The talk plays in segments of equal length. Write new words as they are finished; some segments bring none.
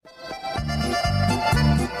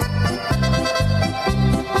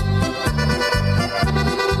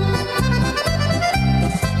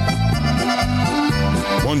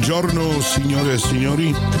signore e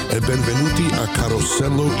signori, e benvenuti a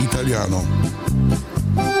Carosello Italiano.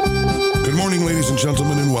 Good morning, ladies and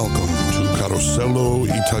gentlemen, and welcome to Carosello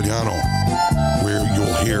Italiano, where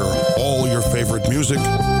you'll hear all your favorite music,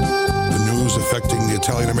 the news affecting the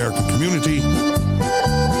Italian-American community,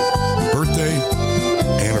 birthday,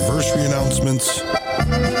 anniversary announcements,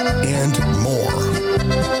 and more.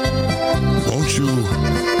 Won't you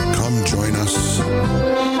come join us?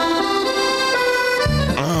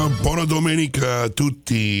 Buona domenica a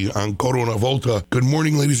tutti, ancora una volta. Good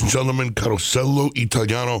morning, ladies and gentlemen. Carosello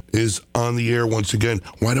Italiano is on the air once again.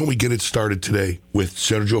 Why don't we get it started today with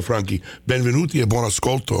Sergio Franchi? Benvenuti e buon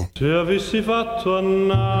ascolto. Se avessi fatto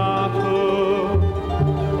annato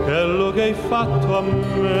quello che hai fatto a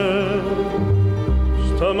me,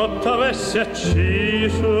 stanotte avessi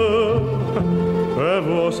acceso e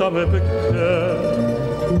vuoi sapere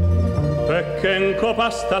perché in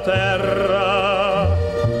copa sta terra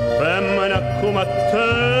femmina come te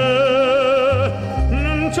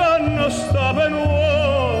non c'hanno sta per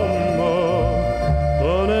uomo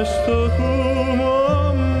onesto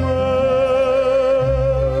come me.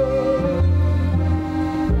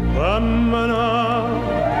 Femmina,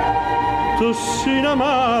 tu sei una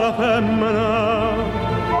mala femmina,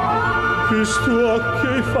 questo occhio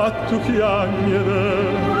hai fatto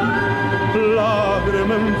chiagnere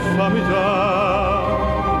lacrime e infamità.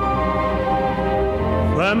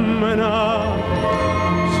 Femmina,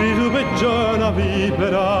 si tu peggiore una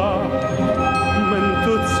vipera,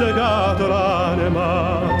 mentuzzecato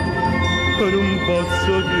l'anima, per un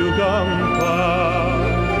pozzo più campare.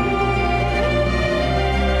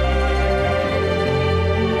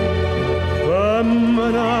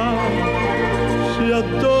 Femmina, si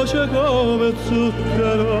addolce come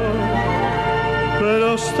zucchero,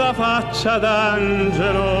 però sta faccia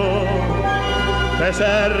d'angelo te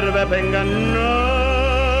serve per ingannare.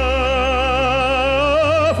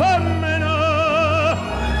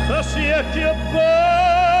 Si è più bella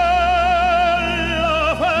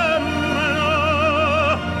femmina,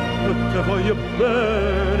 te voglio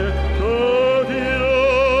bene,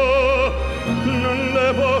 Dio, non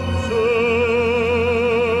le posso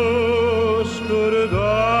scordare.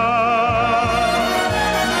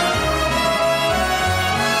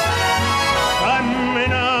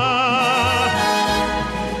 Femmina,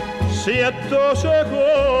 si è dolce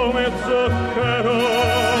come zucchero,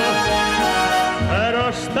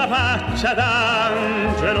 sta faccia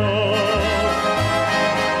d'angelo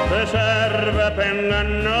te serve per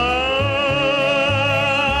ingannare.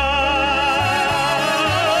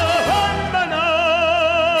 Femmina,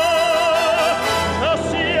 non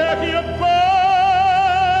sia più bello,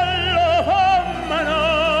 femmina,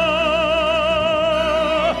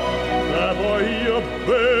 la voglio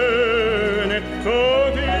bene,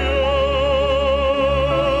 Dio,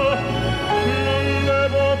 non le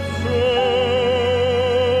posso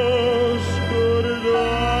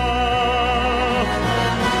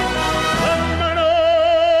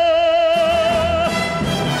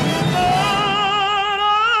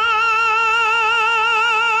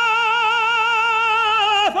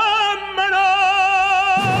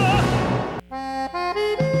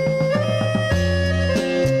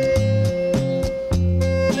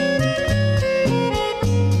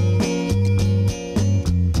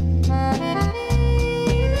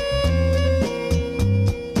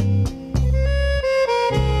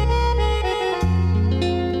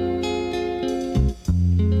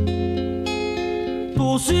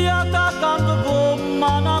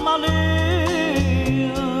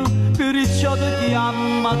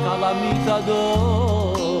calamita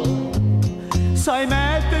do sai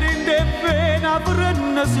mettere in defena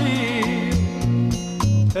frenesi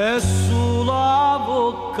e sulla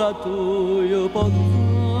bocca tu io posso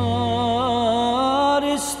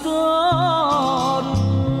fare stare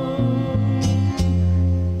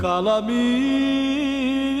calamita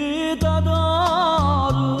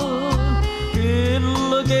d'oro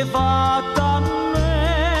quello che fatta a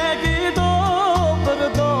me che do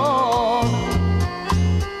perdono.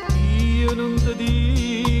 Non ti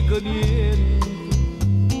dico niente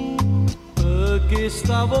perché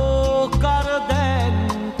sta bocca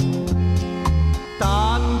ardente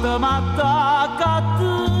tanto m'attacca a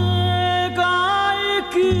te che hai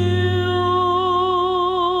più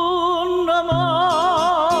un amore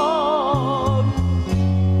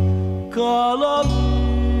calamita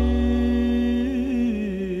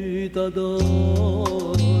d'oro.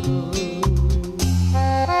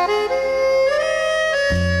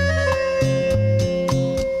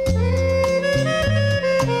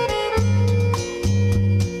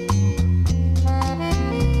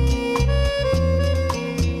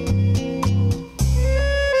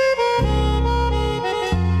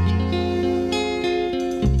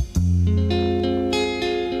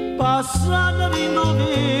 strada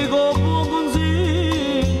rindovigo buonzi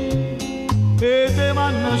e te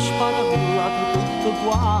m'hanno sparato tutto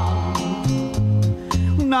quanto.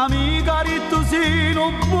 Un'amica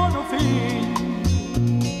rittosino buono figlio,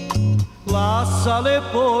 lascia le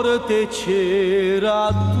porte c'era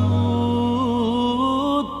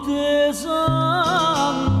tutte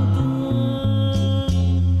sante.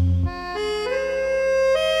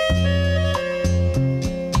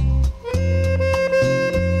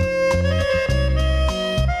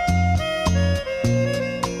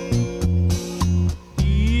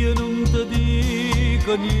 Io non ti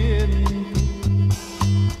dico niente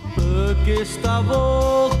perché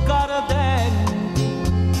stavo cardendo,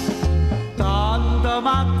 tanta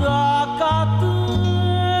m'attaccata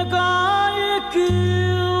che più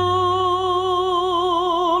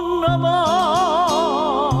un amore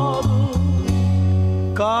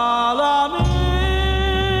calamita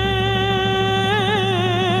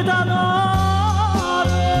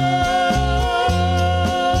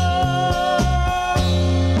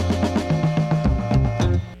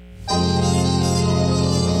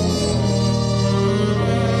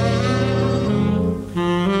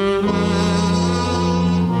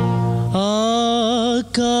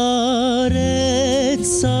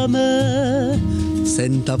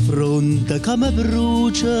senta fronte che mi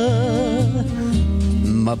brucia,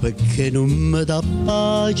 ma perché non mi dà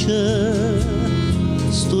pace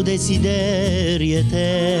sto desiderio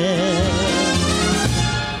te.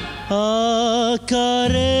 Accarezzami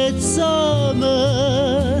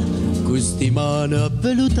questi mani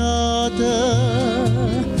avvelutate,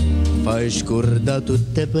 fai scordare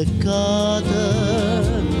tutte peccate,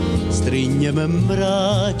 strignami in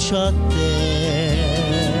braccia a te.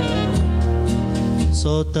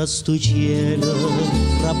 Sotto a sto cielo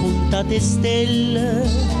trapuntate stelle,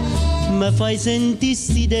 mi fai sentire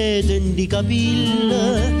sti denti di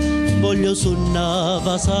capille, voglio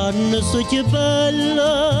suonare sanno sto che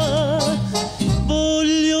bella,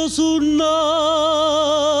 voglio suonare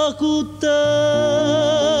con te.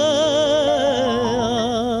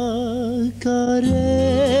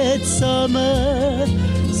 Carezzami,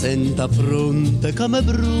 senta fronte che mi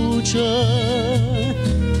brucia,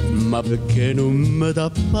 ma perché non mi dà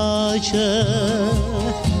pace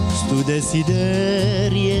sto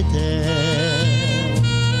desiderio te.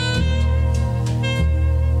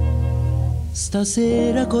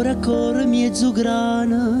 Stasera ancora mezzo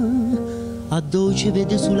grana, a dolce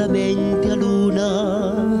vede solamente la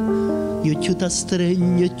luna, io più ti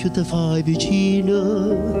stregno e più ti fai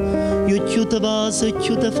vicino, io più ti baso e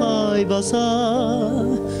più ti fai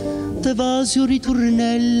basare, te vasi un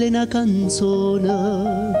ritornello in una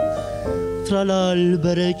canzone, tra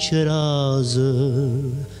l'albero e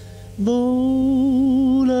cerase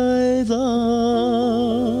vola e va.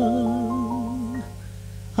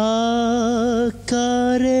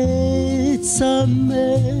 Accarezza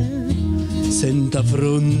me, senta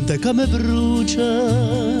fronte che mi brucia,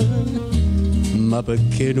 ma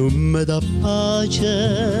perché non mi dà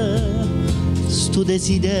pace sto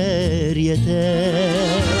desiderio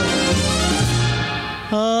te.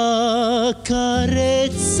 Accarezzami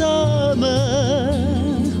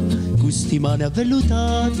questi mani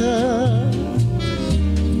avvelutate,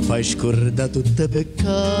 fai scordare tutte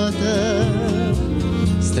peccate,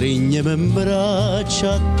 strignami in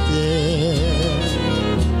braccia a te.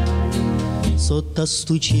 Sotto a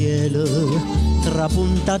sto cielo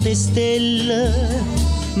trapuntate stelle,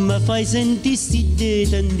 mi fai sentire sti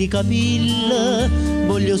denti di capille,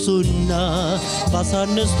 voglio suonare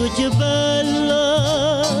passando sto che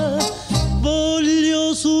bella,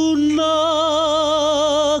 voglio suonare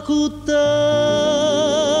con te.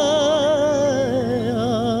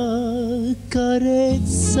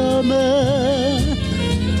 Accarezzami,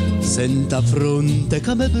 senta fronte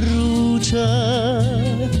che mi brucia,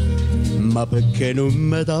 ma perché non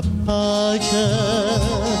mi dà pace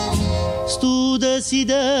sto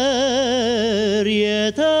desiderio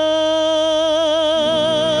te.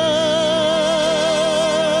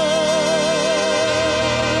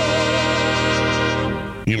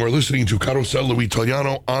 You are listening to Carosello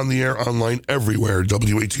Italiano on the air, online, everywhere,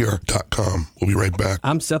 WATR.com. We'll be right back.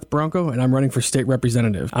 I'm Seth Bronco, and I'm running for state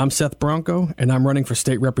representative. I'm Seth Bronco, and I'm running for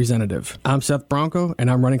state representative. I'm Seth Bronco, and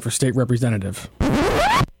I'm running for state representative.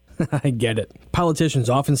 I get it. Politicians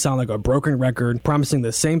often sound like a broken record, promising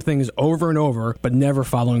the same things over and over, but never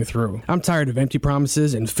following through. I'm tired of empty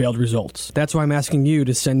promises and failed results. That's why I'm asking you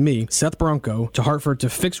to send me, Seth Bronco, to Hartford to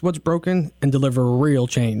fix what's broken and deliver real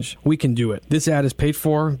change. We can do it. This ad is paid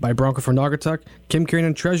for by Bronco for Naugatuck, Kim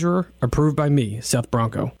Kiernan, Treasurer, approved by me, Seth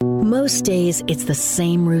Bronco. Most days, it's the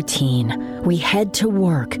same routine. We head to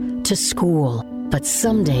work, to school, But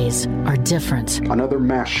some days are different. Another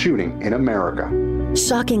mass shooting in America.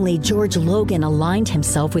 Shockingly, George Logan aligned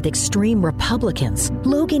himself with extreme Republicans.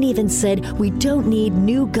 Logan even said we don't need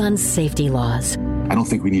new gun safety laws. I don't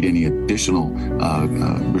think we need any additional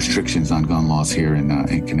restrictions on gun laws here in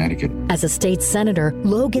Connecticut. As a state senator,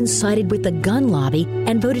 Logan sided with the gun lobby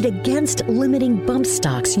and voted against limiting bump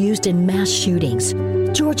stocks used in mass shootings.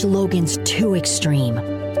 George Logan's too extreme.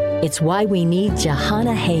 It's why we need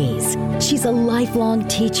Jahana Hayes. She's a lifelong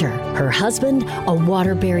teacher. Her husband, a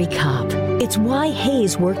Waterbury cop. It's why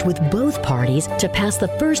Hayes worked with both parties to pass the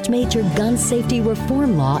first major gun safety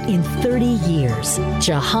reform law in 30 years.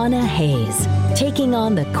 Jahana Hayes, taking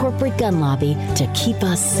on the corporate gun lobby to keep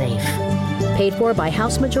us safe. Paid for by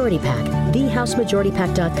House Majority PAC.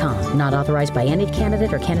 TheHouseMajorityPAC.com. Not authorized by any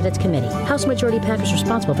candidate or candidates committee. House Majority PAC is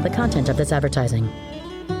responsible for the content of this advertising.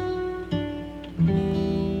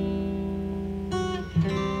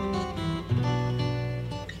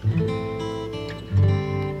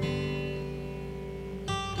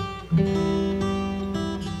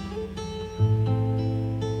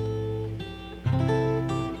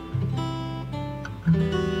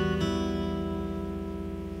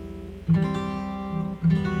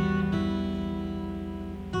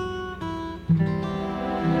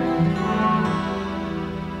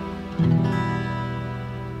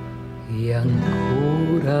 E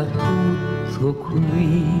ancora tutto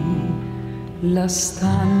qui, la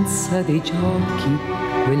stanza dei giochi,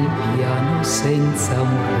 quel piano senza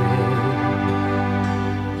un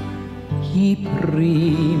re, i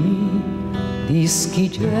primi dischi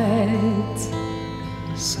jazz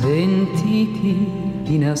sentiti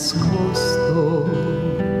di nascosto,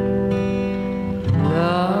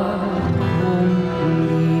 la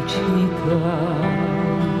complicità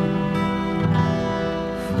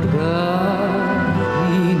fra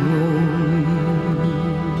di noi.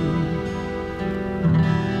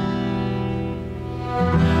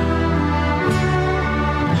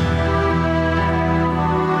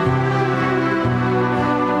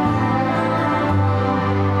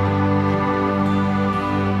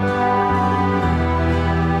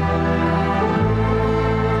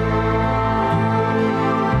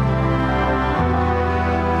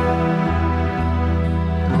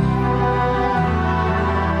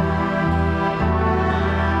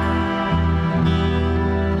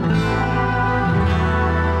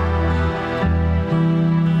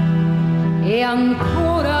 E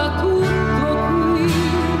ancora tutto qui,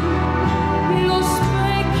 lo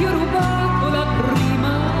specchio rubato, la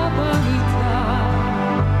prima vanità,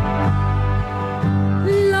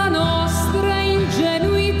 la nostra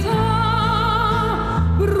ingenuità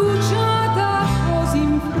bruciata così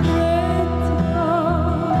in fretta,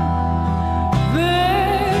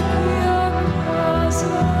 vecchia casa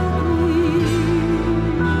qui,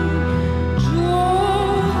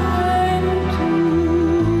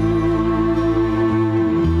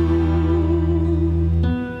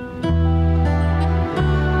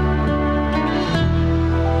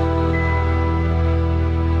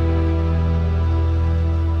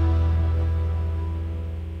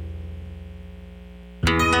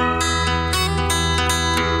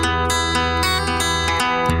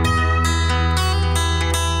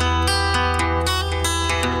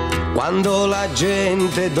 Quando la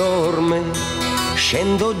gente dorme,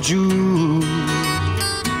 scendo giù,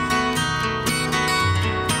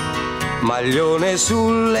 maglione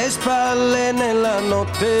sulle spalle nella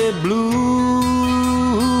notte blu,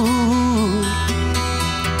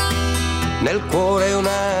 nel cuore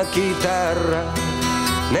una chitarra,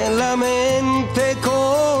 nella mente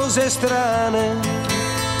cose strane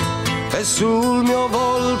e sul mio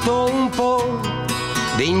volto un po'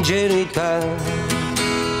 di ingenuità.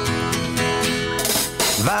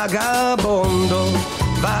 Vagabondo,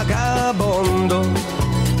 vagabondo,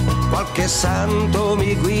 qualche santo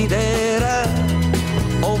mi guiderà.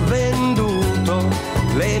 Ho venduto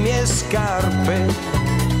le mie scarpe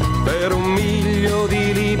per 1 miglio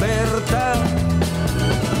di libertà.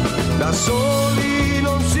 Da soli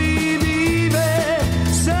non si vive,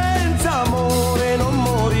 senza amore non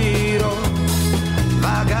morirò.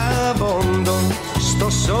 Vagabondo,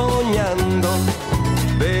 sto sognando,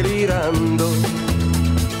 delirando.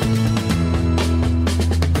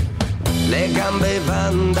 Le gambe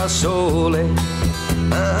van da sole,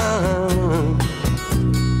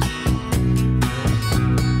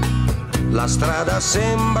 la strada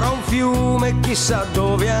sembra un fiume, chissà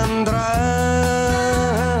dove andrà.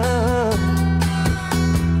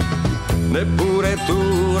 Neppure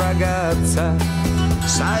tu, ragazza,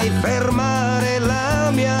 sai fermare la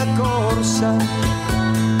mia corsa.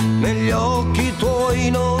 Negli occhi tuoi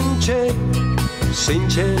non c'è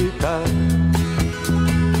sincerità.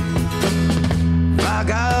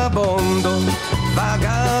 vagabondo,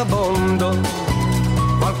 vagabondo,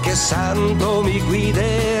 qualche santo mi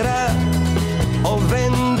guiderà. Ho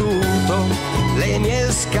venduto le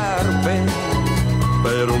mie scarpe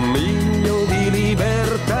per 1 miglio di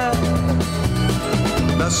libertà.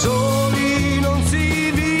 Da soli non si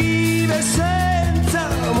vive, senza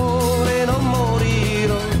amore non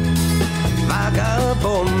morirò.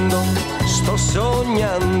 Vagabondo, sto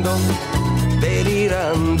sognando,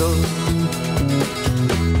 delirando.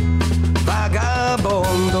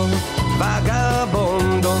 Vagabondo,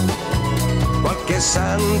 vagabondo, qualche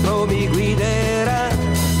santo mi guiderà.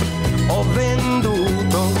 Ho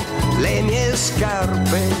venduto le mie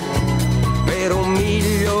scarpe per 1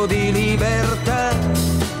 miglio di libertà.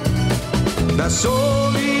 Da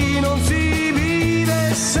soli non si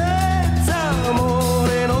vive, senza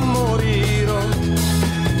amore non morirò.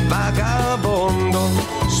 Vagabondo,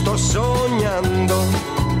 sto sognando,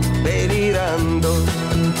 delirando.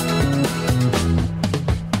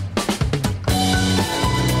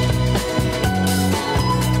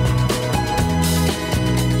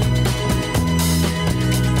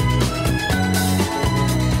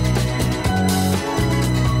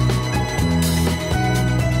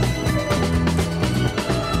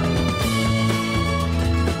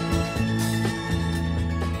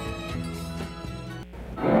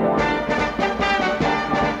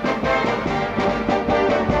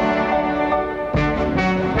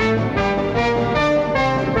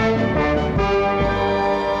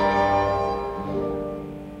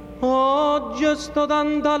 Sto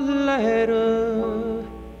tanto all'era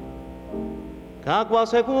che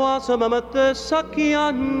quasi quasi mi mettesse a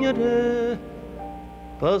chiagnere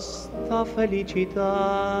per sta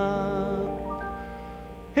felicità.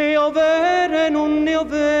 E io vero non ne ho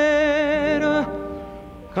vero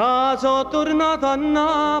che sono tornato a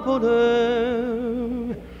Napoli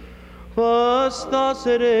per sta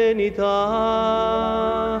serenità.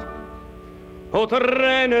 O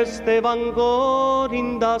treno stava ancora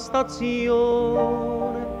in da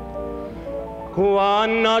stazione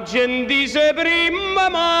quando la gente si prima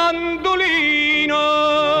mandolino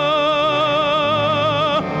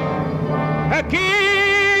e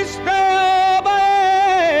chi sta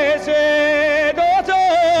paese do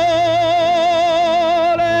sole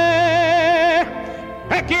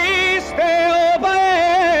e chi sta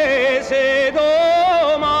paese do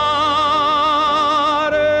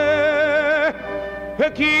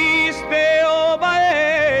chi ste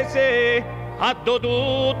paese ha do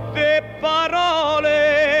tutte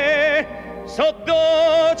parole so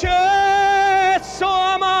dolce so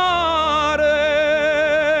amare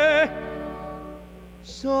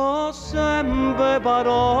so sempre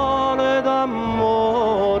parole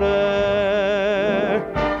d'amore.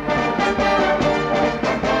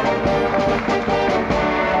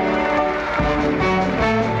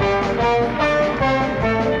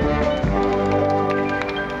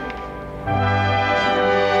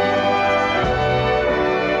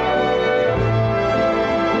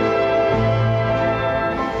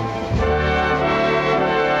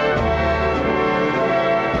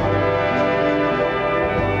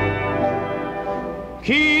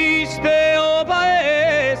 Chi ste o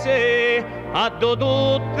paese ha do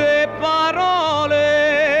tutte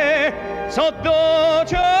parole so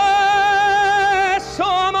dolce so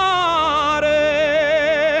amare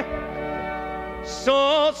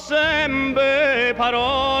so sempre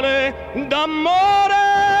parole d'amore.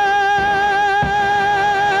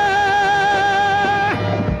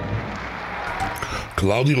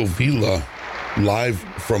 Claudio Villa live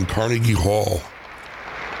from Carnegie Hall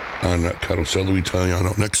on Carosello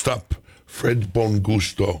Italiano. Next up, Fred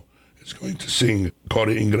Bongusto is going to sing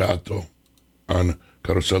Core Ingrato on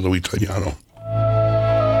Carosello Italiano.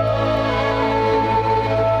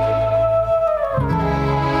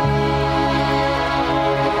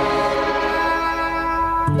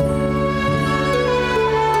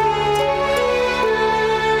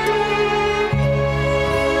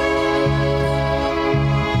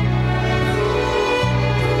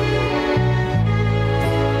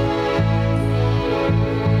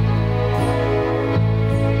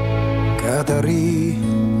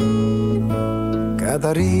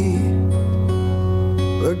 Catarì,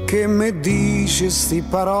 perché mi dici sti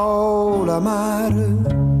parole amare?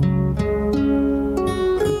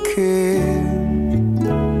 Perché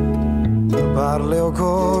mi parli o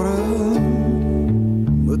cuore,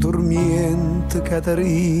 mi tormenta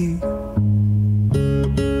Catarì.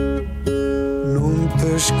 Non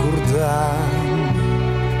ti scordare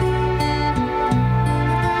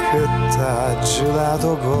che t'ha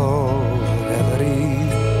gelato cuore, Catarì.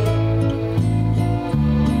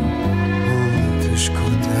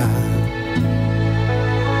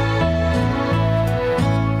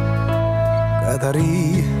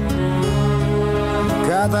 Catarì,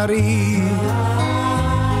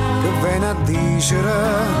 che viene a dicere,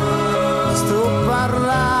 sto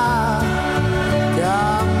parlando,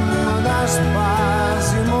 chiama da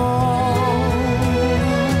spasimo.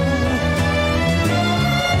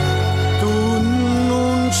 Tu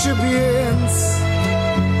non ci pensi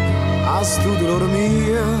a sto dolore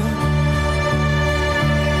mio,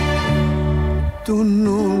 tu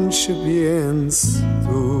non ci pensi,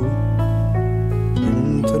 tu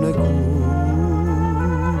non te ne cura.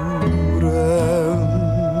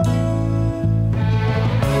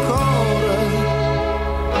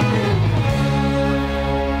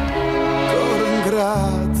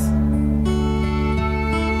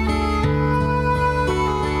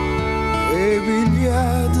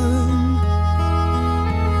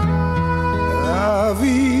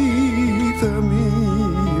 Vita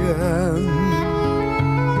mia,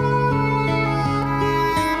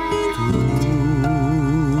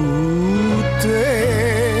 tutte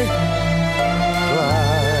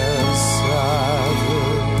passate,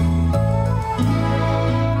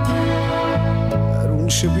 non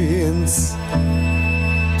ci pensi.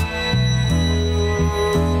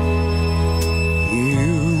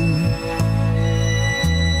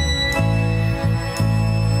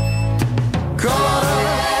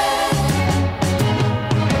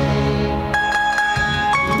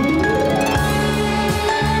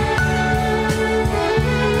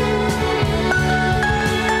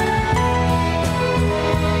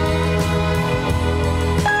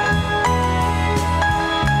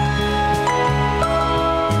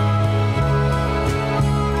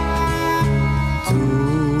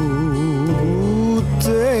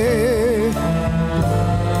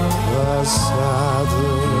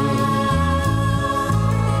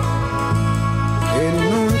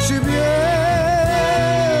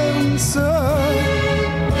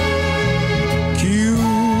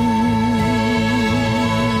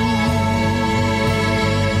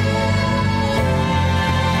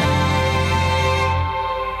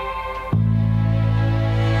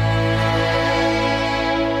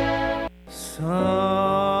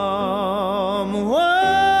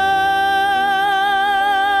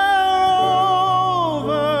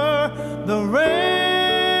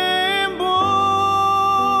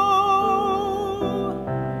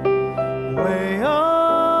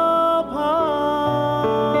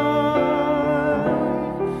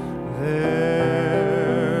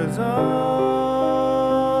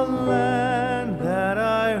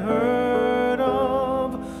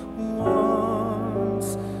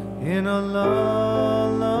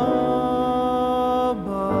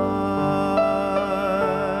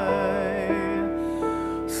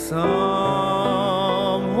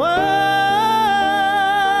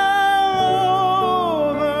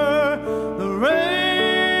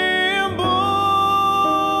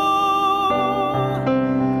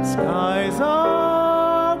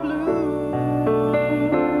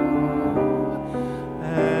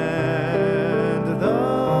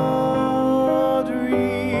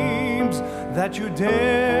 That you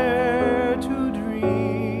dare to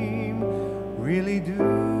dream really do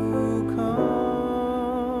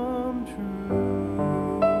come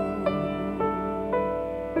true.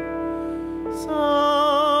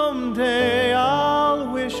 Someday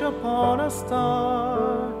I'll wish upon a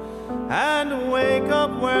star and wake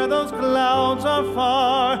up where those clouds are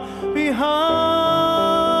far behind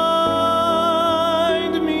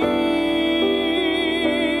me,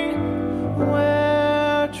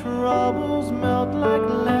 where troubles melt like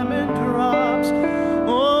lemon drops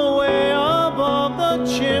away above the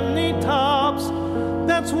chimney tops.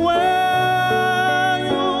 That's where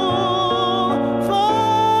you'll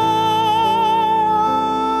find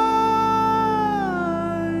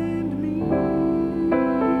me.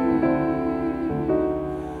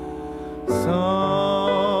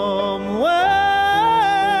 Somewhere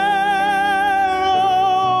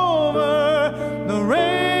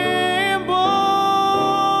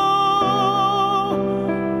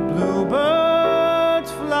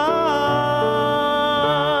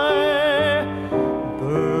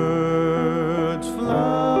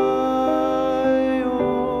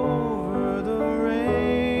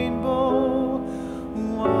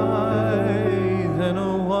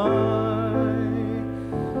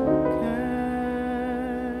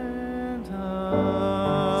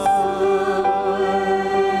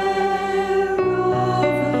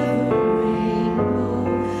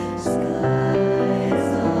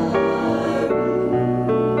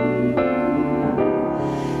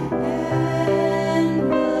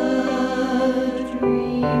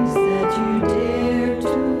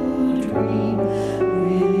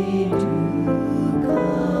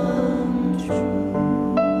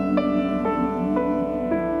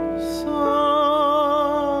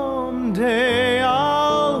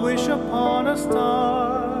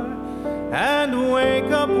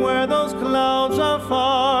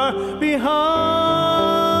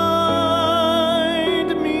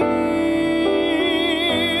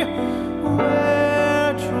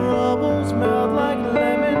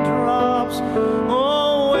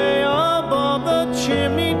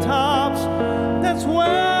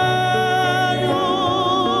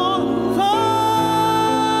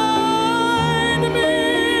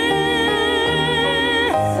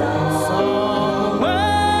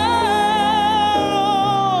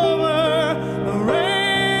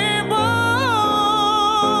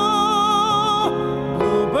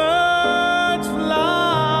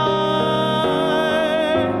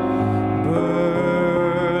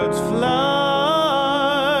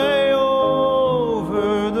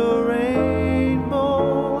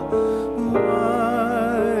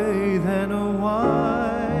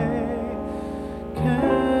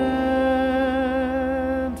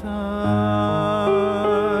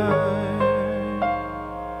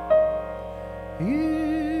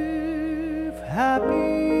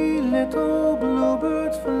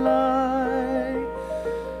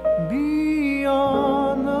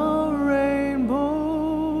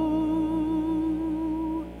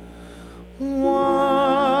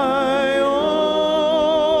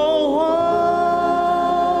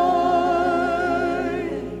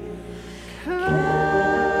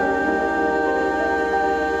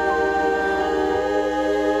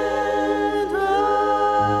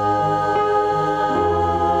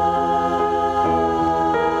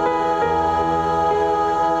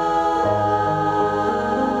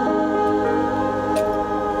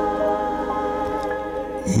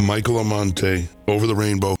Michael Amante, Over the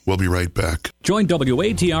Rainbow. We'll be right back. Join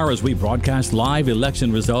WATR as we broadcast live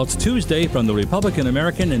election results Tuesday from the Republican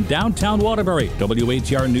American in downtown Waterbury.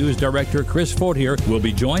 WATR News Director Chris Fortier will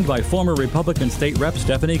be joined by former Republican State Rep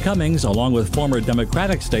Stephanie Cummings, along with former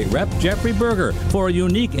Democratic State Rep Jeffrey Berger, for a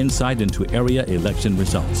unique insight into area election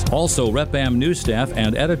results. Also, Rep AM News staff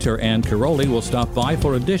and editor Ann Caroli will stop by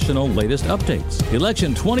for additional latest updates.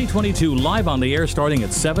 Election 2022 live on the air starting at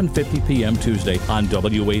 7:50 p.m. Tuesday on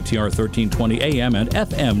WATR 1320 AM and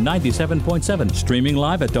FM 97.7. Streaming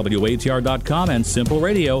live at WATR.com and Simple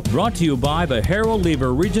Radio. Brought to you by the Harold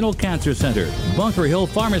Lever Regional Cancer Center, Bunker Hill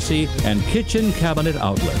Pharmacy, and Kitchen Cabinet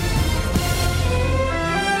Outlet.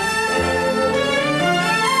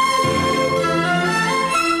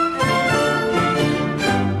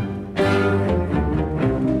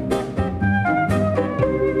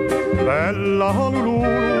 Bella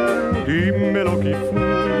Honolulu, dimmelo chi fu,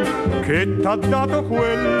 che t'ha dato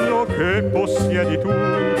quello che possiedi tu,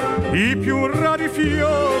 i più rari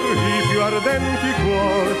fiori, i più ardenti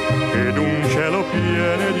cuori, ed un cielo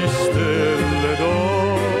pieno di stelle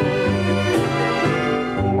d'oro.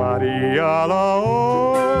 Maria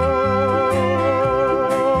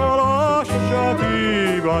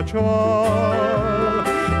lasciati baciare,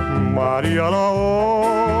 Maria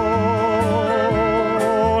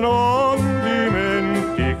non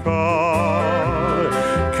dimenticare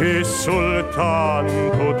che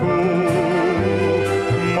soltanto tu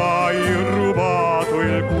m'hai rubato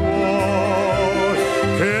il cuore,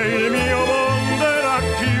 che il mio mondo era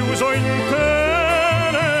chiuso in te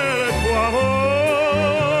nel tuo amor.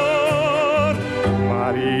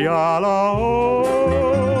 Maria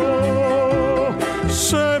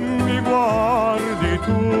se mi guardi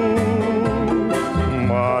tu,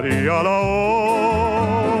 Maria non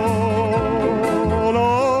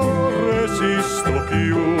resisto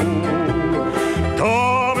più.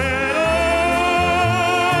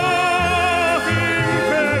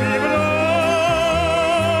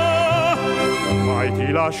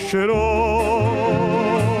 Lascerò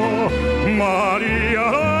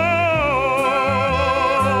Maria.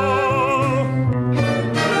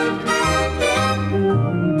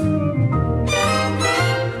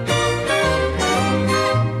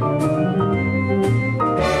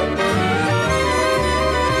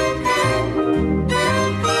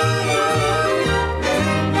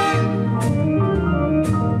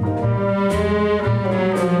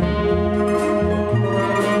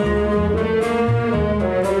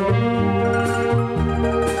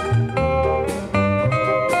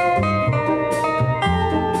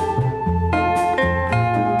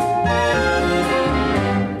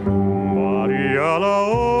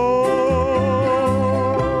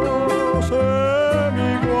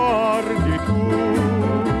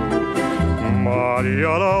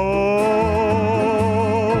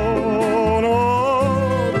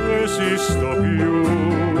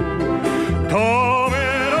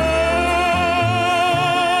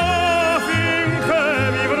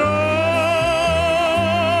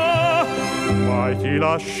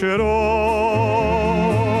 Lascerò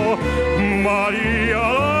Maria.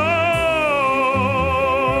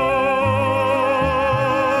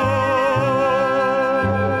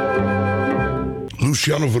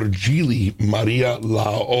 Luciano Virgili, Maria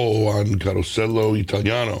Lao on Carosello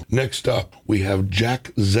Italiano. Next up, we have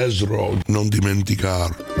Jack Zesro, Non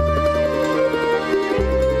Dimenticar.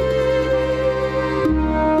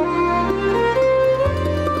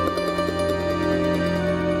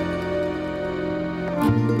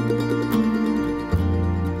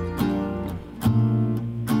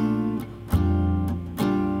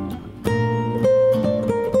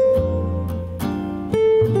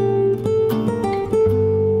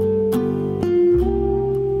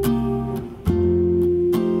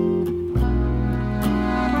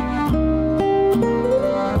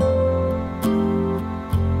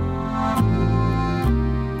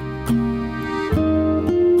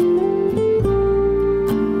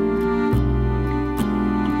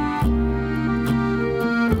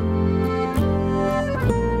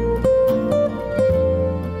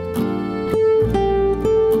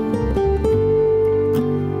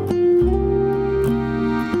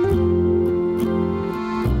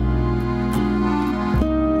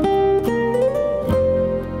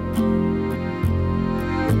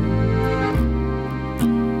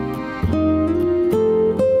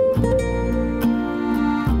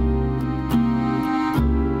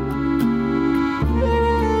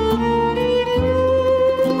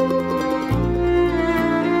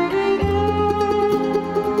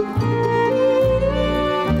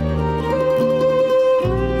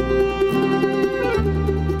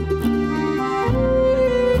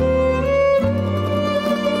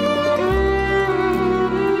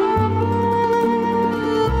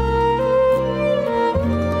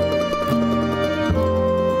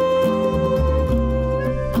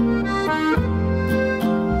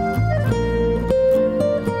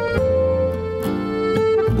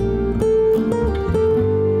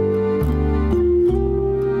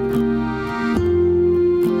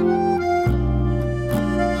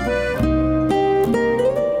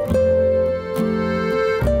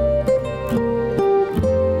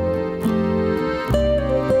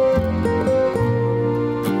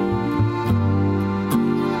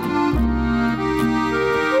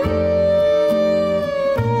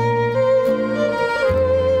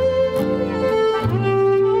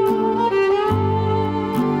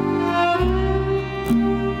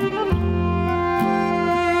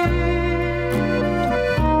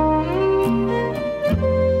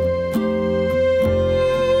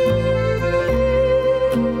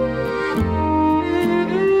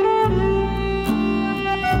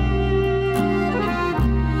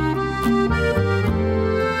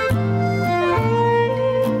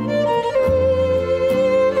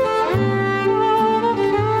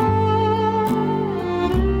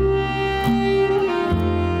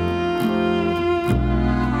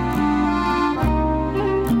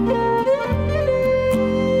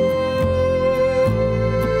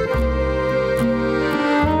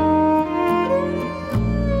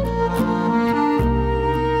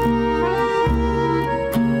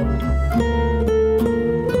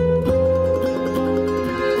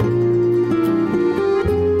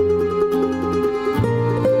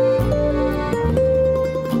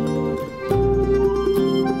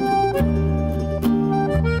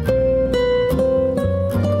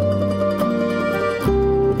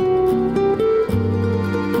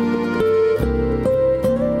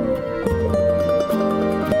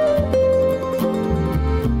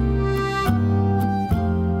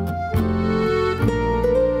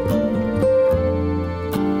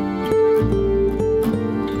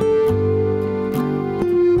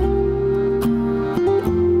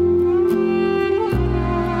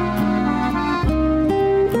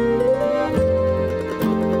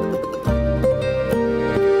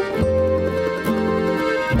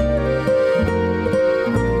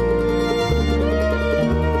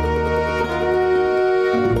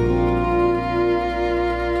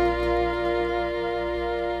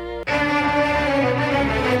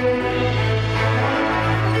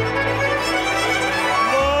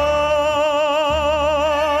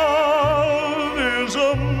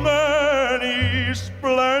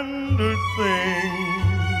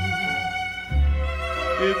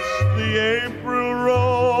 It's the April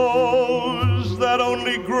rose that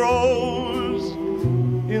only grows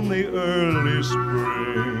in the early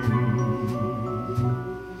spring.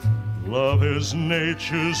 Love is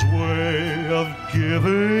nature's way of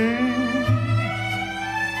giving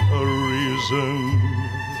a reason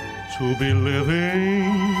to be living,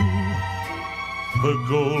 the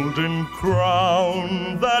golden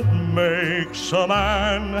crown that makes a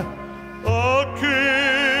man a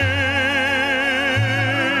king.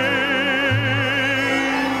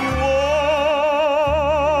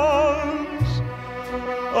 Once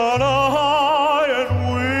on a high and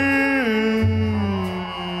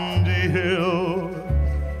windy hill,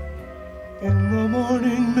 in the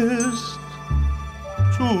morning mist,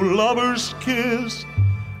 two lovers kissed,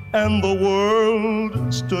 and the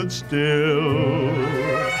world stood still.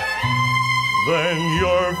 Then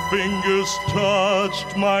your fingers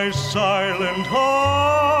touched my silent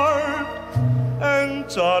heart and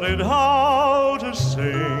taught it how to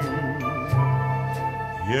sing.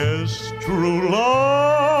 Yes, true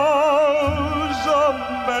love's a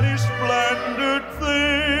many splendored thing.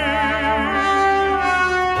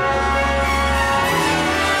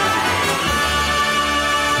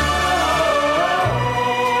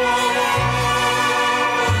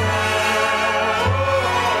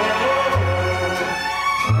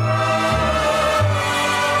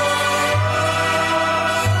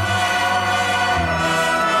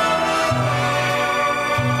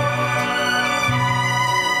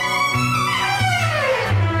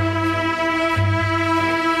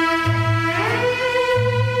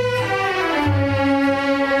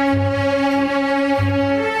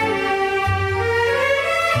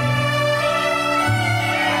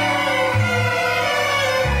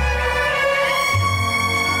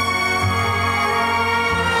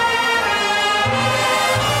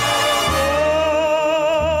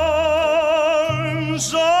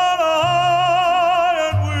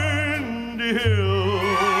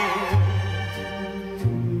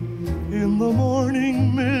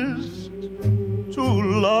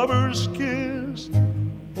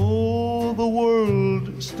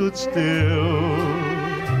 Still,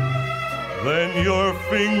 then your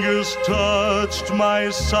fingers touched my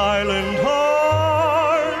silent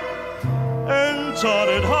heart and taught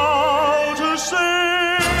it how to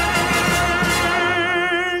sing.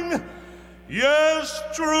 Yes,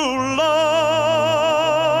 true love's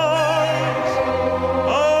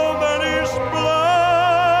a many splendored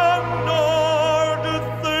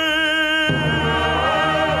thing.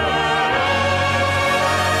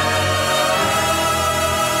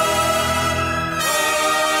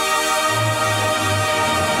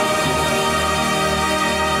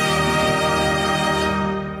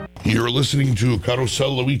 You're listening to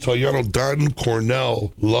Carosello Italiano, Don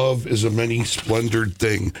Cornell. Love is a many splendored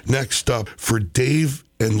thing. Next up, for Dave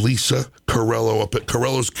and Lisa Carello up at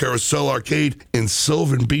Carello's Carousel Arcade in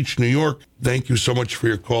Sylvan Beach, New York. Thank you so much for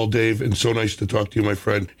your call, Dave, and so nice to talk to you, my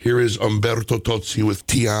friend. Here is Umberto Tozzi with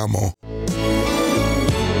Ti Amo.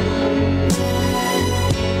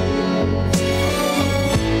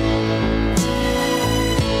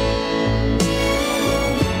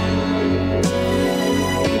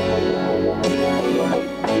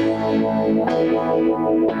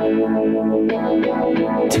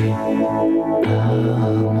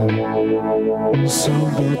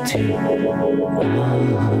 Solo ti amo,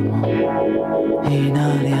 in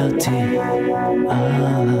aria ti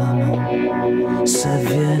amo. Se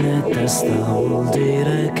viene testa vuol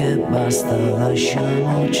dire che basta,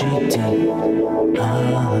 lasciamoci ti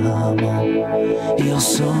amo. Io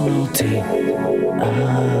sono ti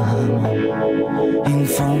amo, in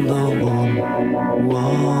fondo un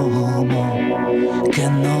uomo che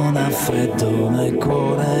non ha freddo né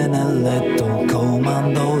cuore nel letto,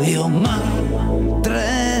 comando io ma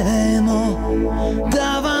tremo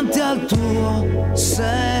davanti al tuo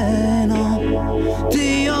seno,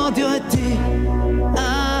 ti odio e ti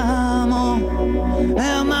amo,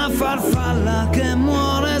 è una farfalla che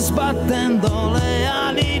muore sbattendo le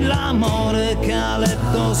ali, l'amore che a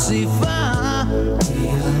letto si fa, ti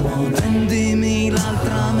amo, prendimi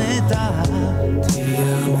l'altra metà, ti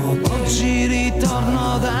amo, oggi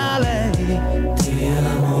ritorno da lei, ti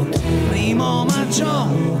amo, primo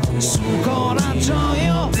maggio, su coraggio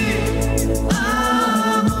io ti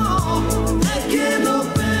amo e chiedo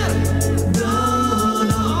perdono,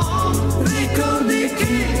 ricordi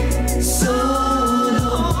chi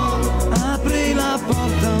sono, apri la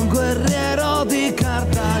porta a un guerriero di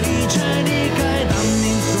carta igienica e dammi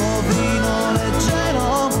il tuo vino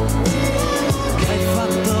leggero che hai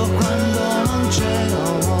fatto quando non c'ero,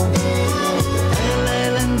 e le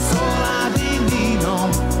lenzuola di lino,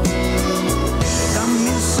 dammi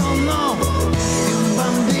il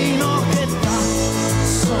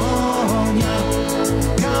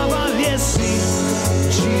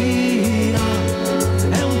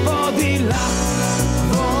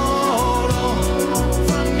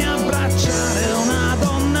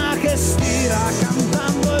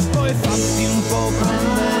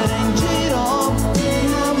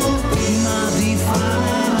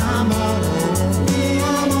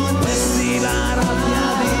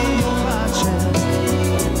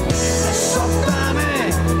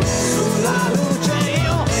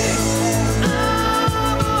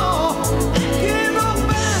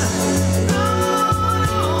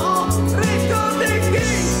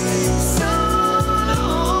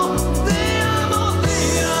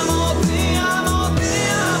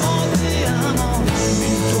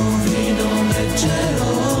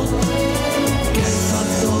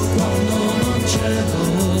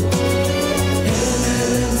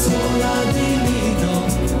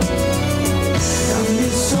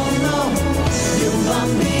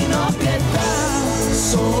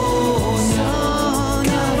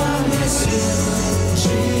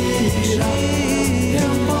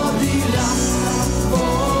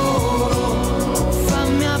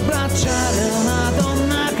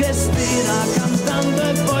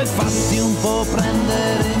può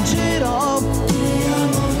prendere in giro. Ti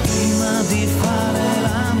amo prima di fare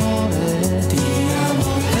l'amore, ti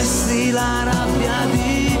amo, vesti la rabbia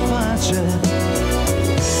di pace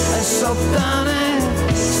e sottane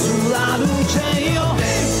sulla luce io ti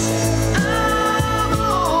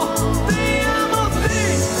amo, ti amo, ti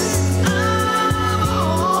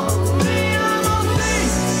amo, ti amo, ti amo, ti amo, ti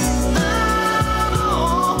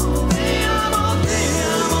amo, ti amo, ti amo, ti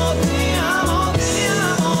amo, ti amo, ti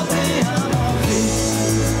amo,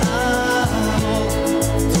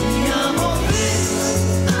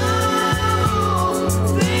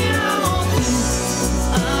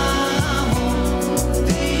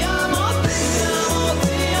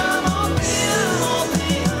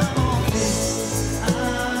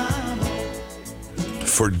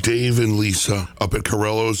 For Dave and Lisa up at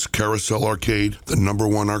Corello's Carousel Arcade, the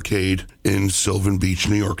 #1 arcade in Sylvan Beach,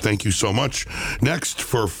 New York. Thank you so much. Next,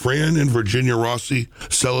 for Fran and Virginia Rossi,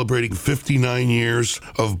 celebrating 59 years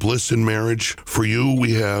of bliss and marriage. For you,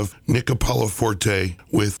 we have Nick Apolloforte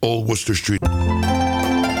with Old Worcester Street. At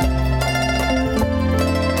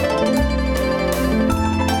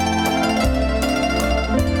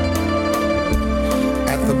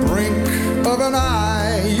the brink of an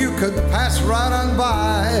eye, you could pass right on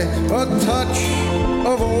by a touch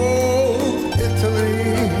of old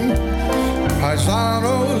Italy.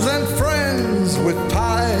 Paisanos and friends with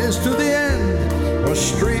ties to the end, a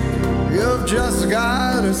street you've just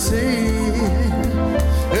gotta see.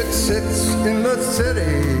 It sits in the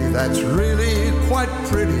city that's really quite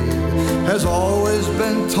pretty, has always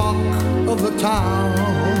been talk of the town.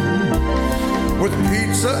 With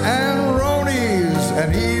pizza and Ronies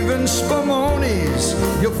and even Spamonis,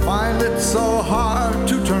 you'll find it so hard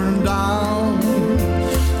to turn down.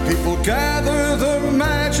 People gather, the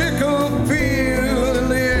magical feel in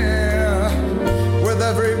the air. With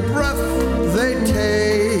every breath they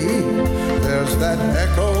take, there's that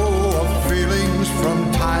echo of feelings from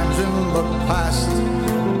times in the past.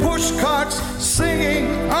 Pushcarts singing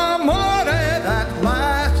Amore at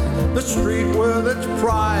last. The street with its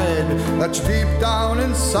pride that's deep down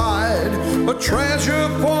inside, a treasure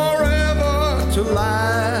forever to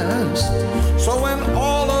last. So when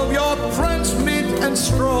all of your friends meet and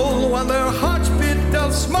stroll, when their hearts beat,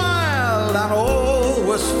 they'll smile down Old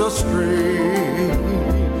Worcester Street.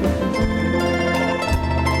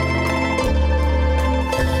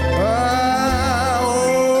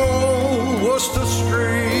 Old Worcester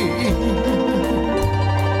Street.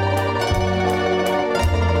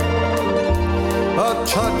 A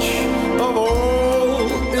touch of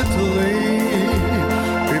old Italy.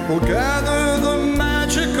 People gather, the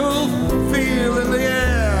magical feel in the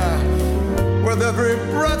air. With every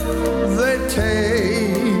breath they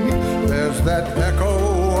take, there's that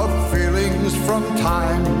echo of feelings from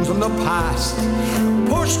times in the past.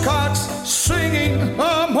 Pushcarts singing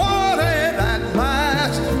Amore at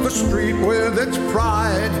last. The street with its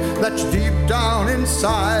pride that's deep down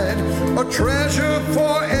inside, a treasure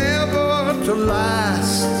forever to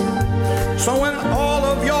last. So when all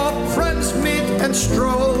of your friends meet and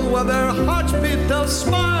stroll, with their hearts beat, they'll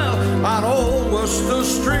smile on Old Worcester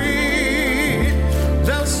Street.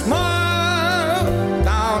 They'll smile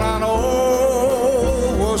down on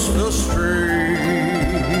Old Worcester Street.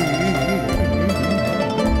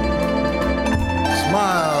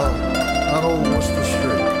 Smile on Old Worcester Street.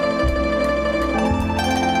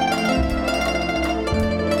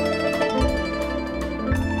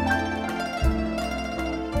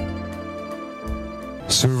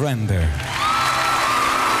 Surrender.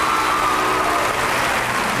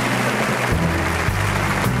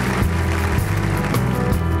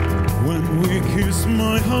 When we kiss,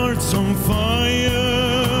 my heart's on fire,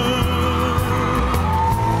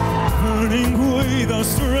 burning with a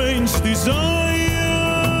strange desire,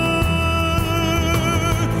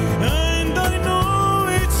 and I know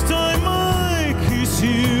each time I kiss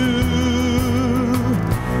you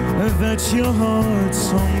that your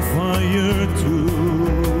heart's on fire too.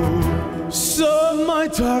 So my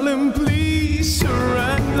darling, please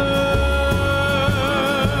surrender.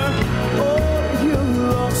 Oh, your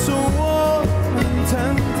love so warm and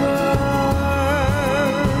tender.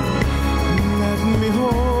 Let me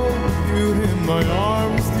hold you in my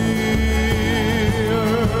arms, dear,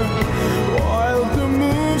 while the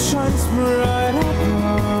moon shines bright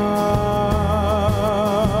above.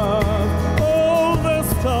 All the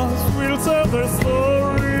stars will tell their story.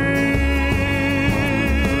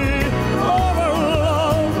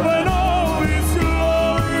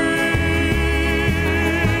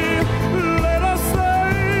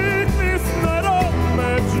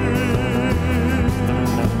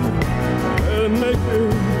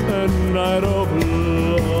 Night of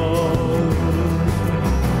love.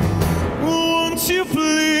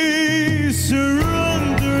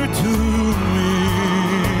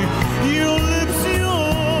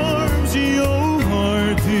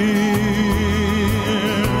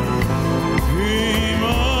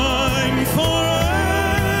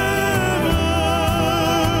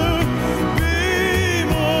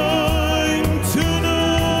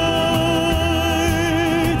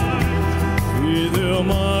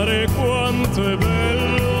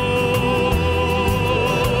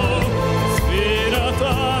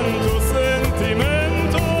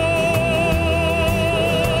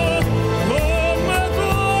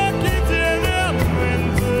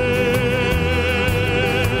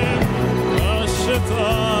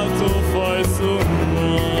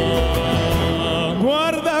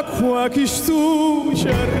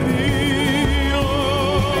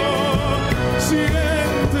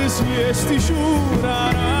 esti giura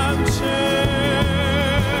arance,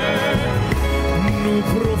 nu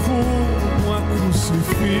profumo a così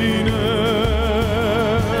fine,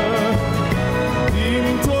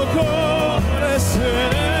 in tuo cuore se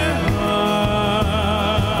ne va,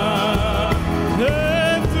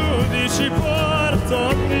 e tu dici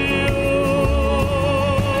portami.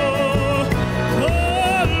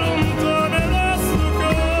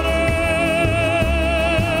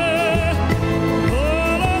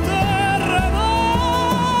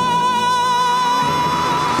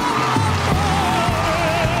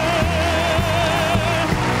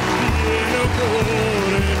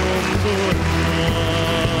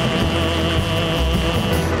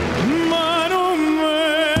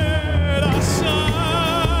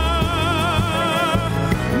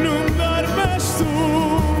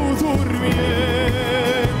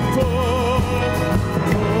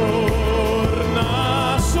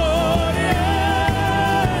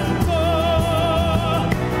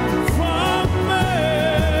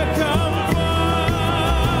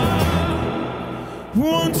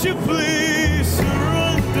 Won't you please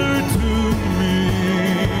surrender to me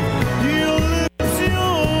your lips, your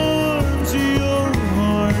arms, your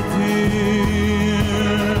heart,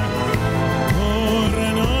 dear. Corre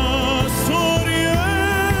nostro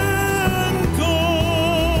oriento,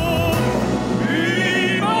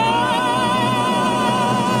 viva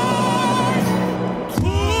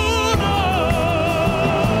tu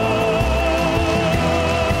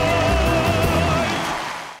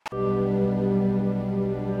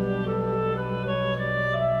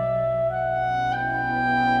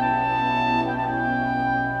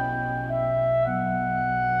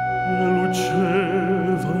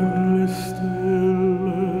lucevano le stelle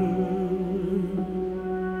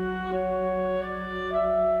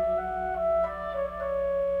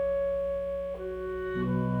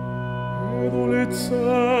ed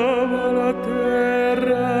olezzava la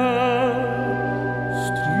terra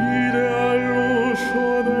stride all'uscio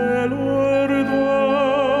dell'orda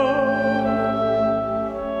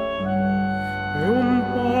e un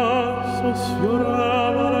passo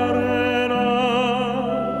sfiorava l'arena.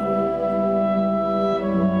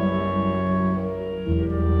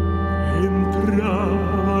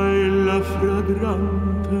 Entrava il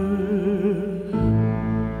fragrante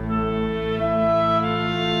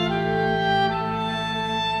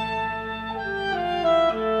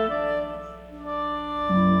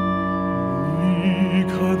mi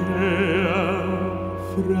cadea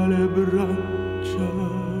fra le braccia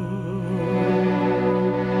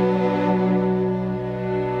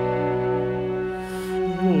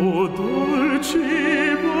oh dolci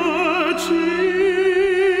baci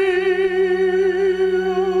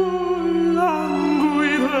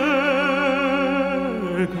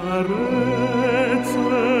carezze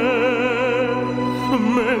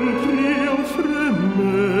mentre io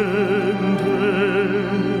fremente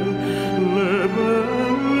le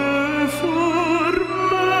belle forme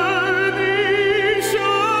di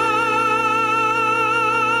scioglie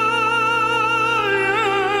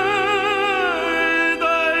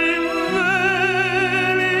dai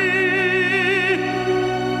veli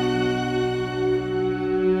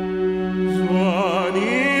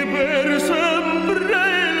suoni per sempre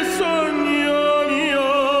il sogno mio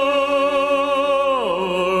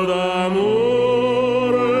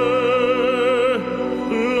d'amore,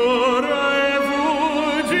 l'ora è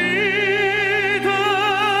fuggita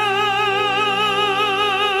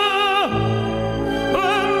e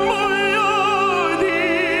muoio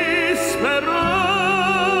disperato,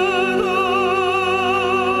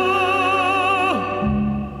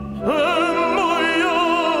 e muoio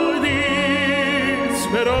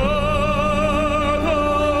disperato.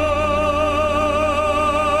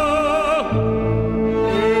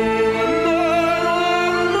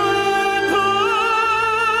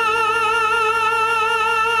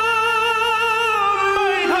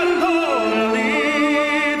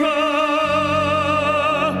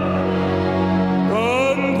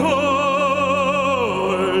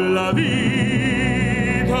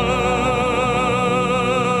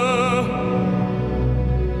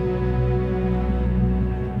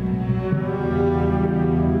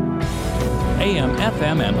 AM,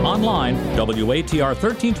 FM, and online, WATR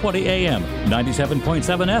 1320 AM,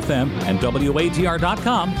 97.7 FM, and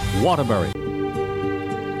WATR.com, Waterbury.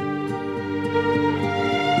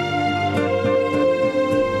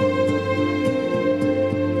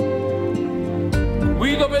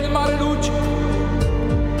 Guido per il mare luce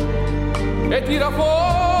e tira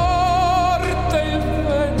forte il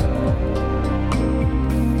vento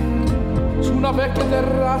su una vecchia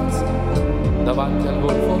terrazza davanti al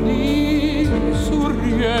golfo di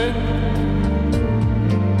Sorrento.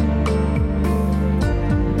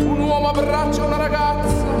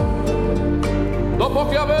 l'uomo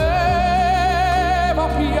che aveva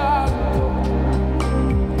pianto,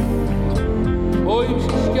 poi si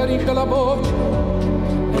schiarisce la voce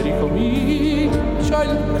e ricomincia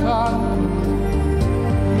il canto.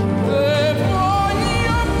 E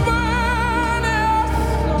voglio bene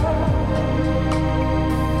assai,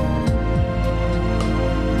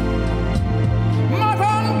 ma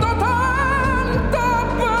tanto bene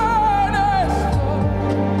assai.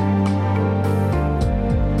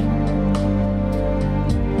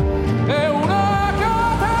 È una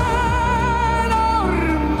catena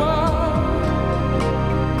ormai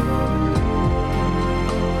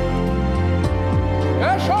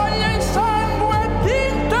che scioglie il sangue di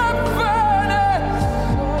te bene assai.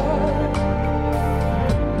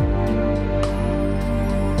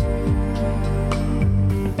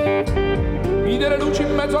 Vide le luci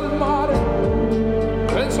in mezzo al mare,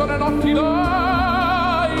 penso alle notti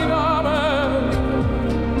là in America,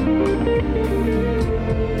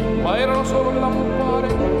 ma erano solo le lampare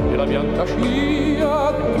e la bianca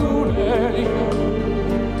scia d'un'elica.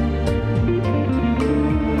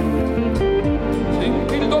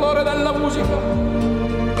 Sentì il dolore della musica,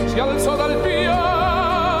 si alzò dal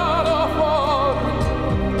piano forte,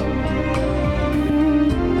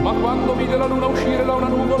 ma quando vide la luna uscire da una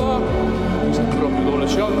nuvola, mi sembrò più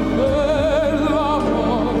dolce anche la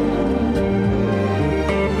morte.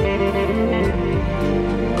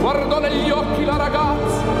 Guardò negli occhi la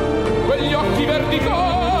ragazza, quegli occhi verdi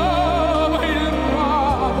come il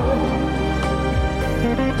mare,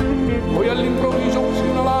 poi all'improvviso uscì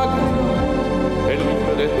una lacrima e lui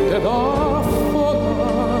credette d'affogare.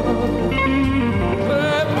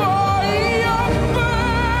 E voglio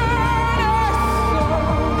bene assai,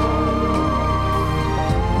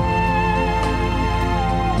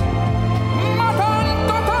 ma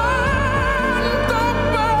tanto bene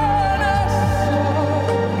assai.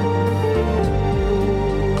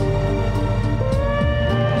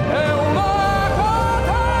 È una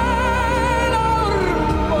catena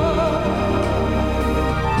ormai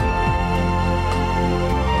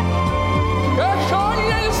che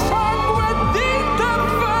scioglie il sangue di te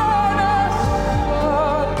bene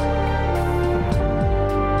assai.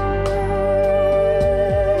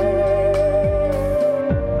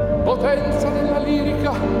 Potenza della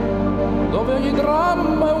lirica, dove ogni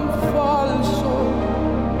dramma è un falso,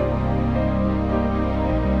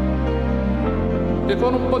 e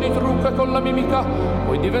con un po' di trucco e con la mimica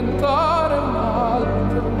puoi diventare un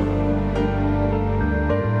altro.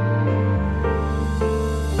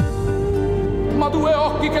 Ma due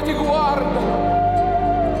occhi che ti guardano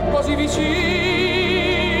così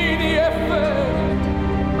vicini e veri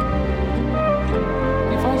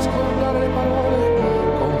ti fanno scordare le parole,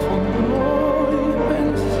 confondono i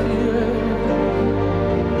pensieri.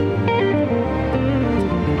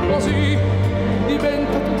 Così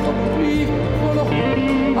diventa tutto piccolo,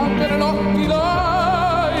 anche le notti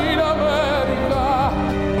là in America.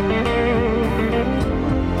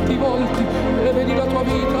 Ti volti e vedi la tua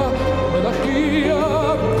vita come la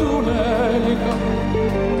scia d'un'elica.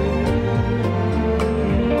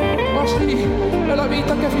 Ma sì, è la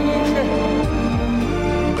vita che finisce,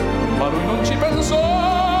 ma lui non ci pensò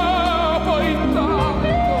poi tanto,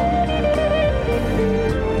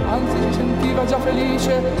 anzi si sentiva già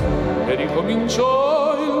felice e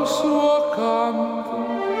ricominciò il suo canto.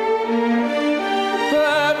 E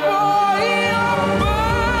voglio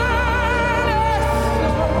bene assai,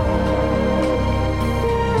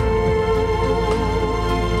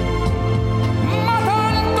 ma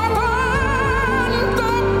tanto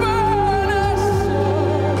bene assai.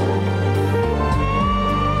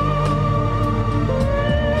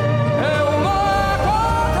 È una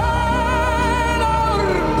catena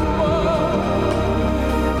ormai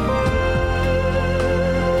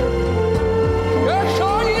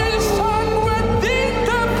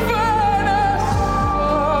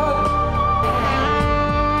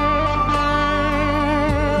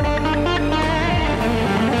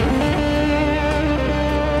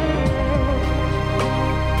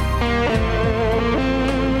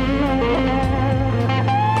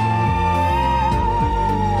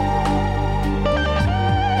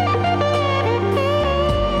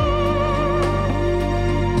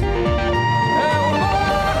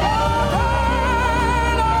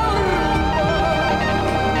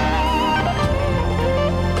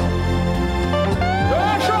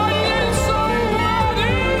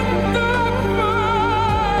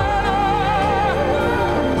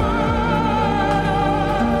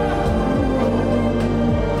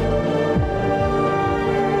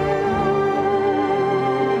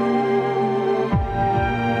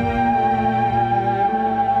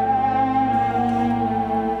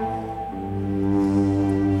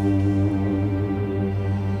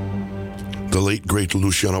great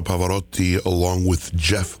Luciano Pavarotti along with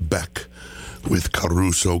Jeff Beck with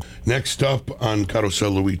Caruso. Next up on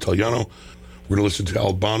Carosello Italiano, we're going to listen to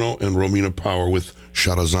Albano and Romina Power with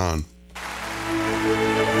Sharazan.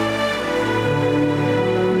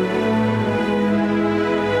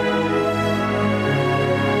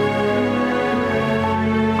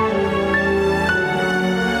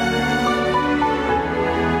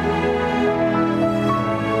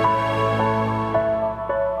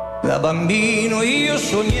 Da bambino io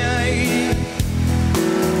sognai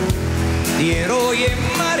di eroi e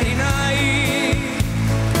marinai,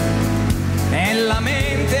 nella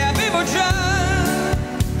mente avevo già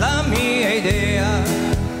la mia idea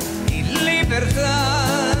di libertà.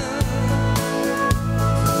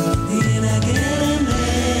 Dina che era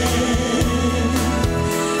me,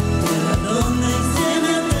 quella donna insieme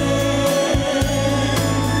a te,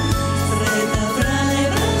 stretta fra le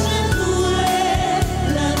braccia tue,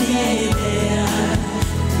 la mia idea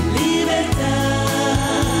di libertà.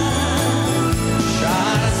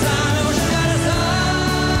 Sharazan, oh Sharazan,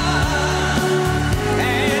 è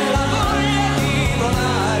la voglia di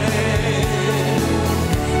volare,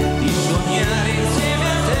 di sognare insieme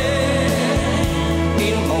a te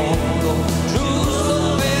il mondo giusto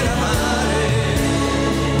per amare.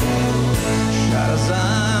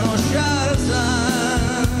 Sharazan, oh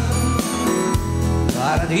Sharazan,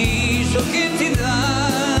 paradiso che ti dà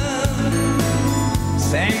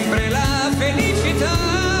sempre la felicità,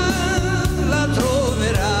 la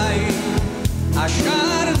troverai a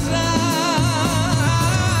Sharazan.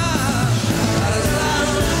 Sharazan,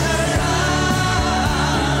 Sharazan,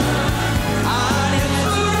 ali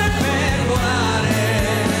azzurre per volare,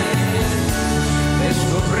 per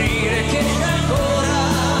scoprire che c'è ancora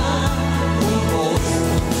un posto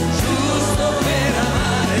giusto per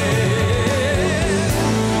amare.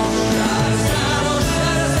 Sharazan, oh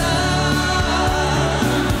Sharazan,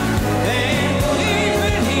 tempo di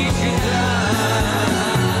felicità,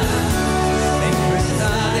 sempre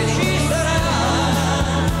estate ci sarà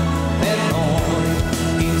per noi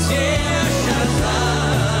insieme a Sharazan.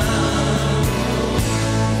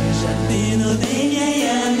 Nel giardino dei miei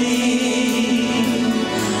anni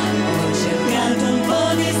ho cercato un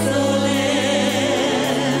po' di sole,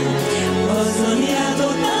 ho sognato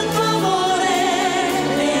tanto amore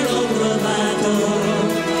e l'ho trovato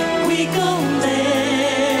qui con te.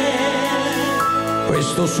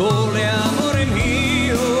 Questo sole amore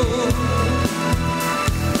mio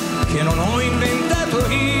che non ho inventato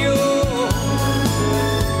io,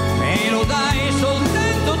 me lo dai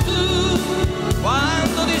soltanto tu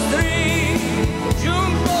quando ti stringi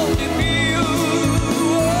un po' di più.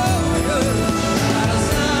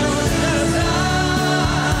 Sharazan, oh Sharazan,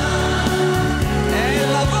 è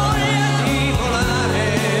la voglia di volare,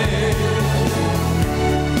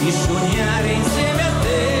 di sognare insieme a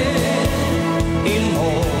te il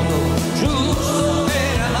mondo giusto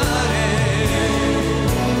per amare.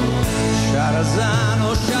 Sharazan,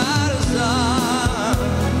 oh Sharazan,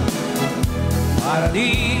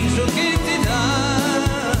 paradiso che ti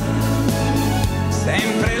dà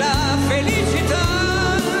sempre la felicità,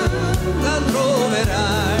 la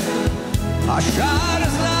troverai a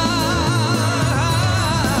Sharazan.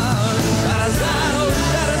 Sharazan, oh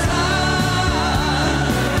Sharazan,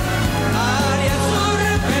 ali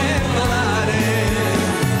azzurre per volare,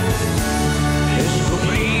 per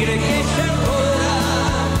scoprire che c'è ancora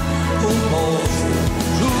un posto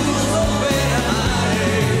giusto per amare.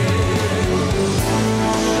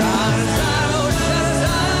 Sharazan, oh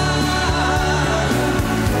Sharazan,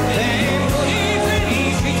 tempo di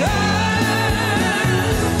felicità,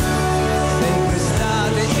 sempre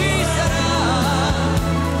estate ci sarà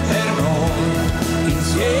per noi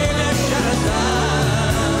insieme a Sharazan.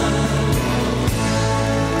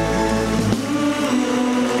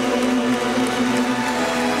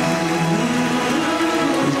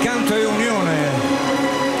 Il canto è unione,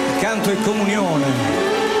 il canto è comunione,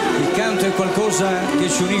 il canto è qualcosa che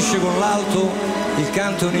ci unisce con l'alto, il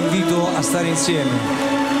canto è un invito a stare insieme.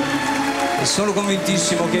 E sono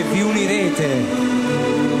convintissimo che vi unirete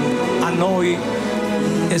a noi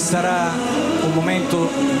e sarà un momento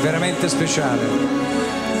veramente speciale.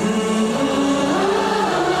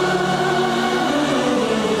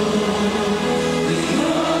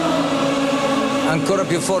 Ancora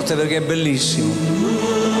più forte perché è bellissimo.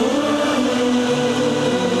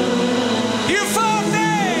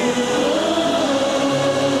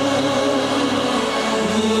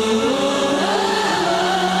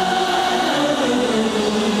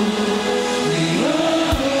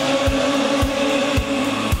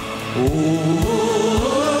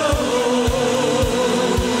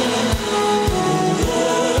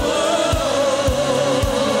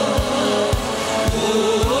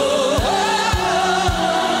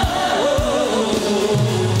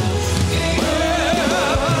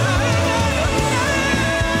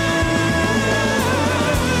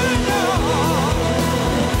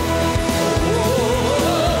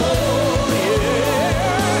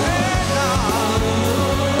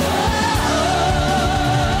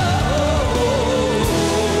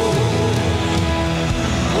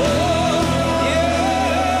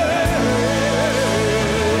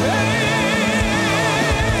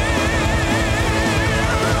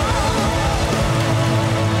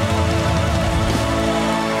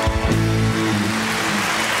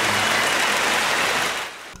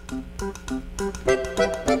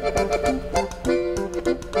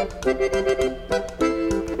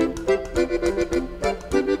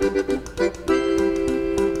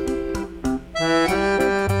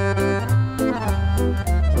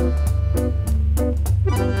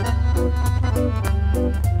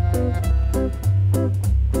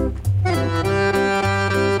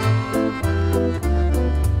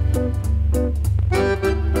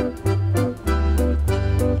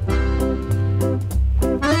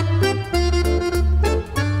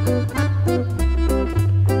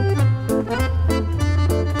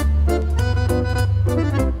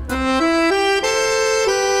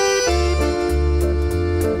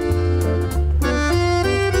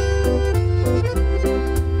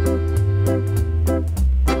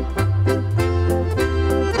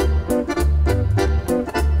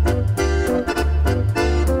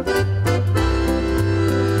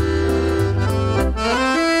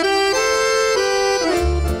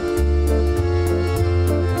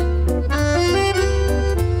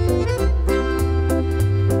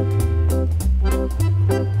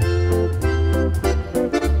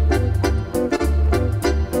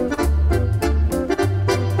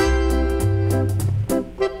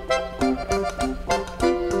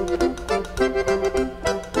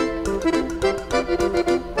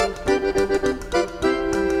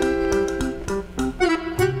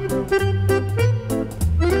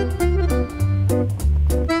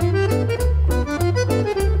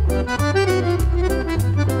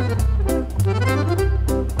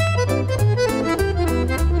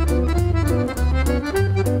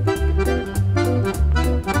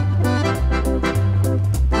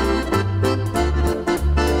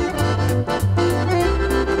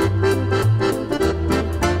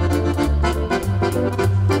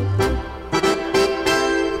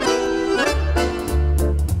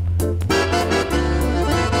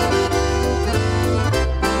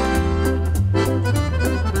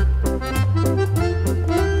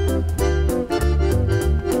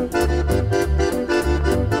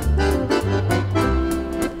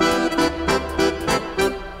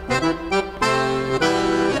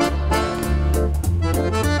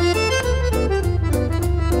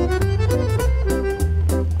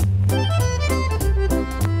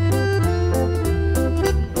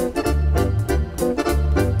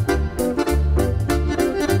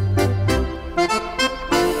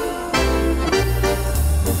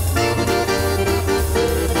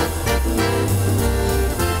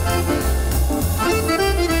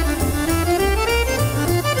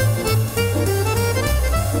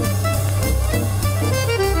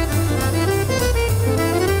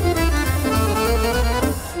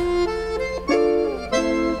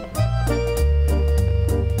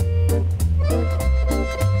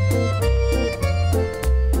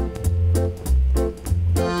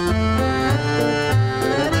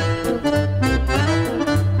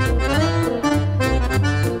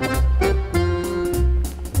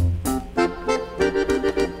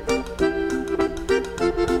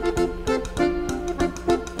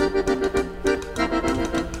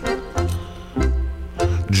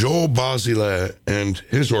 Basile and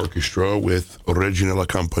his orchestra with Regina la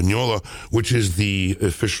Campagnola, which is the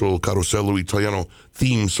official Carosello Italiano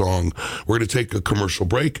theme song. We're going to take a commercial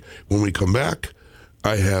break. When we come back,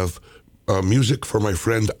 I have music for my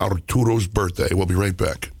friend Arturo's birthday. We'll be right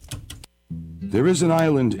back. There is an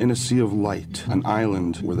island in a sea of light, an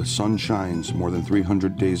island where the sun shines more than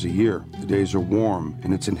 300 days a year. The days are warm,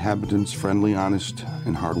 and its inhabitants friendly, honest,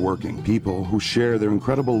 and hardworking. People who share their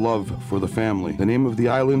incredible love for the family. The name of the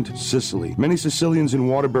island, Sicily. Many Sicilians in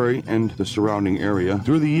Waterbury and the surrounding area,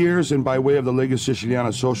 through the years and by way of the Lega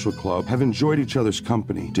Siciliana Social Club, have enjoyed each other's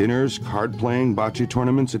company. Dinners, card playing, bocce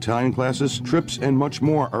tournaments, Italian classes, trips, and much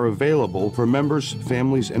more are available for members,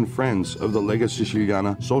 families, and friends of the Lega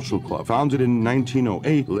Siciliana Social Club. Founded in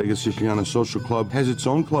 1908, Lega Siciliana Social Club has its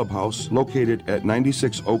own clubhouse located at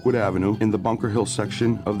 96 Oakwood Avenue in the Bunker Hill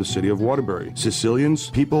section of the city of Waterbury.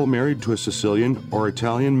 Sicilians, people married to a Sicilian, or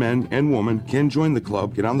Italian men and women can join the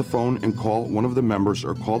club, get on the phone and call one of the members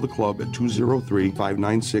or call the club at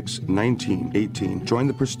 203-596-1918. Join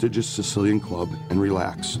the prestigious Sicilian Club and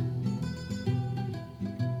relax.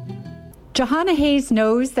 Johanna Hayes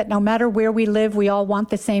knows that no matter where we live, we all want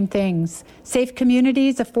the same things. Safe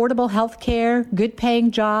communities, affordable health care,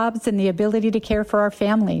 good-paying jobs, and the ability to care for our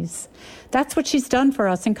families. That's what she's done for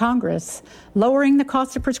us in Congress, lowering the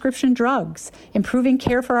cost of prescription drugs, improving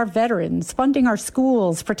care for our veterans, funding our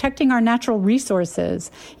schools, protecting our natural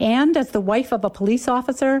resources, and, as the wife of a police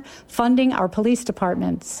officer, funding our police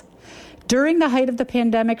departments. During the height of the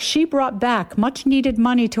pandemic, she brought back much-needed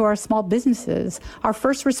money to our small businesses, our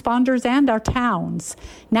first responders, and our towns.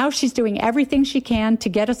 Now she's doing everything she can to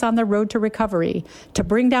get us on the road to recovery, to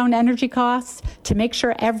bring down energy costs, to make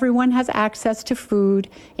sure everyone has access to food,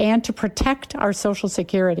 and to protect our Social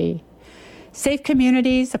Security. Safe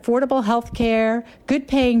communities, affordable health care,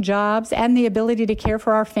 good-paying jobs, and the ability to care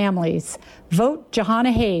for our families. Vote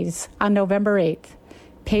Johanna Hayes on November 8th.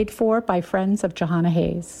 Paid for by Friends of Johanna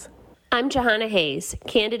Hayes. I'm Johanna Hayes,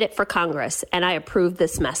 candidate for Congress, and I approve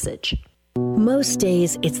this message. Most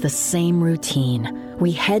days, it's the same routine.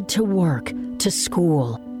 We head to work, to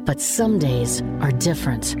school, but some days are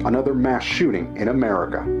different. Another mass shooting in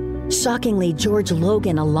America. Shockingly, George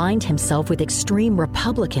Logan aligned himself with extreme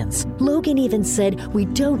Republicans. Logan even said we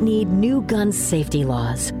don't need new gun safety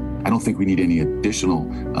laws. I don't think we need any additional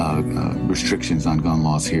restrictions on gun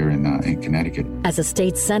laws here in Connecticut. As a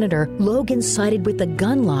state senator, Logan sided with the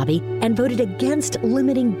gun lobby and voted against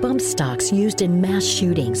limiting bump stocks used in mass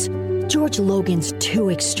shootings. George Logan's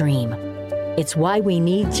too extreme. It's why we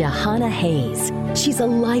need Johanna Hayes. She's a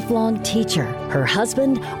lifelong teacher. Her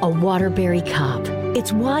husband, a Waterbury cop.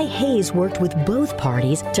 It's why Hayes worked with both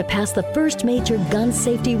parties to pass the first major gun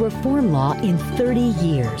safety reform law in 30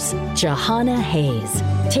 years. Johanna Hayes,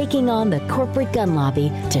 taking on the corporate gun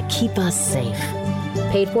lobby to keep us safe.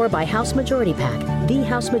 Paid for by House Majority PAC.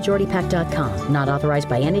 TheHouseMajorityPAC.com. Not authorized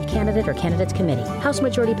by any candidate or candidates committee. House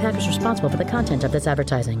Majority PAC is responsible for the content of this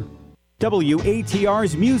advertising.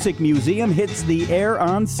 WATR's Music Museum hits the air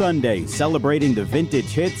on Sunday, celebrating the vintage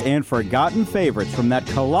hits and forgotten favorites from that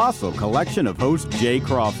colossal collection of host Jay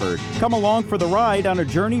Crawford. Come along for the ride on a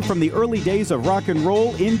journey from the early days of rock and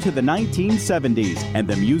roll into the 1970s. And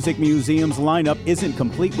the Music Museum's lineup isn't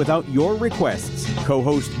complete without your requests.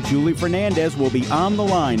 Co-host Julie Fernandez will be on the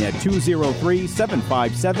line at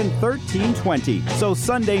 203-757-1320. So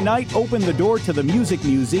Sunday night, open the door to the Music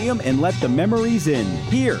Museum and let the memories in,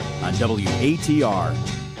 here on WATR.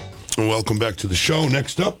 Welcome back to the show.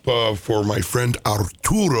 Next up, for my friend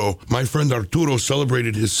Arturo. My friend Arturo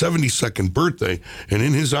celebrated his 72nd birthday, and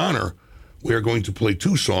in his honor, we are going to play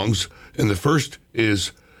two songs. And the first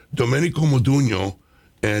is Domenico Modugno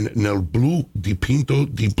and Nel Blu Dipinto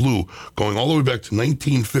di Blu, going all the way back to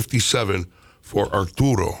 1957 for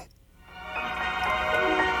Arturo.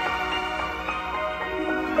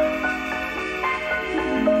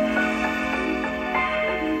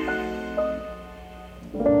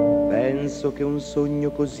 Penso che un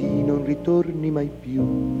sogno così non ritorni mai più.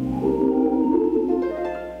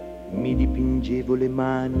 Mi dipingevo le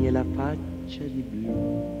mani e la faccia di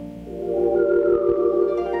blu.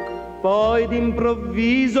 Poi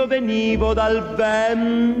d'improvviso venivo dal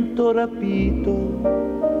vento rapito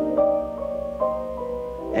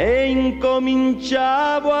e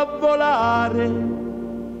incominciavo a volare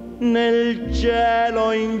nel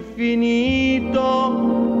cielo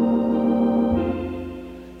infinito.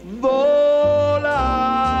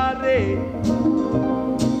 Volare,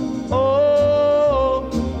 oh,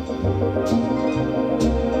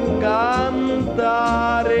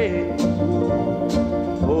 cantare,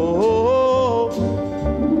 oh,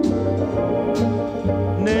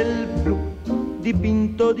 nel blu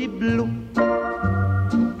dipinto di blu.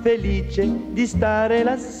 felice di stare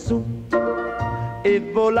lassù.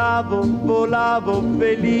 E volavo, volavo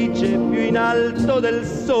felice più in alto del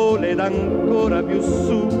sole ed ancora più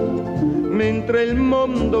su, mentre il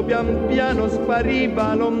mondo pian piano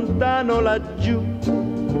spariva lontano laggiù.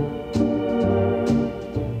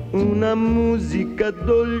 Una musica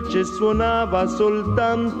dolce suonava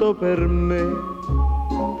soltanto per me.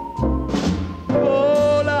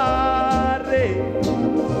 Volare,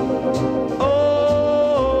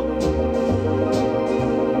 oh,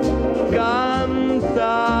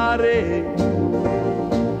 cantare,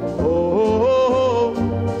 oh,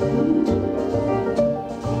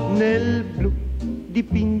 nel blu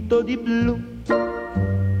dipinto di blu,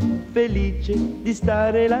 felice di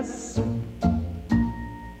stare lassù.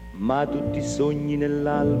 Ma tutti i sogni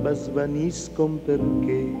nell'alba svaniscono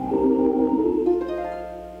perché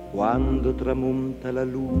quando tramonta la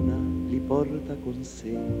luna li porta con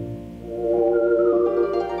sé.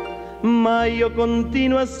 Ma io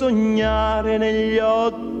continuo a sognare negli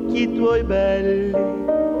occhi tuoi belli,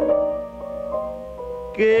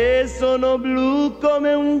 che sono blu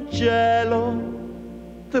come un cielo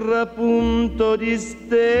trapunto di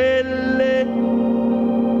stelle.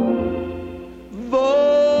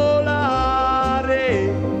 Volare,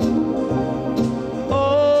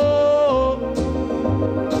 oh,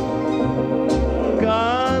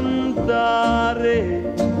 cantare,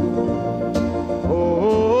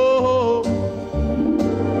 oh,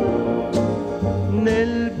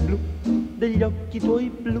 nel blu degli occhi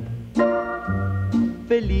tuoi blu,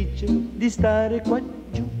 felice di stare qua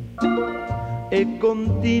giù. E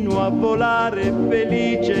continuo a volare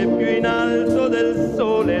felice più in alto del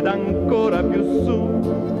sole ed ancora più su,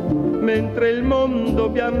 mentre il mondo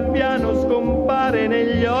pian piano scompare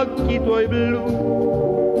negli occhi tuoi blu.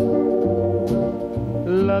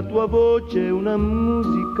 La tua voce è una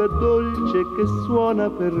musica dolce che suona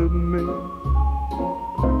per me.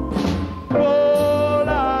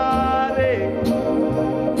 Volare,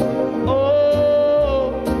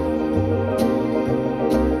 oh,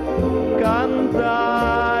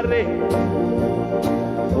 cantare,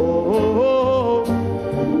 oh,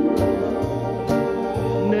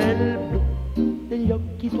 nel blu degli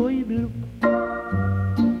occhi tuoi blu,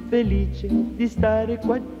 felice di stare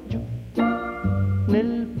qua giù.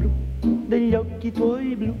 Nel blu degli occhi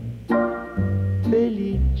tuoi blu,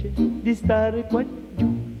 felice di stare qua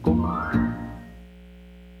giù con me.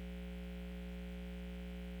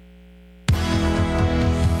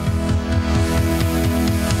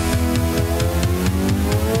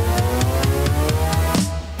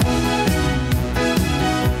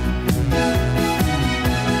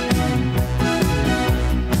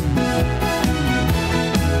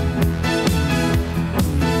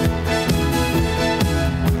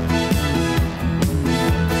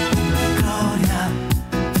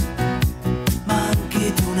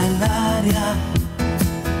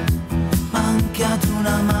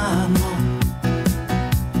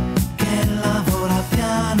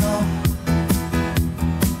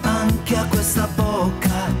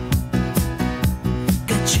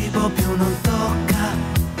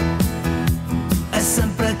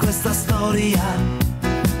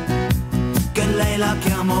 Che lei la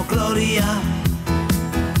chiamo Gloria,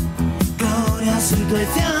 Gloria sui tuoi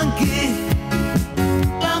fianchi.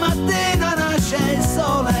 La mattina nasce il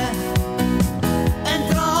sole,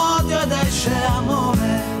 entra odio ed esce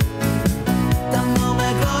amore, dal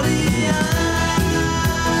nome Gloria.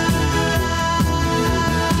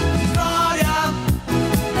 Gloria,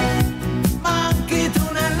 manchi tu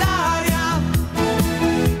nell'aria,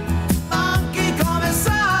 manchi come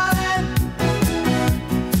sale,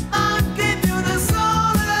 manchi più del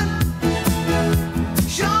sole,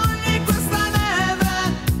 sciogli questa neve.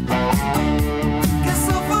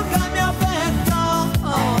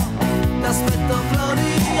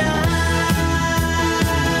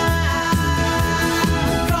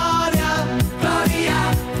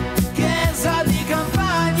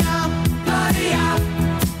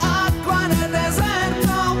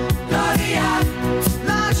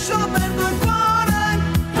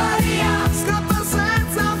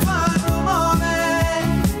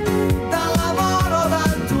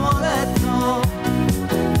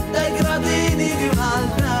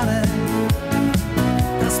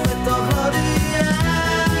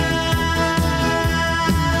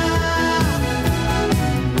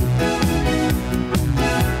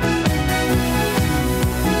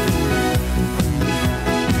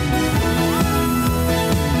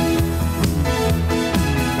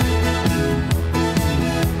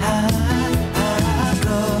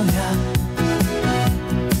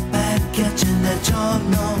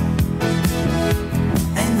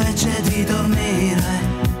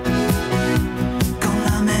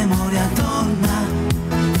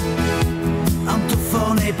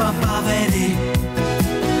 dei papaveri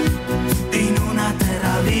in una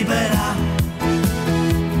terra libera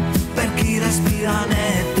per chi respira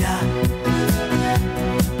nebbia,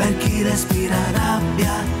 per chi respira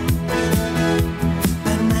rabbia,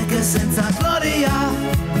 per me che senza gloria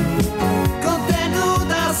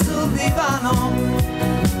contenuta sul divano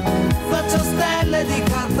faccio stelle di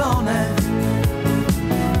cartone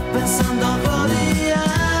pensando a gloria.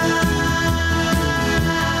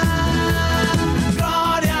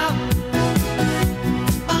 Gloria,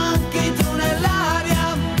 manchi tu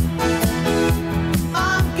nell'aria,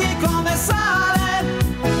 manchi come sale,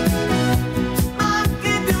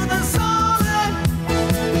 manchi più del sole,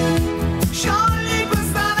 sciogli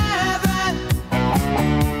questa neve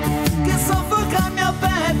che soffoca il mio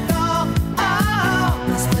petto,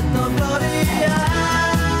 aspetto gloria.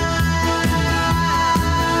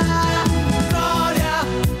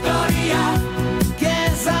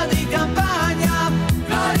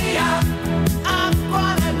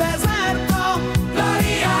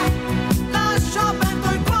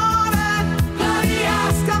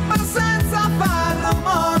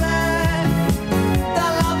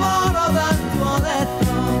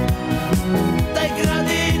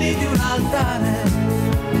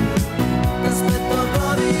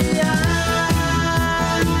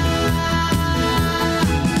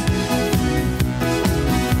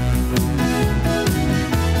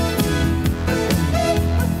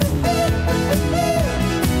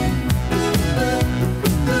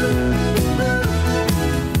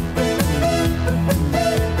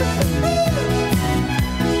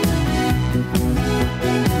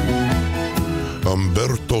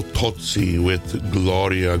 Umberto Tozzi with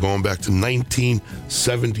Gloria, going back to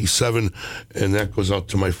 1977, and that goes out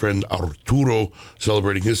to my friend Arturo,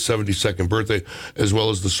 celebrating his 72nd birthday, as well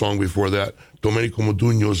as the song before that, Domenico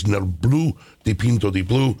Modugno's Nel Blu Dipinto di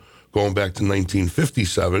Blu, going back to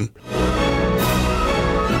 1957.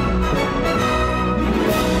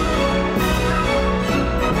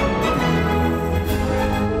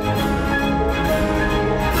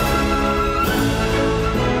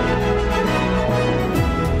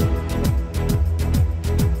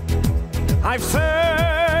 I've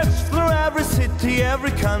searched through every city,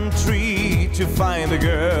 every country to find a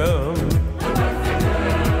girl.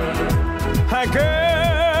 A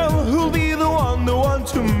girl who'll be the one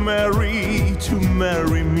to marry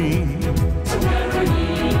me.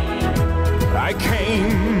 I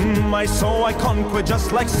came, I saw, I conquered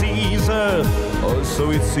just like Caesar, or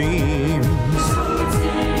so it seems.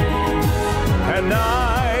 And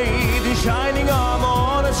knight in shining armor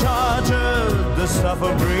on a charger, the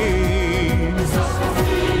suffer breeze.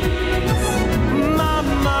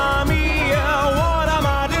 Mamma mia, what am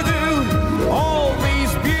I to do? All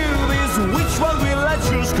these beauties, which one will I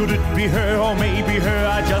choose? Could it be her or maybe her?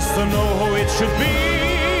 I just don't know who it should be.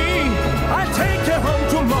 I'll take her home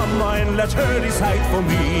to Mama and let her decide for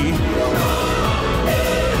me.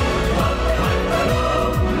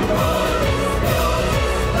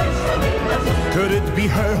 Could it be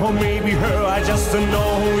her or maybe her? I just don't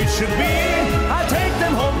know who it should be. I'll take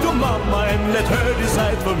them home to Mama and let her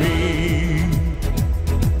decide for me.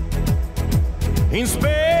 In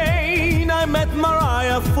Spain I met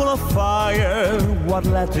Maria, full of fire. What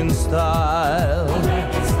Latin style.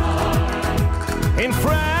 In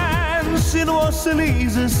France it was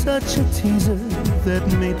Elisa, such a teaser that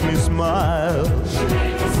made me smile.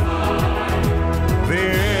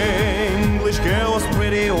 The English girl was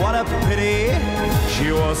pretty, what a pity.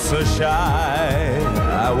 She was so shy,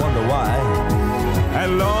 I wonder why.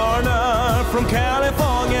 And Lorna from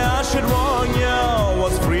California, I should warn you,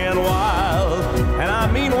 was free and wild. And I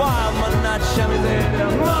mean wild, but not shabby.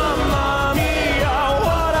 Mamma mia,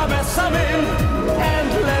 what a mess I'm in.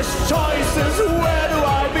 Endless choices, where do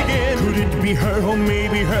I begin? Could it be her or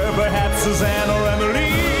maybe her, perhaps Suzanne or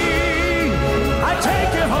Emily? I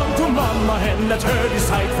take her home to Mama and let her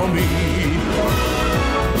decide for me.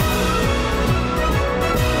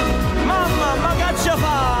 Mama,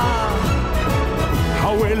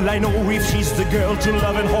 how will I know if she's the girl to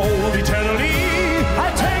love and hold eternally?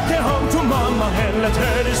 I take her home to Mama and let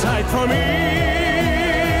her decide for me.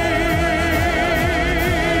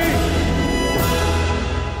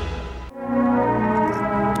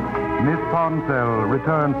 Miss Ponsell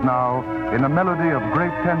returns now in a melody of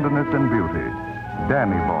great tenderness and beauty,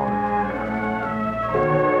 Danny Boy.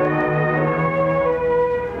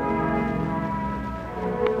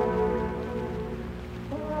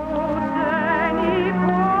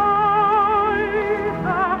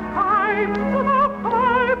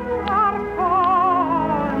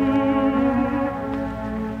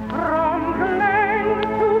 From glen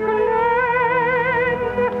to glen,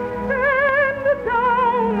 and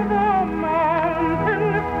down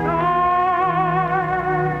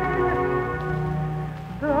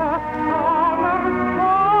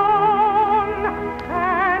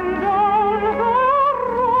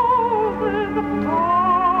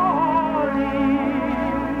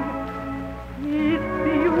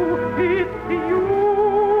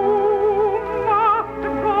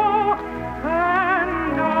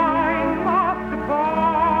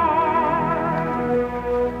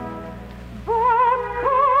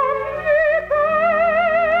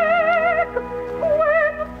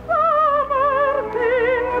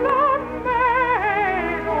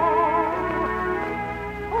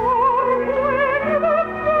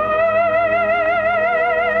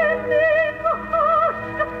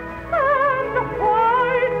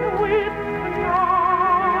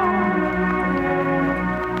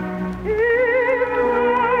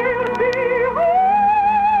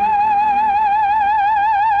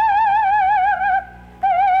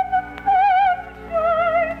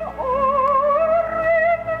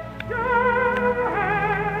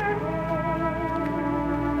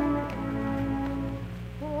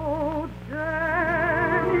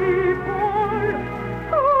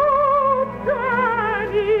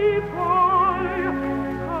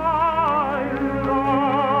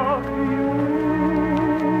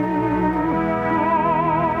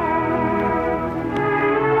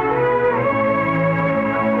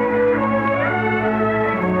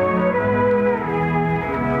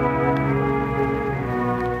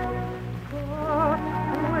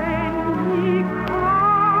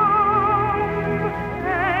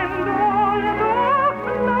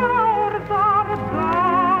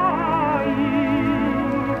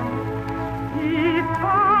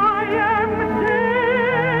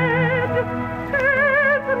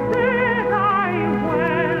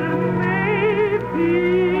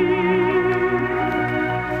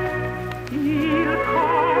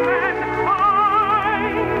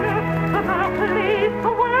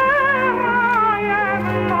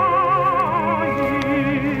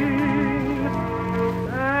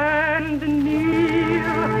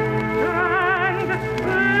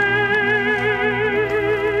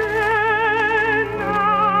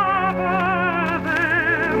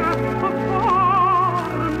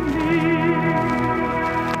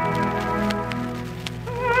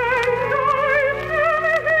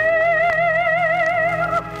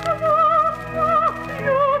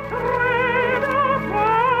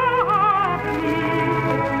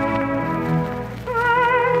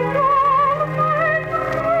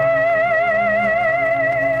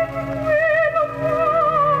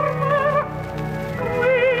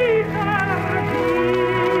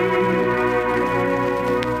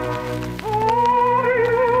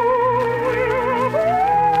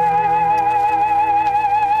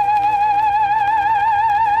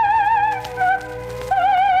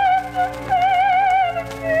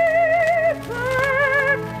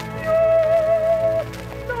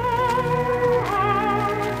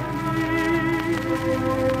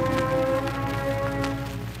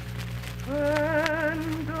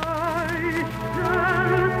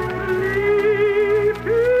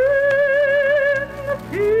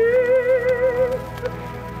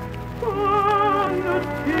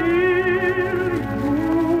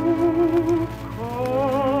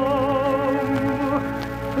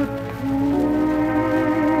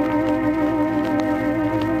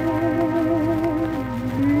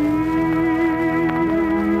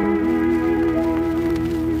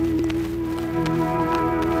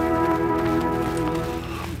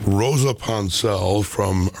Rosa Poncel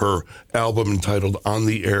from her album entitled On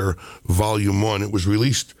the Air Volume 1. It was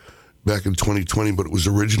released back in 2020, but it was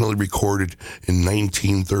originally recorded in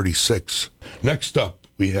 1936. Next up,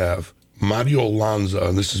 we have Mario Lanza,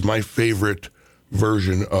 and this is my favorite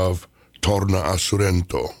version of Torna a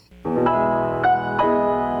Sorrento.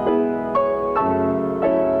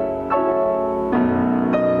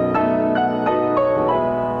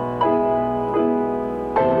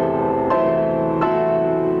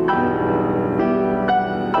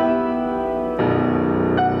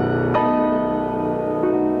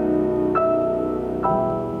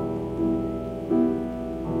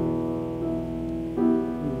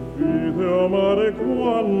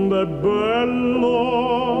 Quando è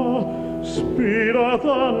bello,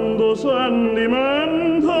 spiratando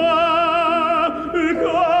sentimenta,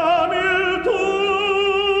 con il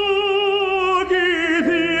tuo chi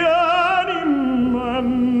tieni in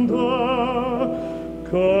mente,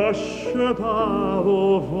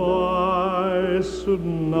 cascetato fai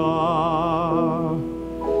suonare.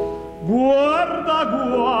 Guarda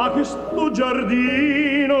qua che sto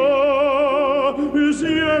giardino,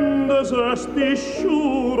 siente se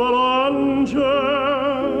stisciura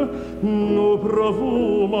l'ance, no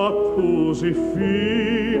profuma così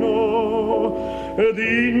fino, ed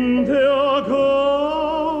in te a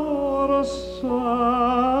cara se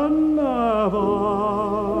ne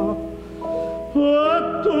va. E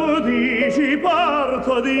tu dici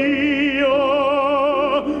parto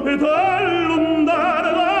Dio, e te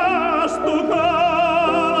lontano da sto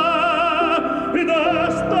cuore, e da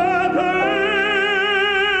sta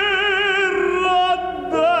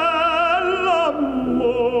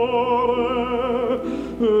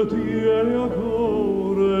tieni a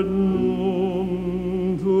cuore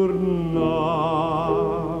non tornare,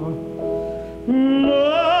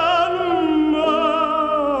 non me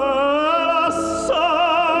lasciare,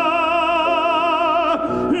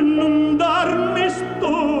 non darmi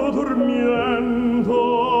sto dormiendo,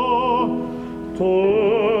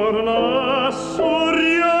 torna a sorriendo,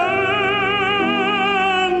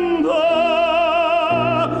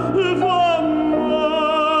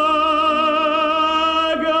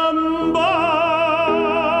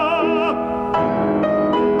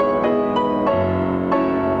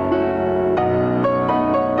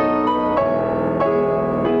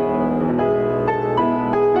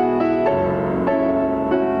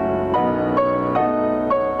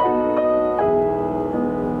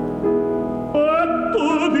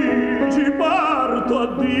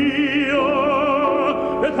 addio,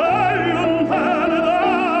 e te lontana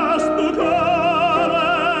da sto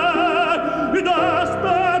cuore, da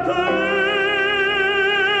sta terra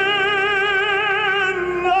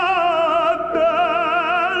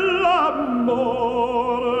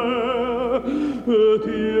dell'amore,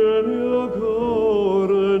 tieni a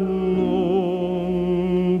cuore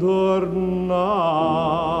non tornare.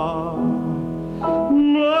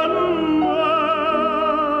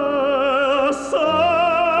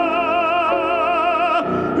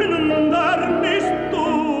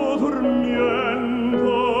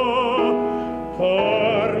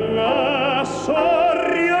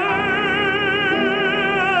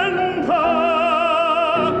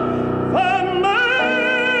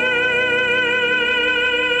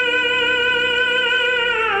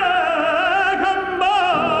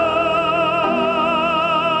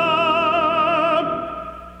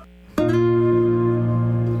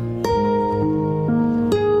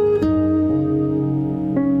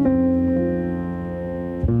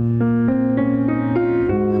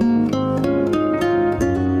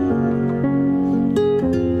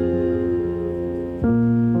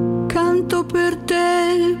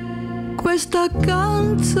 Questa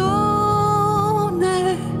canzone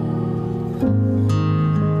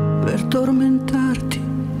per tormentarti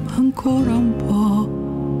ancora un po',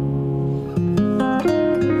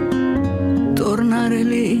 tornare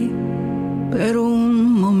lì per un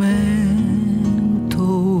momento,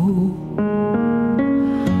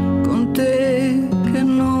 con te che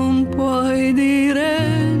non puoi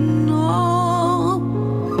dire no,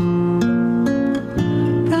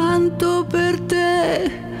 tanto per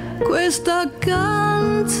te questa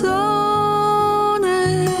canzone,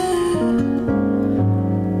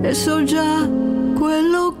 e so già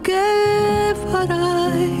quello che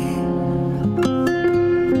farai.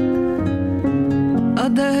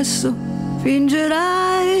 Adesso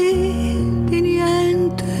fingerai di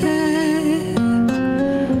niente,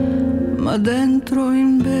 ma dentro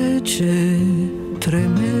invece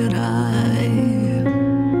tremerai.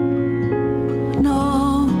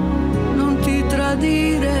 No, non ti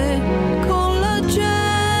tradire con la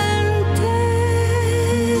gente,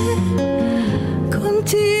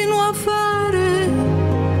 continua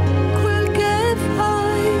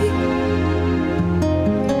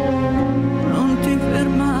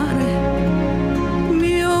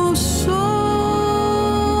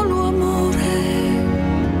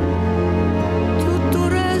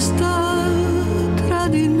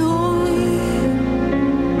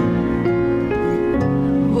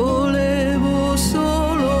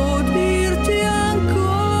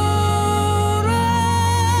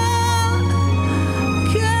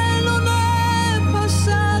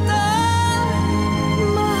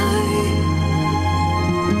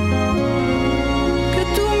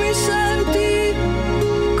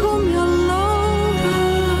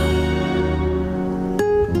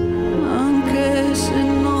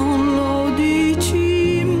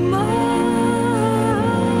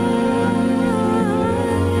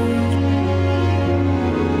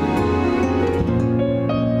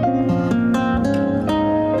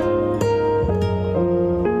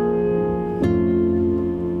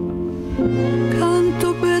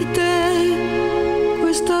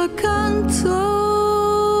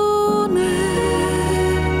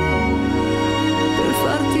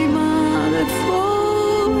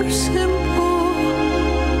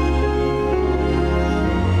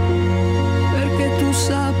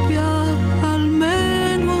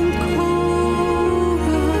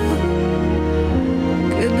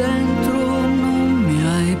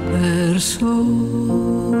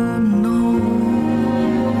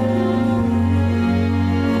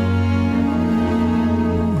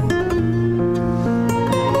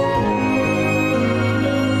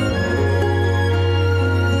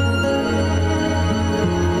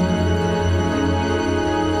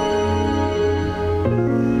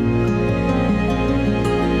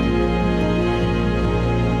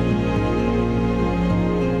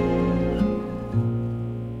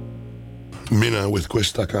with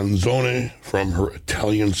Questa Canzone from her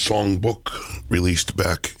Italian songbook, released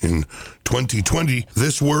back in 2020.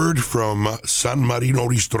 This word from San Marino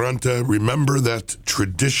Ristorante. Remember that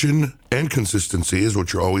tradition and consistency is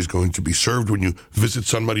what you're always going to be served when you visit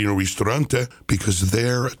San Marino Ristorante, because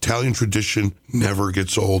their Italian tradition never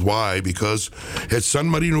gets old. Why? Because at San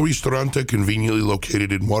Marino Ristorante, conveniently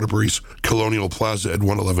located in Waterbury's Colonial Plaza at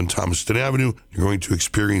 111 Thomaston Avenue, you're going to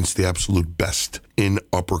experience the absolute best in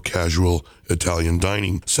upper casual Italian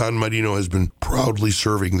dining. San Marino has been proudly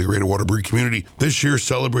serving the greater Waterbury community, this year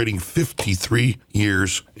celebrating 53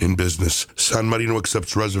 years in business. San Marino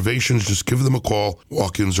accepts reservations. Just give them a call.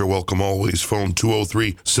 Walk-ins are welcome always. Phone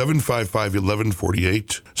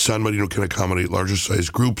 203-755-1148. San Marino can accommodate larger size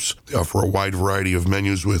groups. They offer a wide variety of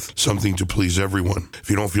menus with something to please everyone. If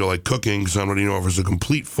you don't feel like cooking, San Marino offers a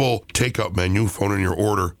complete full takeout menu. Phone in your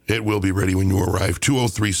order. It will be ready when you arrive.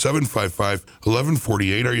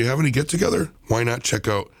 203-755-1148. Are you having a get-together? Why not check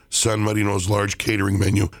out San Marino's large catering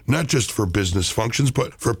menu, not just for business functions,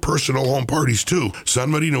 but for personal home parties too. San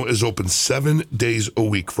Marino is open 7 days a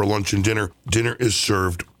week for lunch and dinner. Dinner is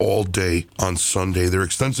served all day on Sunday. Their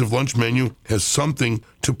extensive lunch menu has something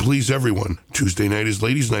to please everyone. Tuesday night is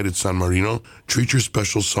ladies' night at San Marino. Treat your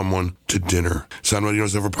special someone to dinner. San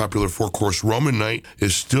Marino's ever-popular 4-course Roman night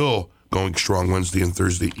is still going strong Wednesday and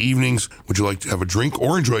Thursday evenings. Would you like to have a drink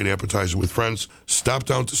or enjoy an appetizer with friends? Stop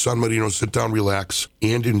down to San Marino, sit down, relax,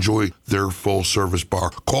 and enjoy their full-service bar.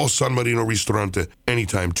 Call San Marino Ristorante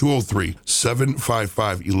anytime,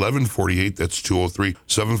 203-755-1148. That's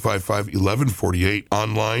 203-755-1148.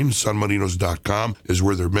 Online, sanmarinos.com is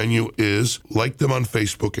where their menu is. Like them on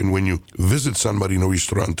Facebook, and when you visit San Marino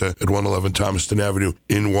Ristorante at 111 Thomaston Avenue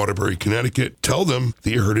in Waterbury, Connecticut, tell them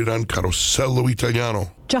that you heard it on Carosello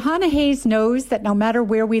Italiano. Johanna Hayes knows that no matter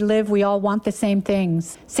where we live, we all want the same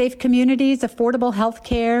things. Safe communities, affordable health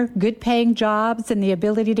care, good paying jobs, and the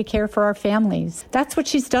ability to care for our families. That's what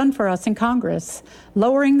she's done for us in Congress.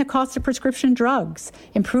 Lowering the cost of prescription drugs,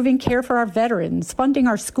 improving care for our veterans, funding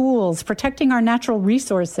our schools, protecting our natural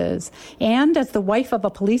resources, and, as the wife of a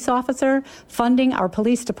police officer, funding our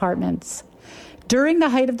police departments. During the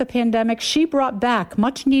height of the pandemic, she brought back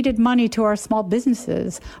much-needed money to our small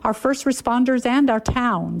businesses, our first responders, and our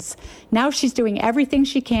towns. Now she's doing everything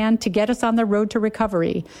she can to get us on the road to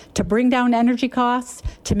recovery, to bring down energy costs,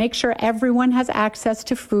 to make sure everyone has access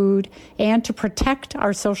to food, and to protect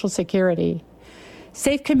our Social Security.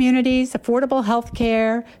 Safe communities, affordable health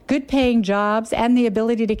care, good-paying jobs, and the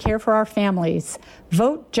ability to care for our families.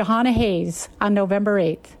 Vote Johanna Hayes on November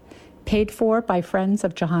 8th. Paid for by Friends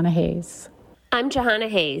of Johanna Hayes. I'm Johanna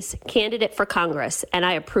Hayes, candidate for Congress, and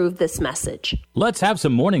I approve this message. Let's have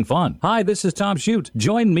some morning fun. Hi, this is Tom Shute.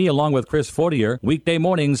 Join me along with Chris Fortier weekday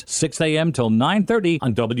mornings, 6 a.m. till 9:30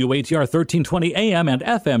 on WATR 1320 AM and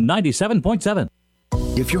FM 97.7.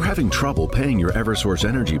 If you're having trouble paying your Eversource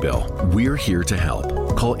energy bill, we're here to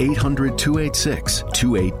help. Call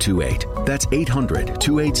 800-286-2828. That's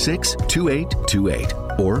 800-286-2828.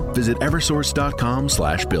 Or visit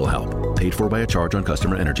eversource.com/billhelp. Paid for by a charge on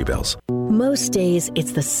customer energy bills. Most days,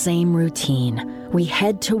 it's the same routine. We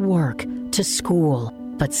head to work, to school,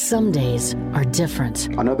 but some days are different.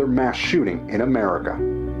 Another mass shooting in America.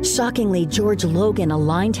 Shockingly, George Logan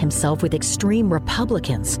aligned himself with extreme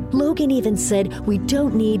Republicans. Logan even said we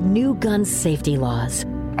don't need new gun safety laws.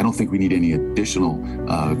 I don't think we need any additional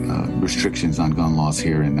restrictions on gun laws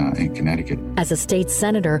here in Connecticut. As a state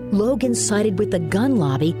senator, Logan sided with the gun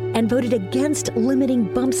lobby and voted against limiting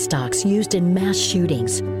bump stocks used in mass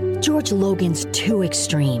shootings. George Logan's too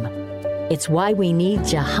extreme. It's why we need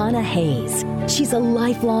Johanna Hayes. She's a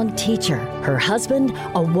lifelong teacher. Her husband,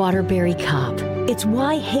 a Waterbury cop. It's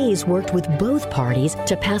why Hayes worked with both parties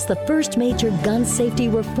to pass the first major gun safety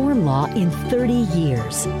reform law in 30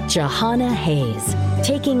 years. Johanna Hayes,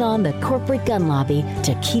 taking on the corporate gun lobby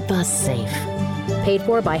to keep us safe. Paid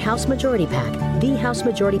for by House Majority PAC.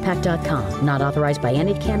 TheHouseMajorityPAC.com. Not authorized by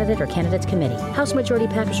any candidate or candidates committee. House Majority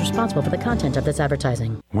PAC is responsible for the content of this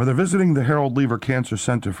advertising. Whether visiting the Harold Lever Cancer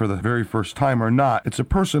Center for the very first time or not, it's a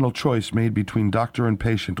personal choice made between doctor and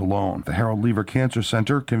patient alone. The Harold Lever Cancer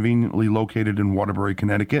Center, conveniently located in Waterbury,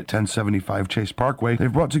 Connecticut, 1075 Chase Parkway,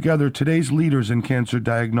 they've brought together today's leaders in cancer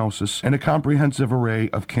diagnosis and a comprehensive array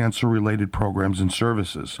of cancer-related programs and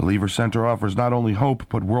services. The Lever Center offers not only hope,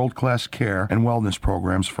 but world-class care and wellness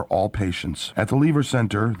programs for all patients. At the Lever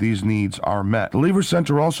Center, these needs are met. The Lever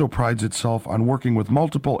Center also prides itself on working with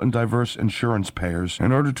multiple and diverse insurance payers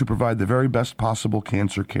in order order to provide the very best possible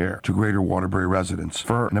cancer care to Greater Waterbury residents.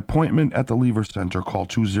 For an appointment at the Lever Center, call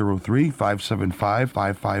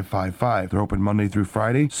 203-575-5555. They're open Monday through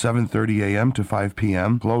Friday, 7:30 a.m. to 5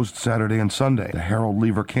 p.m., closed Saturday and Sunday. The Harold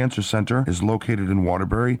Lever Cancer Center is located in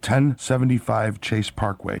Waterbury, 1075 Chase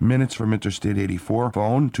Parkway, minutes from Interstate 84.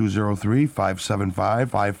 Phone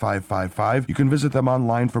 203-575-5555. You can visit them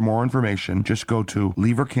online for more information. Just go to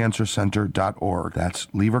levercancercenter.org. That's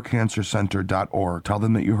levercancercenter.org. Tell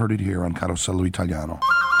them that you heard it here on Carosello Italiano.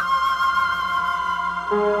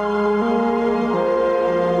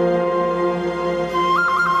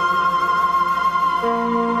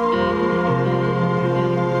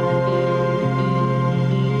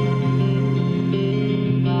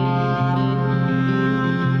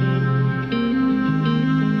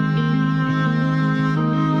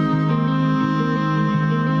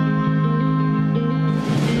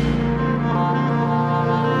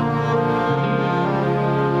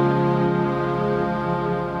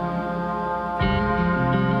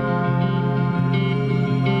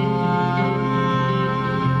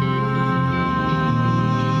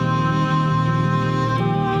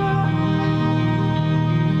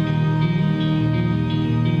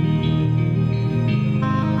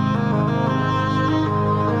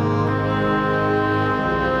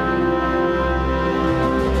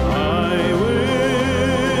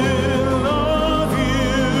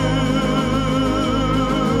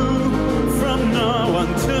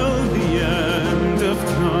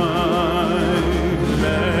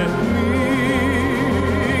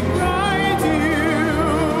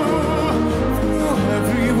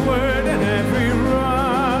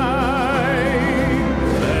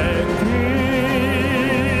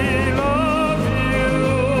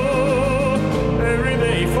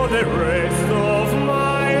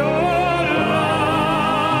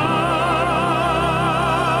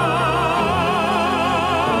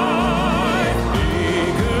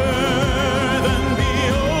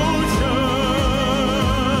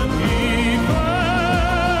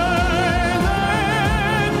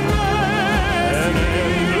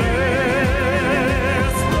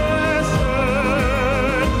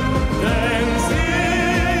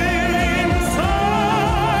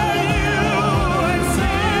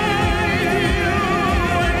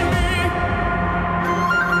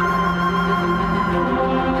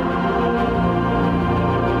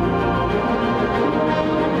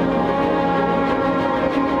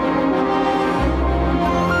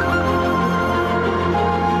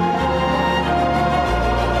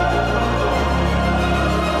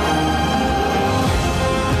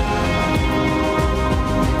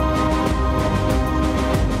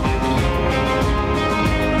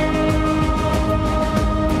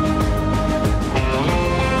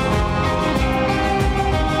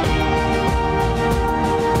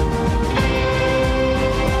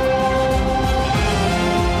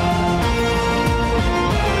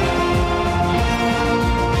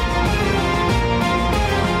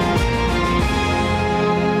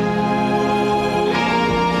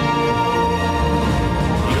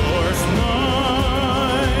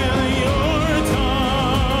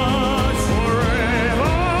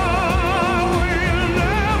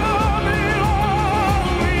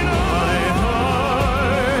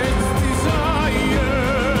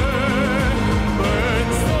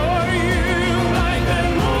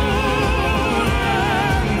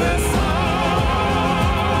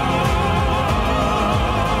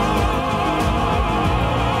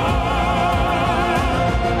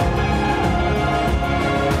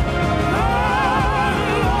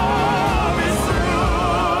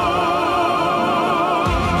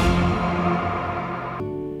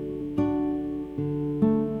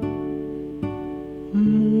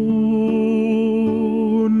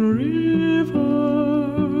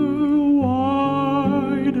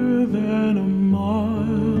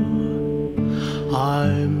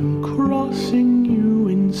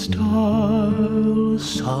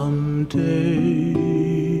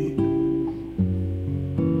 someday.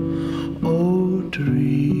 Oh, dream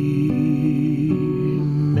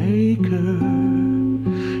maker,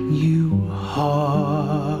 you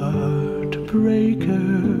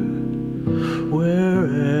heartbreaker,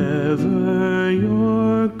 wherever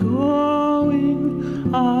you're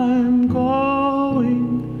going, I'm going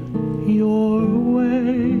your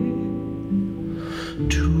way.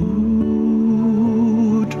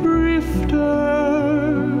 Two drifters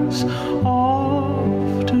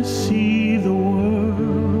off to see the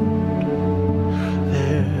world.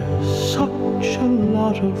 There's such a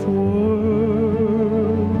lot of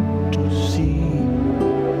world to see.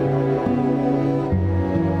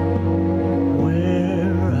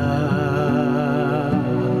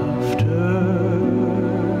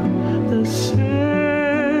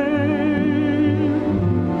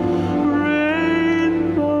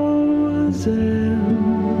 year's end,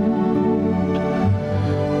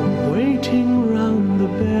 waiting round the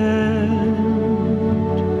bend,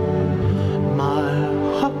 my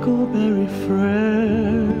huckleberry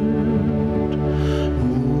friend,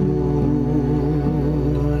 Moon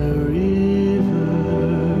River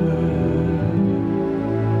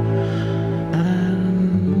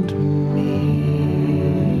and me.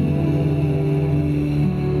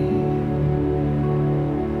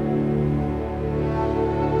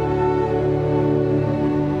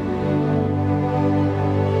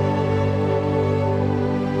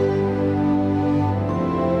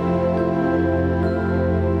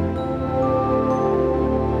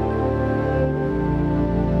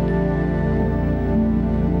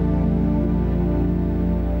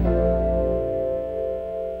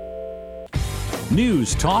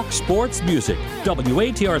 News, talk, sports, music.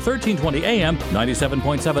 WATR 1320 AM,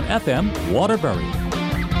 97.7 FM, Waterbury.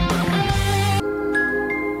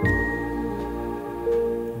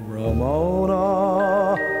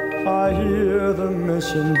 Ramona, I hear the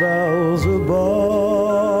mission bells above.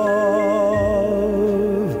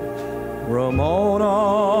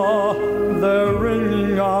 Ramona, they're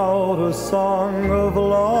ringing out a song of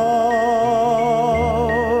love.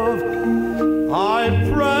 I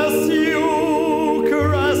press you,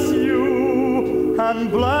 caress you, and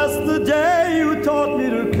bless the day you taught me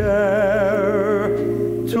to care,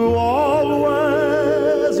 to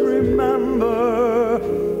always remember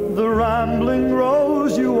the rambling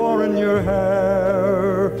rose you wore in your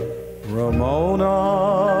hair.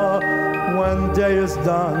 Ramona, when day is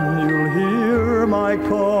done, you'll hear my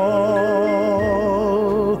call.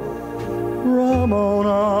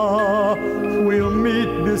 Ramona, we'll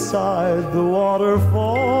meet beside the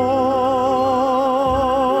waterfall.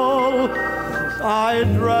 I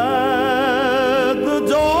dread the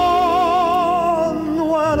dawn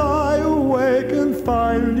when I awake and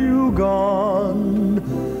find you gone.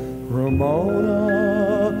 Ramona,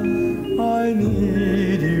 I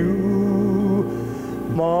need you,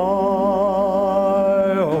 my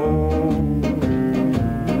own.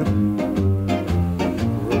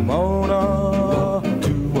 Ramona,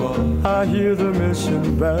 I hear the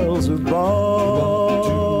mission bells above.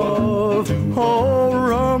 Oh,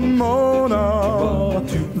 Ramona,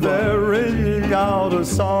 they're ringing out a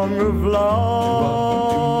song of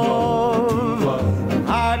love.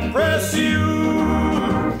 I press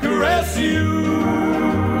you, caress you,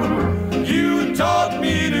 you taught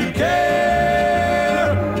me to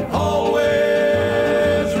care.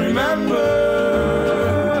 Always remember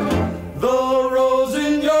the rose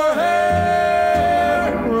in your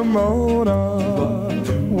hair. Ramona,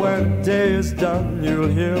 when day is done, you'll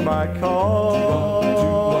hear my call.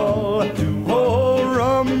 Oh,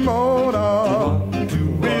 Ramona,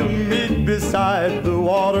 we'll meet beside the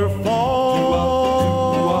waterfall.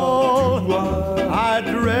 I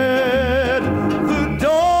dread the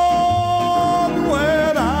dawn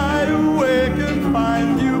when I awake and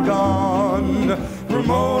find you gone.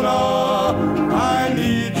 Ramona, I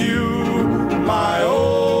need you, my own.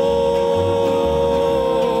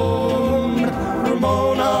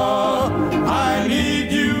 Ramona, I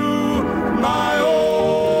need you, my own.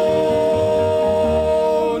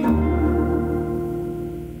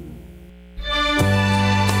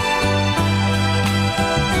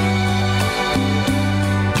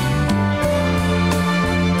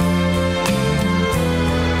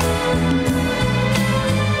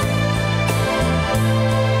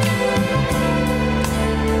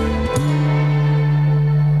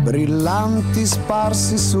 Brillanti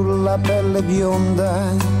sparsi sulla pelle bionda,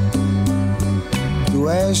 tu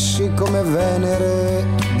esci come Venere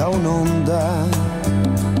da un'onda,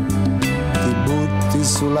 ti butti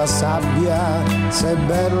sulla sabbia, sei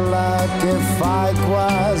bella che fai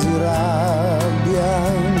quasi rabbia.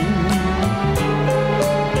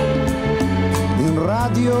 In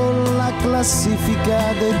radio la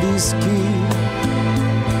classifica dei dischi,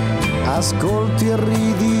 ascolti e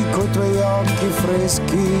ridi coi tuoi occhi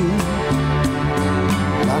freschi,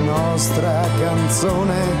 la nostra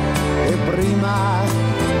canzone è prima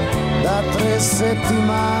da 3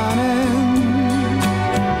 settimane.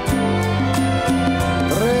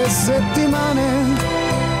 3 settimane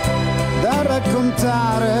da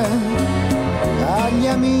raccontare agli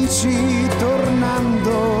amici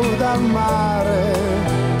tornando dal mare.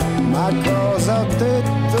 Ma cosa ho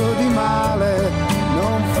detto di male?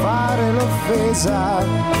 Non fare l'offesa,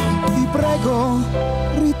 ti prego,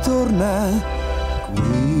 ritorna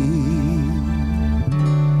qui.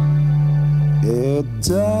 È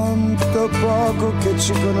tanto poco che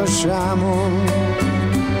ci conosciamo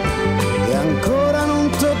e ancora non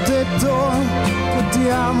t'ho detto che ti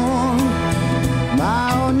amo,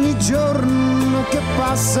 ma ogni giorno che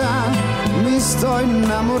passa mi sto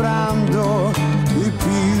innamorando di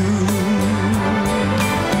più.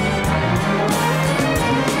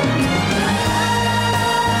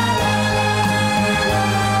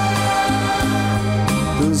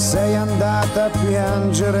 Tu sei andata a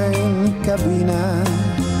piangere in cabina,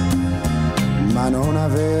 ma non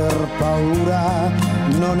aver paura,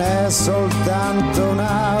 non è soltanto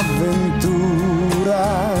un'avventura.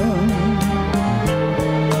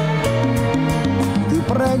 Ti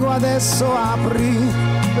prego adesso apri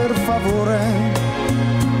per favore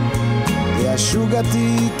e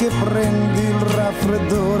asciugati che prendi il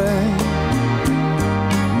raffreddore.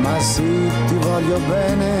 Ma sì, ti voglio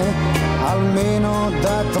bene almeno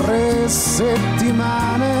da 3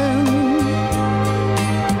 settimane.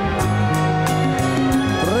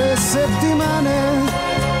 3 settimane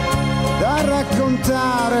da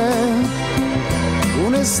raccontare,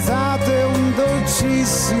 un'estate, un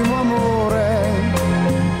dolcissimo amore.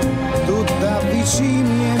 Tu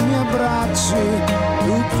t'avvicini e mi abbracci,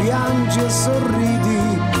 tu piangi e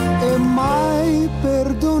sorridi e mai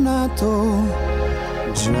perdonato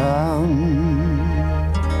già.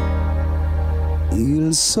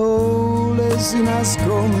 Il sole si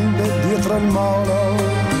nasconde dietro il molo,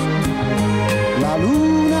 la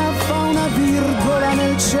luna fa una virgola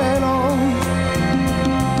nel cielo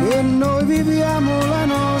e noi viviamo la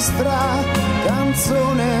nostra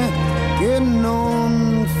canzone che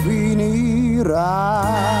non finirà.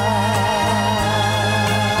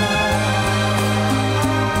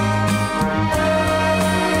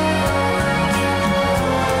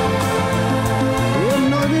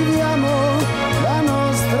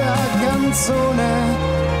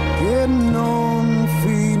 Che non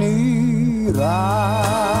finirà.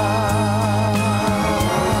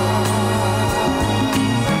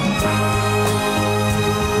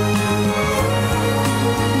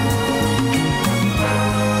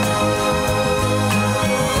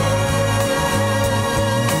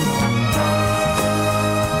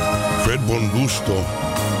 Fred Buongusto,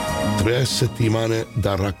 3 settimane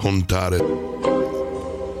da raccontare.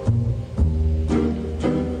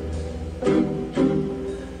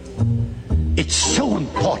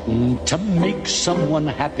 To make someone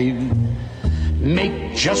happy,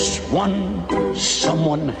 make just one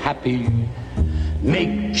someone happy,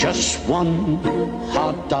 make just one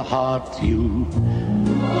heart-to-heart view.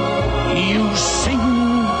 You sing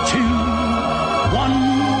to one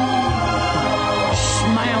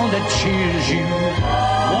smile that cheers you,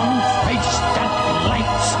 one face that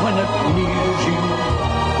lights when it nears you,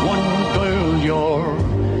 one girl,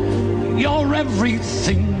 you're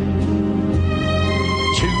everything.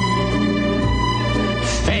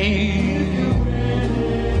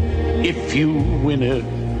 If you win it,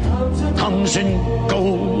 comes and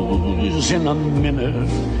goes in a minute.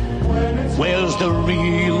 Where's the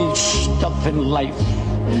real stuff in life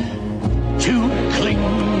to cling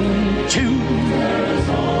to?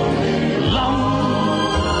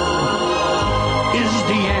 Love is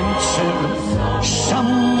the answer.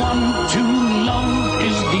 Someone to love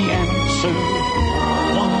is the answer.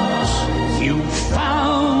 Once you've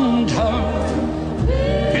found her,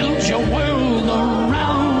 build your world around.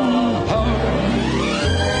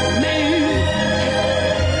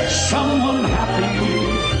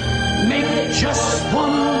 Just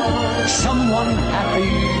one someone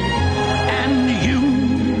happy, and you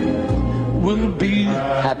will be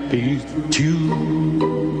happy too.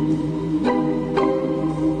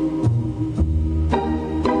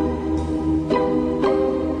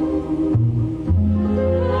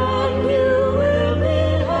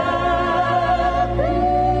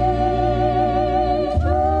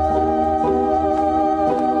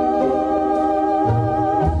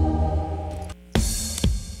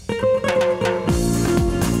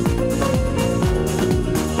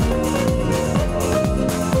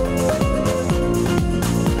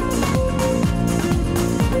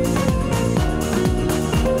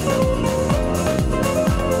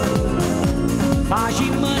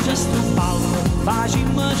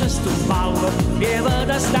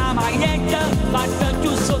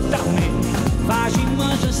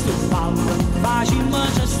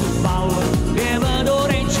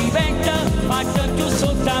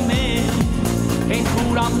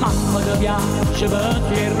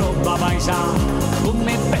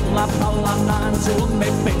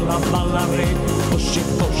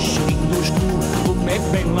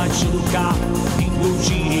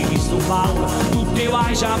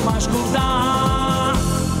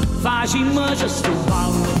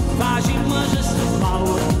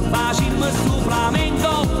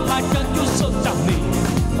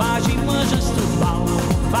 Fagim-me gesto ballo,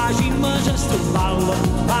 fagim-me già sto ballo,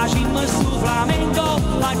 facciamo sto flamenco,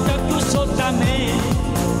 fatta più sotto a me.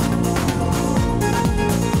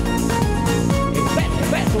 È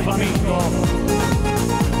bello flamenco,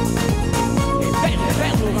 è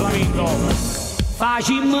bello flamenco.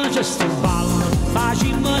 Facciamo già sto ballo,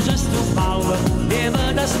 facciamo già sto ballo,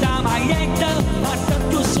 deve da sta maglietta, fatta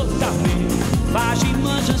più sotto a me.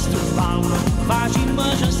 Facciamo già sto ballo,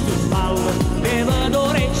 facciamo già sto ballo, deve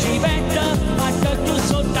d'orecchi vetta, fatta più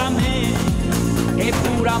sotto a me. E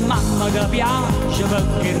pure a mamma che piace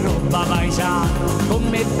perché roba paesana,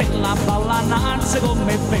 come bella ballanazza,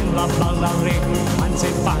 come bella ballare, panza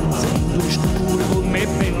e panza in due scure, come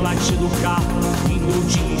bella ci tocca, in due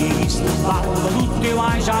giri di sto ballo, tutti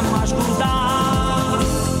vai a ascoltare.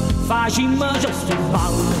 Facciamo già sto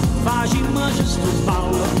ballo, facciamo già sto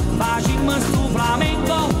ballo, facciamo sto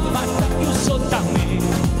flamenco, fatta più sotto a me.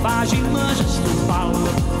 Facciamo già sto ballo,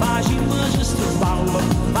 facciamo già sto ballo,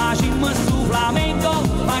 facciamo sto flamenco,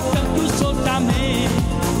 fatta più sotto a me.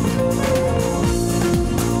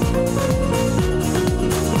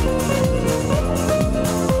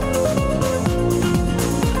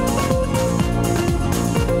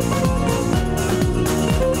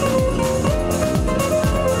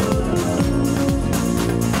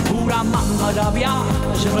 Mamma da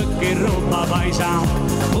piace perché roba paesana,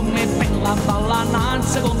 come bella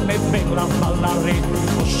ballananza, come bella ballare,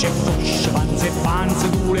 cosce e cosce, panza e panza,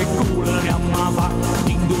 culo e culo, andiamo a fare,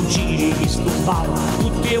 in due giri di sto ballo,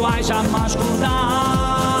 tutti vai a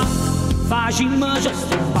ascoltare. Facciamo già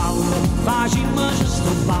sto ballo, facciamo già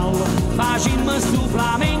sto ballo, facciamo sto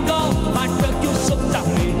flamenco, fatta più sotto a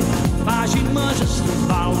me. Facciamo già sto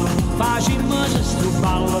ballo, facciamo già sto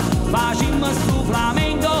ballo, facciamo sto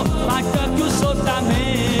flamenco, fatta più sotto a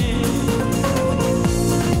me.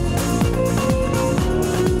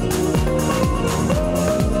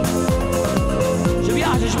 Ci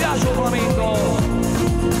piace il flamenco.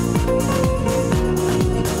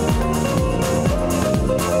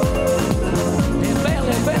 È bello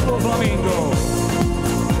il flamenco.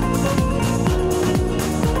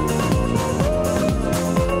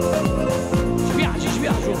 Ci piace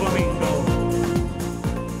il flamenco.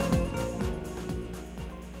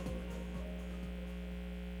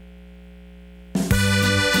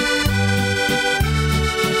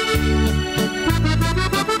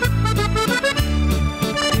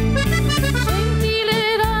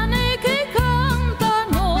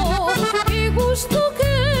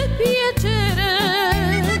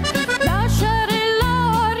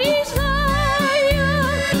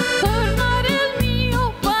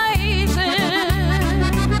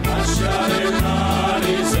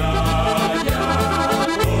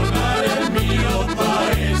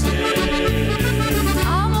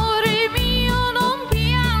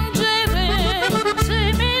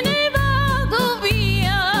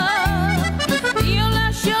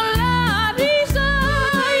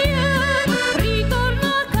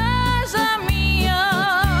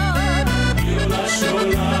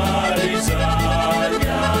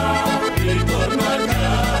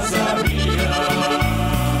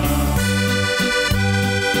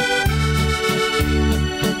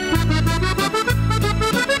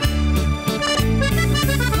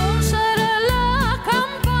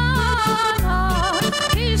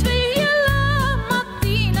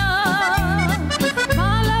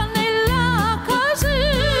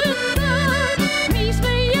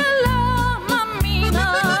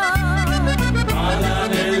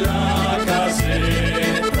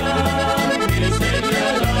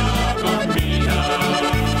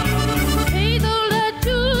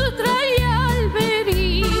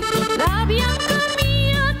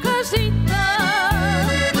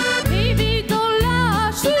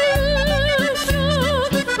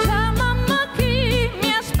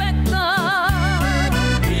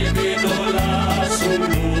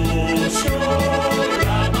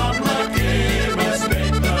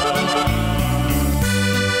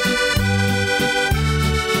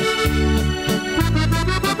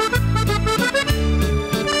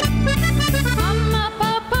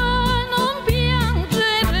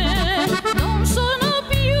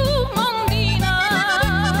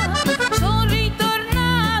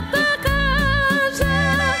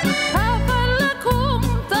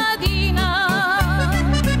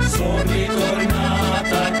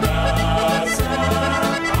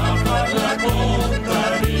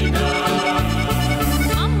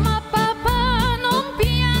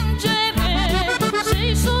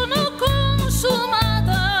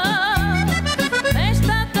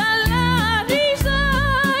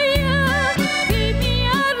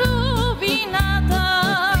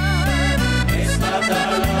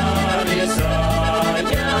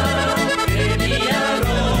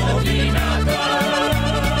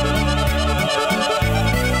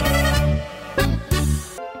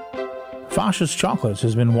 Fascia's Chocolates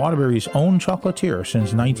has been Waterbury's own chocolatier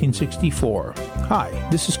since 1964. Hi,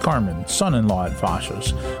 this is Carmen, son-in-law at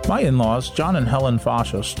Fascia's. My in-laws, John and Helen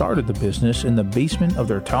Fascia, started the business in the basement of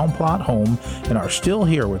their town plot home and are still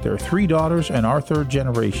here with their 3 daughters and our 3rd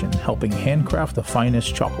generation, helping handcraft the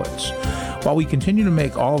finest chocolates. While we continue to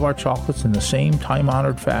make all of our chocolates in the same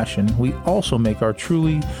time-honored fashion, we also make our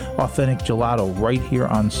truly authentic gelato right here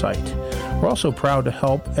on site. We're also proud to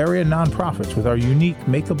help area nonprofits with our unique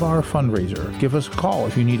Make a Bar fundraiser. Give us a call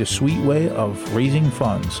if you need a sweet way of raising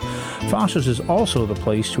funds. Fascia's is also the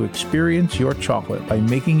place to experience your chocolate by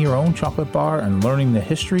making your own chocolate bar and learning the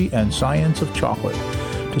history and science of chocolate.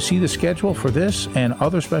 To see the schedule for this and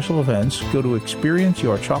other special events, go to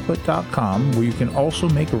experienceyourchocolate.com, where you can also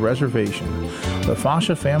make a reservation. The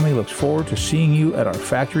Fascia family looks forward to seeing you at our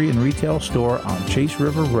factory and retail store on Chase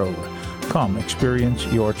River Road. Come experience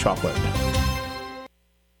your chocolate.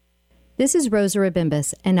 This is Rosa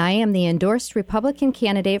Rabimbis, and I am the endorsed Republican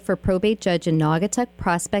candidate for probate judge in Naugatuck,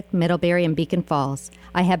 Prospect, Middlebury, and Beacon Falls.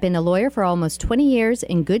 I have been a lawyer for almost 20 years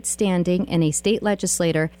in good standing and a state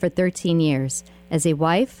legislator for 13 years. As a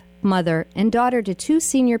wife, mother, and daughter to 2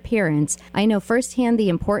 senior parents, I know firsthand the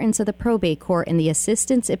importance of the probate court and the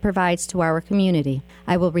assistance it provides to our community.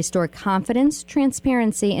 I will restore confidence,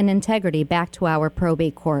 transparency, and integrity back to our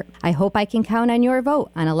probate court. I hope I can count on your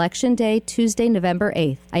vote on Election Day, Tuesday, November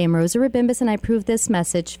 8th. I am Rosa Rabimbis, and I approve this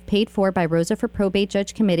message, paid for by Rosa for Probate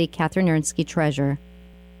Judge Committee, Catherine Ernstke, Treasurer.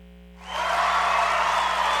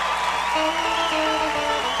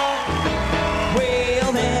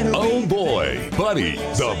 Oh boy, Buddy.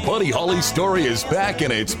 The Buddy Holly story is back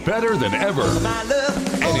and it's better than ever.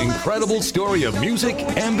 An incredible story of music,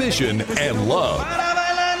 ambition, and love.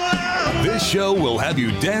 This show will have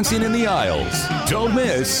you dancing in the aisles. Don't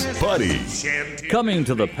miss Buddy. Coming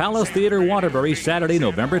to the Palace Theater, Waterbury, Saturday,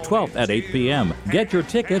 November 12th at 8 p.m. Get your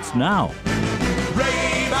tickets now.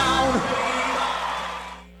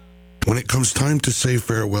 When it comes time to say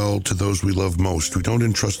farewell to those we love most, we don't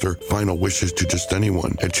entrust our final wishes to just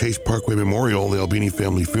anyone. At Chase Parkway Memorial, the Albini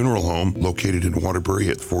Family Funeral Home, located in Waterbury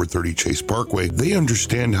at 430 Chase Parkway, they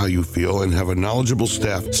understand how you feel and have a knowledgeable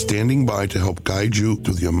staff standing by to help guide you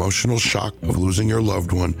through the emotional shock of losing your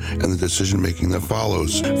loved one and the decision-making that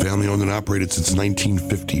follows. Family owned and operated since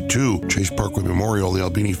 1952, Chase Parkway Memorial, the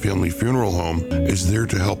Albini Family Funeral Home, is there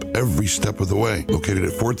to help every step of the way. Located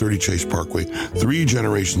at 430 Chase Parkway, 3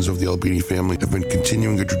 generations of the Albini family have been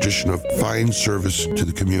continuing a tradition of fine service to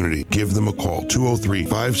the community. Give them a call,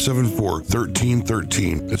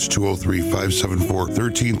 203-574-1313. That's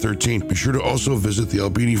 203-574-1313. Be sure to also visit the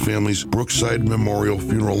Albini family's Brookside Memorial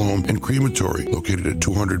Funeral Home and Crematory, located at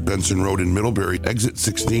 200 Benson Road in Middlebury, exit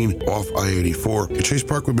 16 off I-84. At Chase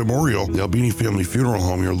Parkway Memorial, the Albini Family Funeral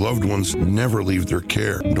Home, your loved ones never leave their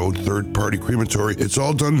care. No third-party crematory. It's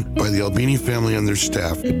all done by the Albini family and their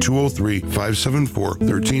staff at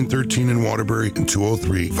 203-574-1313 in Waterbury and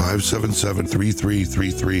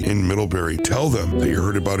 203-577-3333 in Middlebury. Tell them that you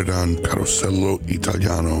heard about it on Carosello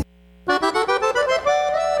Italiano.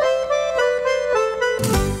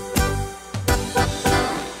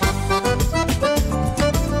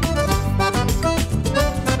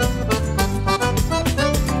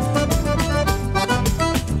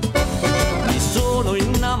 Mi sono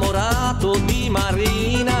innamorato di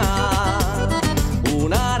Marina,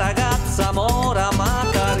 una ragazza mora ma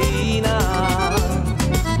carina,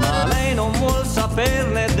 ma lei non vuol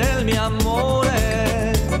saperne del mio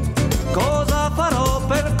amore. Cosa farò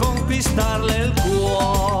per conquistarle il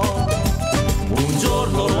cuore? Un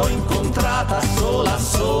giorno l'ho incontrata sola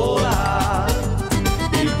sola,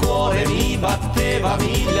 il cuore mi batteva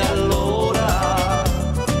 1000 all'ora.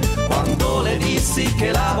 Quando le dissi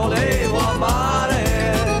che la volevo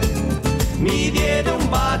amare, mi diede un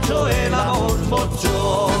bacio e l'amor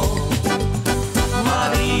sbocciò.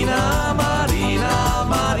 Marina, Marina,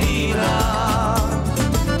 Marina,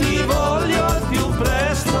 ti voglio al più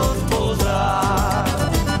presto sposare.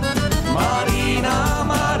 Marina,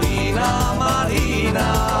 Marina,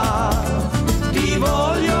 Marina, ti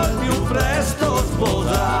voglio al più presto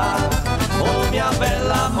sposare. Oh mia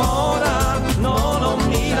bella mora, no, non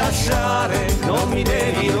mi lasciare, non mi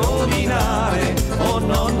devi rovinare. Oh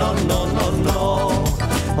no, no, no, no, no.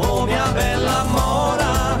 Oh mia bella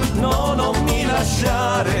mora, no, non mi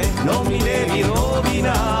lasciare, non mi devi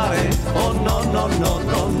rovinare. Oh no, no, no,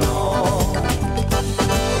 no, no.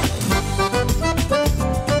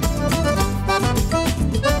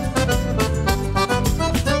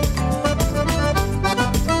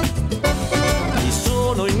 Mi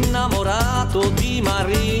sono innamorato di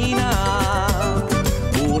Marina,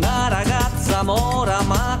 una ragazza mora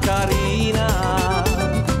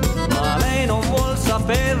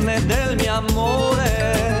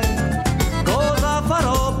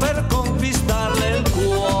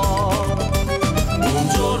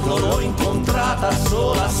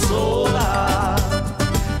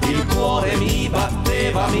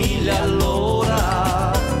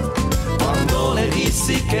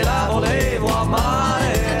che la volevo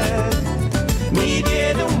amare, mi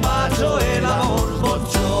diede un bacio e l'amor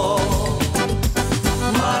sbocciò.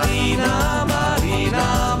 Marina,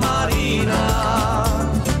 Marina, Marina,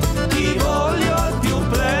 ti voglio al più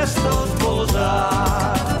presto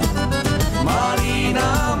sposare.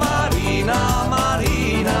 Marina, Marina,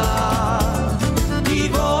 Marina, ti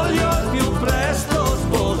voglio al più presto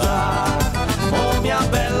sposare. Oh mia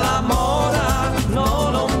bella mora, no,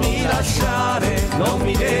 non mi lasciare, non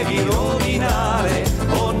mi devi rovinare.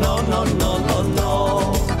 Oh no, no, no, no,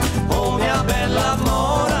 no. Oh mia bella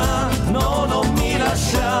mora, no, non mi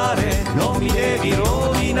lasciare, non mi devi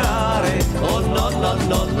rovinare. Oh no, no,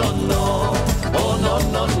 no, no, no. Oh no,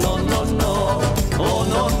 no, no, no, no. Oh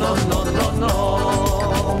no, no, no, no, no.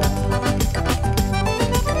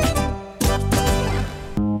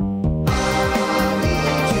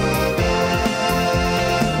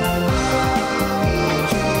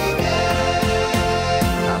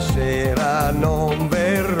 Stasera non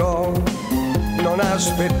verrò, non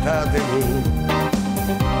aspettatemi.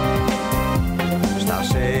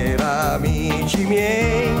 Stasera amici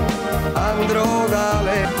miei andrò da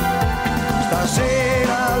lei.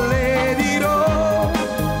 Stasera le dirò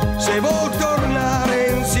se vuol tornare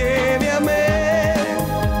insieme a me,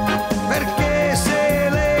 perché se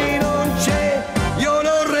lei non c'è io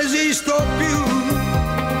non resisto più.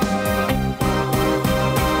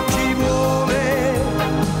 Ci vuole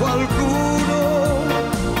qualcuno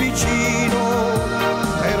vicino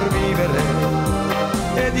per vivere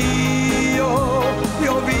ed io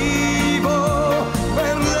vivo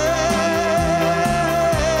per lei.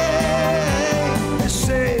 E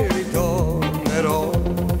se ritornerò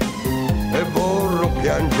e vorrò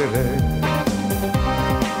piangere,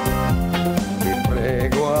 vi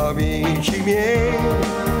prego amici miei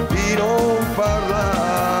di non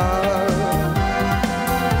parlare.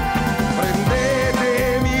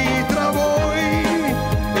 Prendetemi tra voi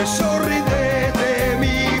e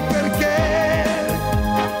sorridetemi, perché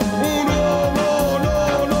un uomo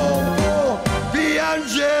non può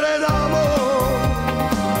piangere d'amore.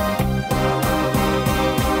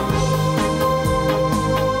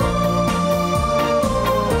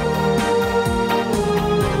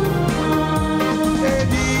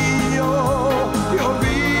 Ed io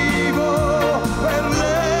vivo per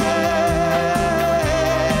lei.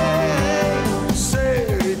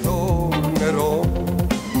 Se ritornerò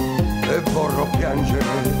e vorrò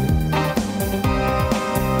piangere,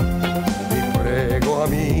 vi prego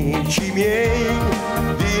amici miei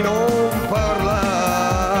di non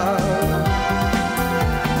parlare.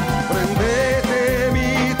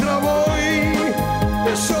 Prendetemi tra voi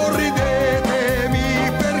e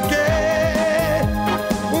sorridetemi, perché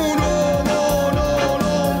un uomo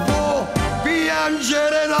non può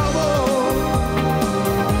piangere d'amore.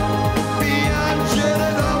 Piangere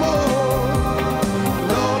d'amore.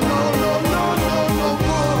 No, no, no, no, no, non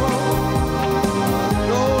può.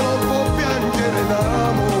 No, non può piangere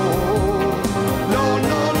d'amore. No,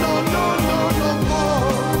 no, no, no, no, non può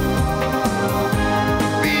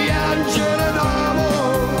piangere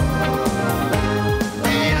d'amore.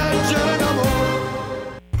 Piangere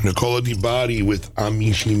d'amore. Nicola Di Bari with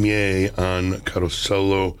Amici Miei on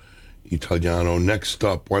Carosello Italiano. Next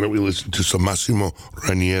up, why don't we listen to some Massimo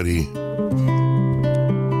Ranieri?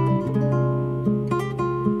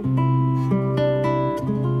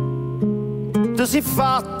 Tu sei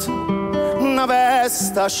fatto una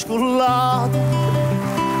vesta scullata,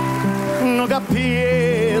 un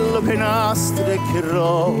cappello che nastro e che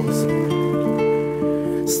rosa,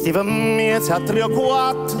 stiva mezza a 3 o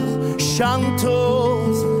 4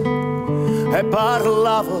 chantosa, e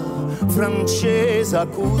parlava francese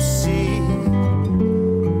così.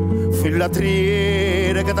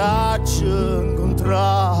 Fillatriere che t'hai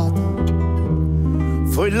incontrato,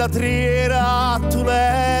 foi latriera a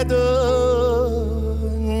Toledo,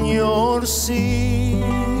 gnorsi,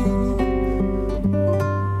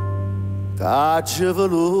 t'hai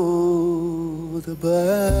voluto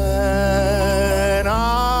bene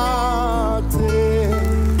a te,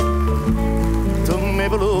 tu mi hai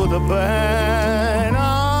voluto bene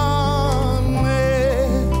a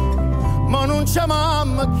me, ma non c'è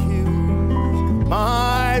mamma più,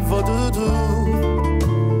 mai potuto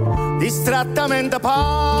distrattamente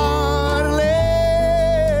parli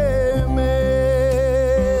me.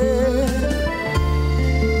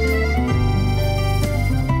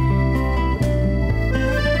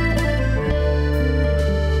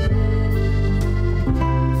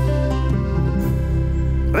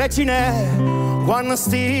 Regine, quando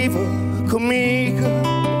stivo conmigo,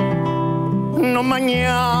 non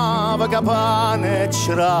mangiava pane e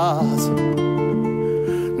cerasa,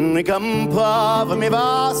 ne campava mi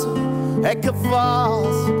vaso e che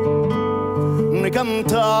fase, ne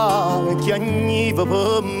cantava e chiagniva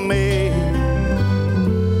per me.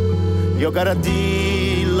 Io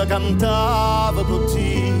caradilla cantava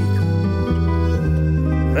così,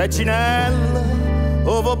 Reginella,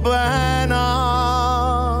 oh va bene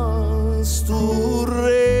stu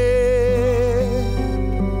re,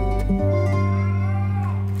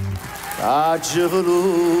 c'ha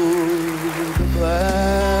voluto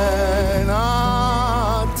bene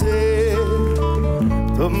a te,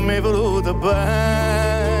 tu mi hai voluto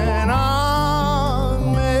bene a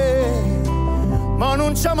me, ma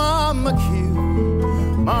non c'è mamma più,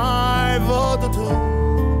 mai voto tu.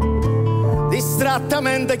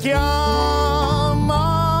 Distrattamente chiama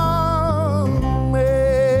me.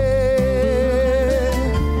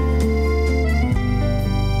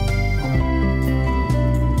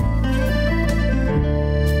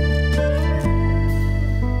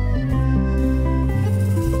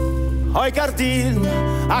 Oi cardino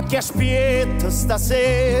a chi aspetta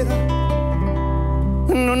stasera,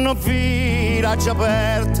 non ho vira già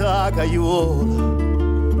aperta cagliuola.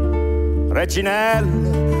 Reginella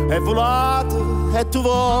è volato e tu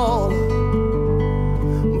vola,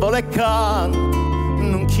 vola e canta,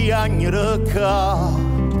 non chiagnere ca.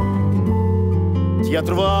 Ti ha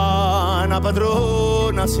trovato una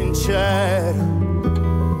padrona sincera,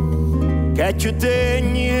 che è più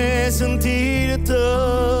degna di sentirti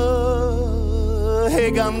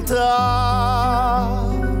e cantare.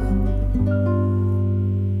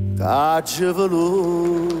 T'ha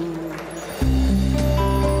voluto.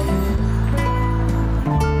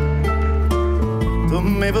 Tu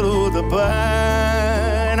mi hai voluto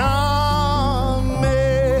bene a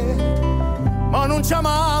me, ma non c'è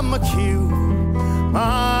mamma più,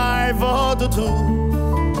 mai voto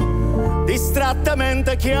tu,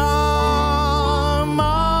 distrattamente chiama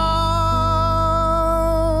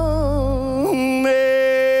me.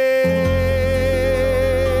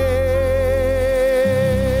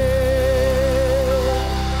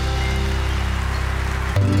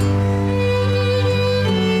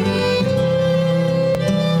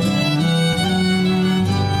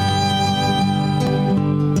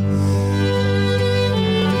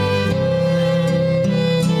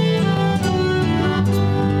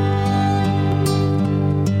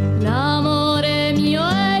 L'amore mio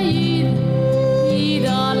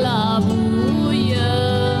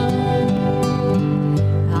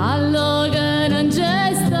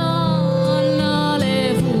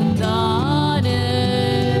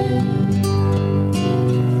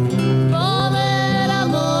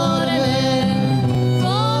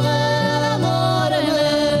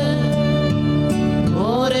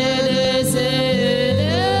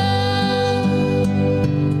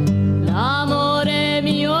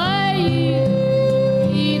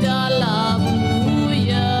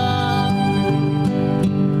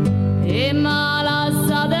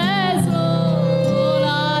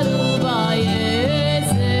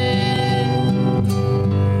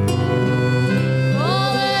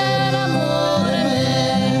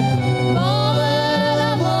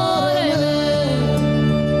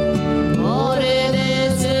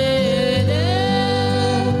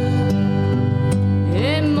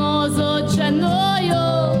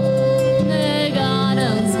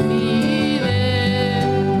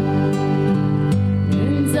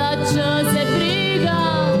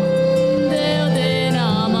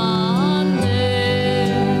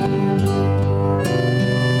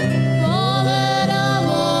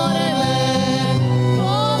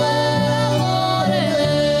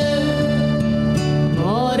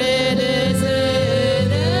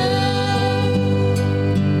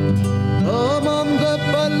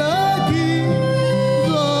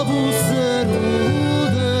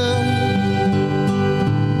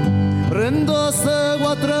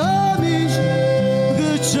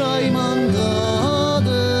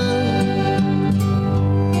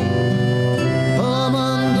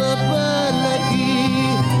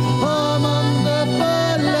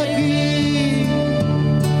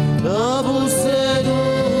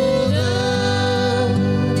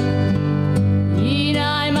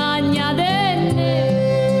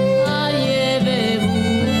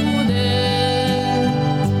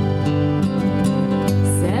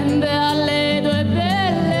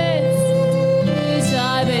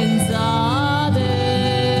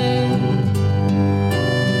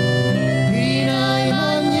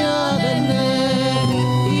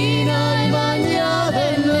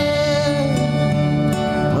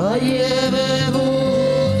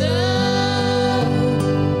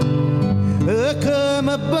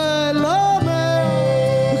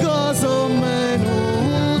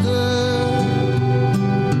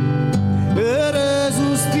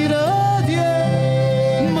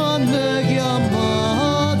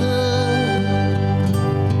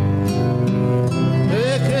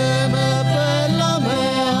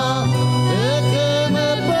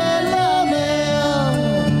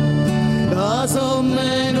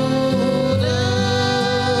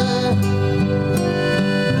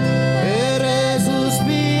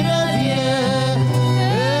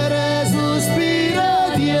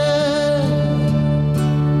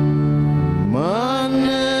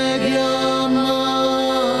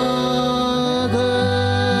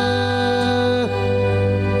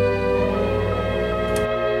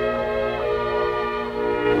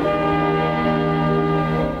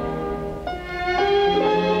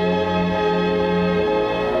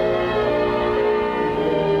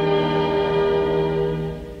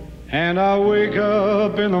And I wake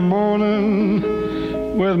up in the morning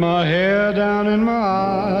with my hair down in my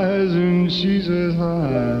eyes, and she says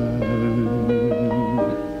hi.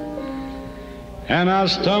 And I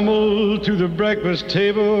stumble to the breakfast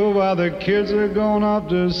table while the kids are gone off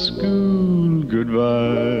to school.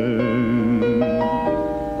 Goodbye.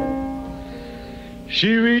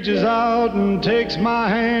 She reaches out and takes my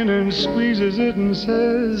hand and squeezes it and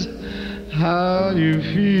says, how you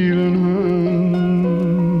feeling,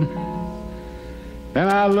 hon? Then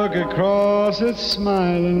I look across at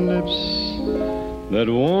smiling lips that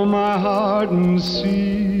warm my heart and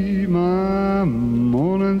see my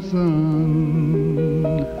morning sun.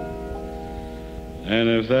 And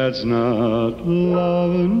if that's not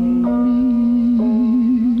loving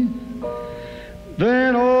me,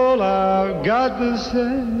 then all I've got to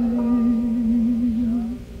say,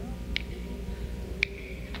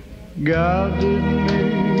 God didn't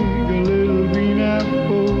make a little green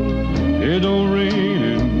apple. It don't rain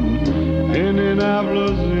in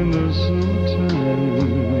Indianapolis in the summertime.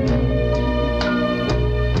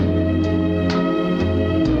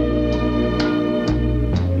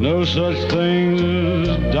 No such things as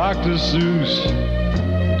Dr. Seuss,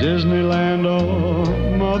 Disneyland, or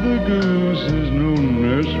Mother Goose. There's no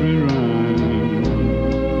nursery rhyme.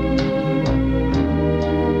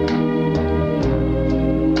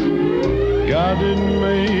 God didn't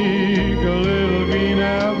make a little green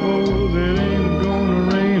apple that ain't gonna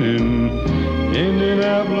rain in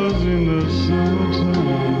Indianapolis in the summertime.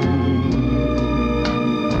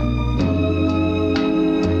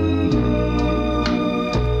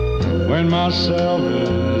 When myself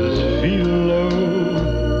is feeling low,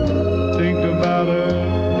 think about her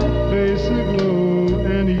face aglow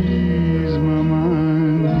and ease my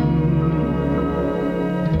mind.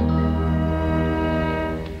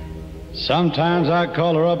 Sometimes I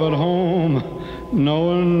call her up at home,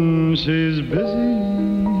 knowing she's busy,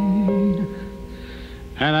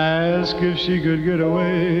 and I ask if she could get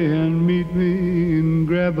away and meet me and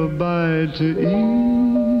grab a bite to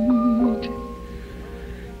eat.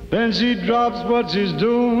 Then she drops what she's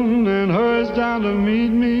doing and hurries down to meet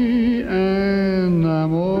me, and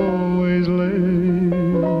I'm always late.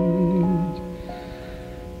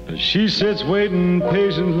 But she sits waiting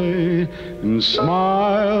patiently and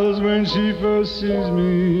smiles when she first sees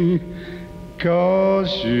me,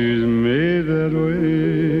 'cause she's made that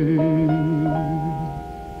way.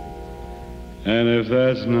 And if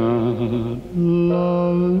that's not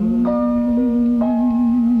loving,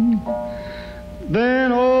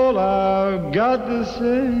 then all I've got to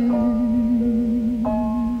say,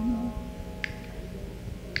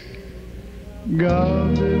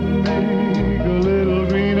 God didn't make a little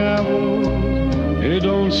green apple. It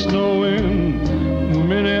don't snow in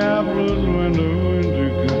Minneapolis when the winter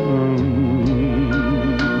comes.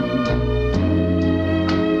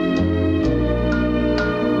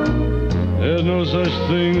 There's no such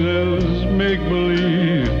thing as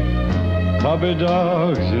make-believe, puppy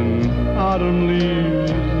dogs and autumn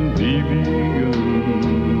leaves and BB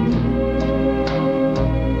guns.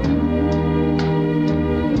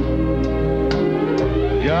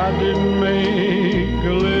 God didn't make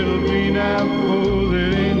a little green apple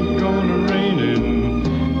that ain't gonna rain in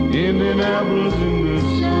Indianapolis in the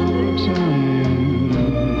summertime.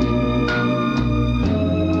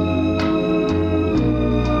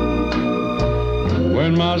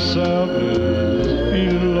 When myself is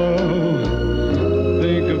feeling low,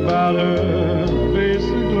 think about her face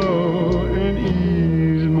aglow and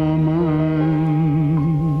ease my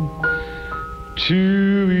mind.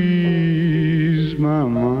 To ease my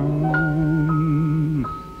mind.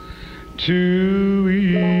 To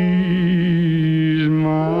ease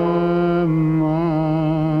my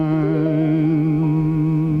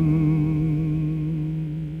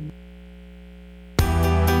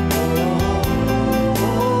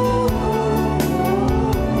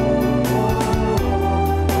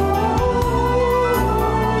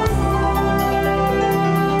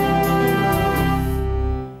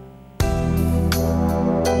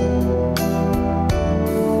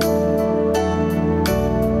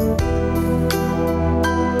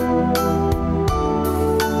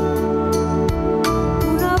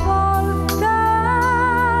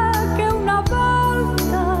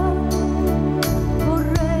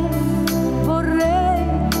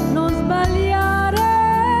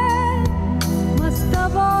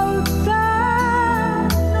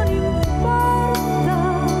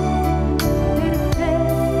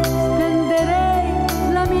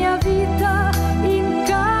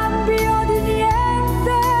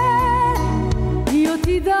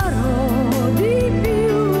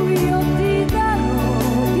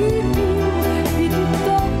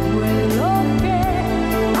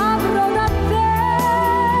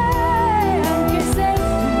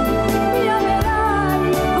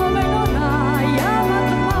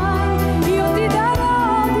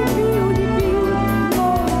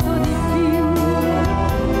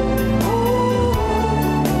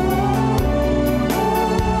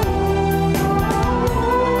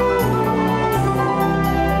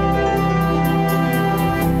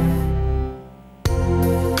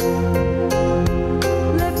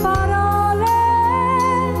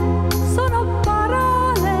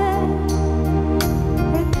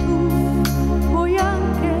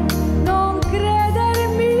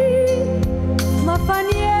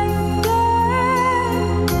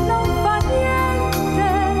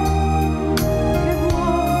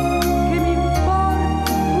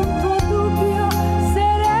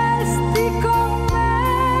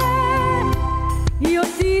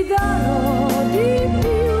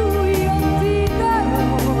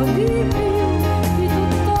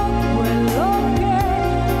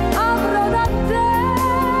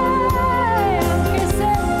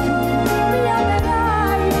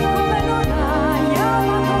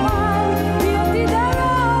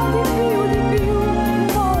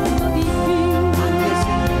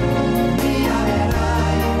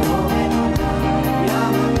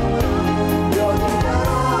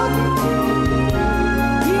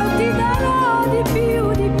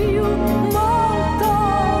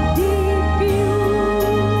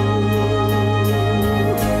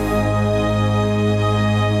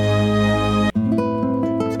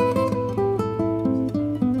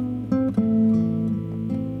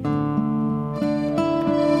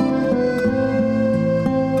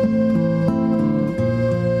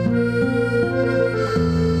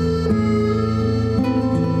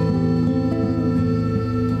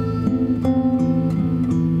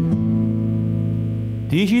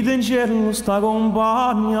in cielo sta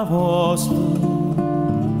compagna vostra,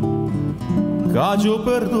 che ci ho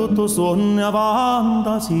perduto sogno e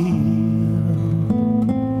fantasia,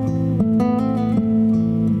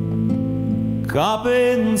 che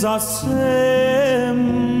pensa sempre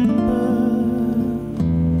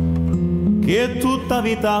che è tutta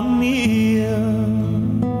vita mia,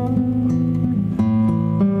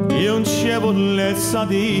 io non ci volessi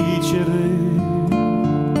dicere,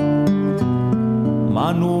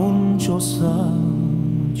 ma non ci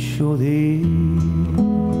so dire.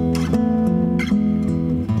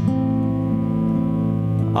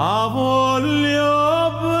 A voglio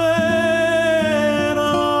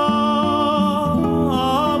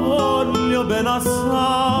bene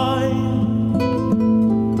assai,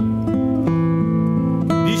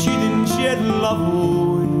 decidi in cielo a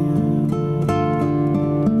voi,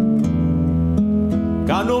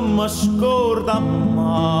 che non mi scorda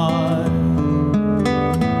mai.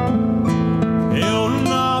 È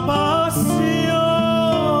una passione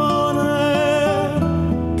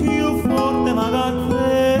più forte ma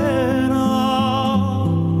catena,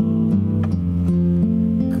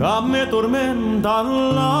 che mi tormenta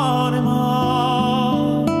l'anima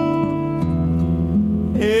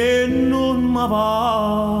e non mi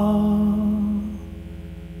va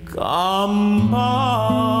campare.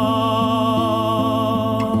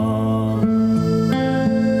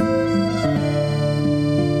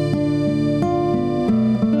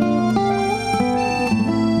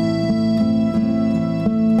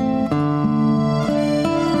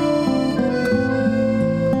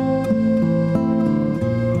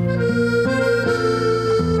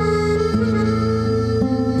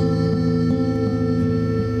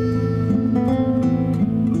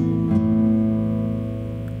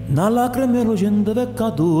 Una lacrima lucente è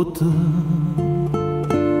caduta,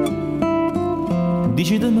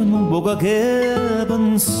 decidimi un po' che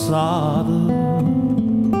pensate,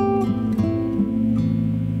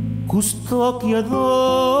 quest'occhio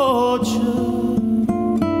dolce,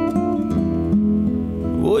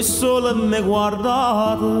 voi solo mi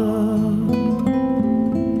guardate,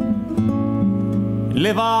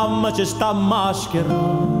 levammoci sta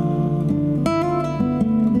maschera,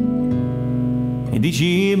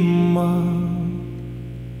 dicimmo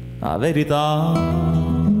la verità.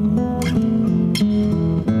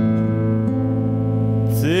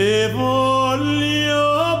 Se voglio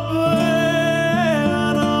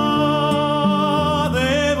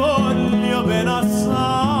bene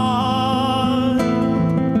assai,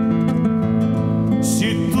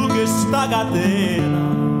 se tu che sta catena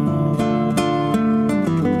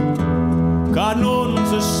che non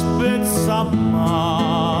si spezza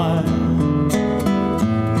mai,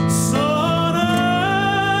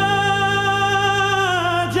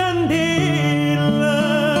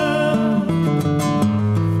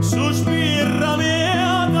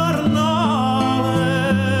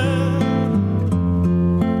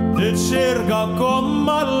 cerca con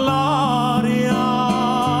l'aria,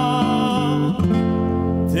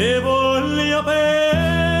 te voglio bene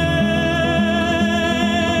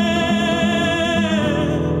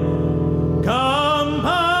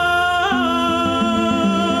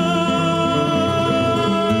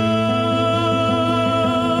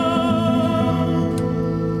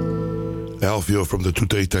Alfio from the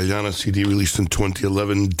Tuta Italiana CD released in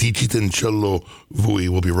 2011, Dicite in cielo voi.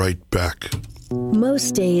 We'll be right back.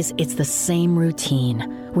 Most days, it's the same routine.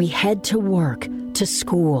 We head to work, to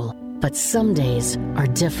school, but some days are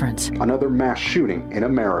different. Another mass shooting in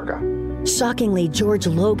America. Shockingly, George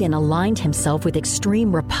Logan aligned himself with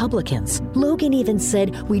extreme Republicans. Logan even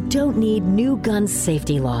said we don't need new gun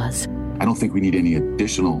safety laws. I don't think we need any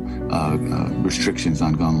additional restrictions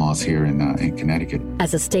on gun laws here in Connecticut.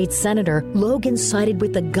 As a state senator, Logan sided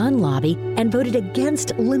with the gun lobby and voted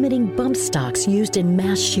against limiting bump stocks used in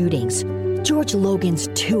mass shootings. George Logan's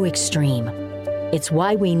too extreme. It's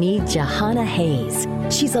why we need Jahana Hayes.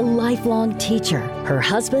 She's a lifelong teacher. Her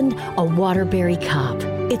husband, a Waterbury cop.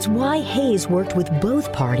 It's why Hayes worked with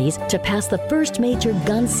both parties to pass the first major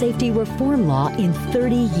gun safety reform law in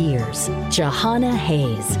 30 years. Jahana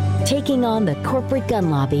Hayes, taking on the corporate gun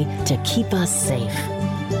lobby to keep us safe.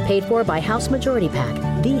 Paid for by House Majority PAC.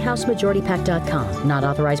 TheHouseMajorityPAC.com. Not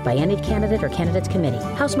authorized by any candidate or candidates committee.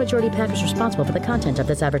 House Majority PAC is responsible for the content of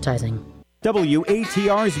this advertising.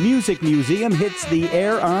 WATR's Music Museum hits the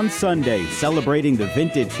air on Sunday, celebrating the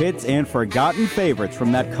vintage hits and forgotten favorites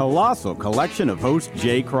from that colossal collection of host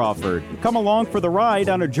Jay Crawford. Come along for the ride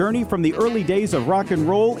on a journey from the early days of rock and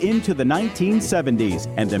roll into the 1970s.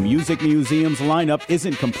 And the Music Museum's lineup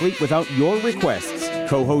isn't complete without your requests.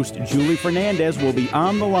 Co-host Julie Fernandez will be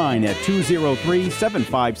on the line at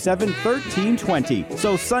 203-757-1320.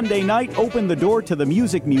 So Sunday night, open the door to the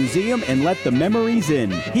Music Museum and let the memories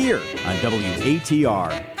in here on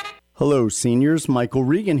WATR. Hello, seniors. Michael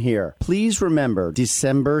Regan here. Please remember,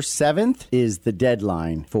 December 7th is the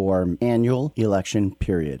deadline for annual election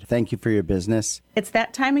period. Thank you for your business. It's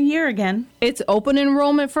that time of year again. It's open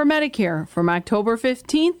enrollment for Medicare from October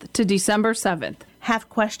 15th to December 7th. Have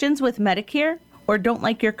questions with Medicare or don't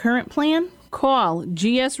like your current plan? Call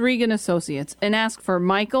GS Regan Associates and ask for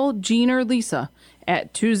Michael, Jean, or Lisa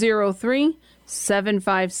at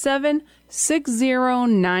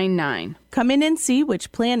 203-757-6099. Come in and see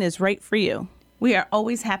which plan is right for you. We are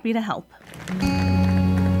always happy to help.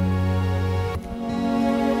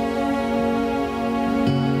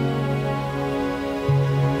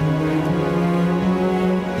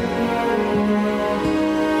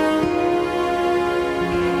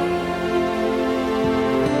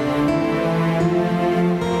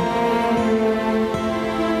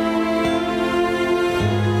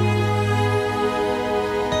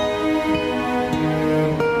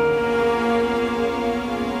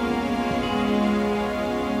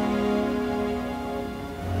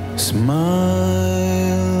 Smile,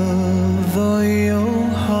 though your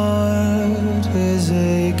heart is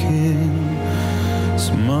aching.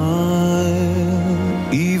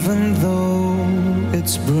 Smile, even though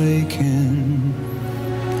it's breaking.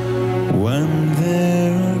 When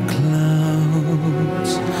there are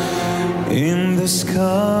clouds in the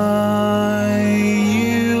sky,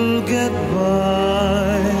 you'll get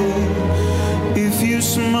by if you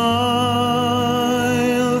smile.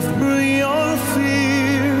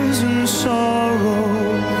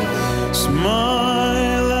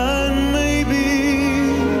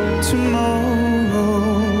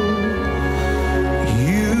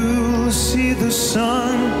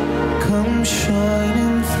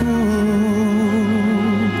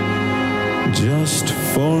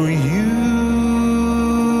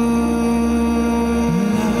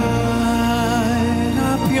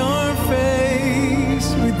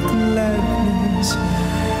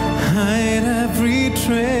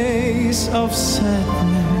 Of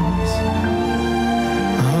sadness,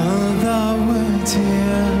 although we're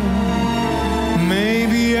dear,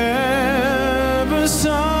 maybe ever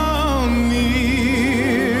so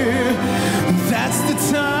near. That's the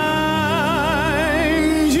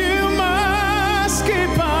time you must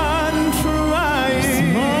keep on trying.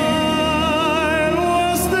 Smile,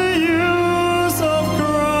 what's the use of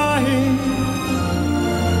crying?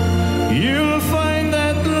 You'll find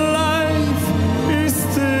that life is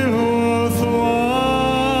still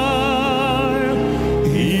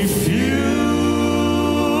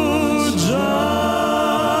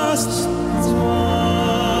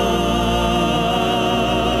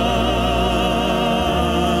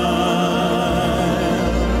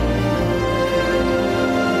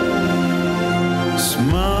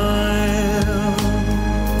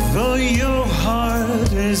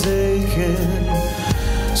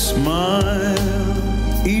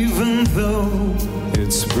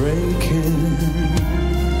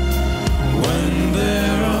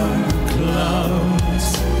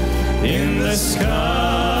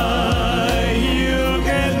sky, you'll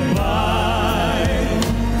get by.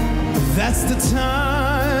 That's the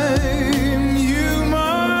time you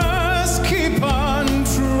must keep on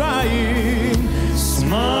trying.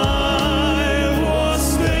 Smile,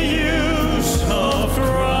 what's the use of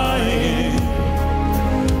crying?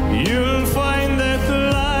 You'll find that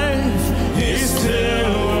life is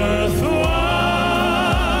still worthwhile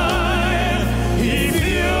if you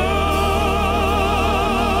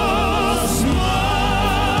just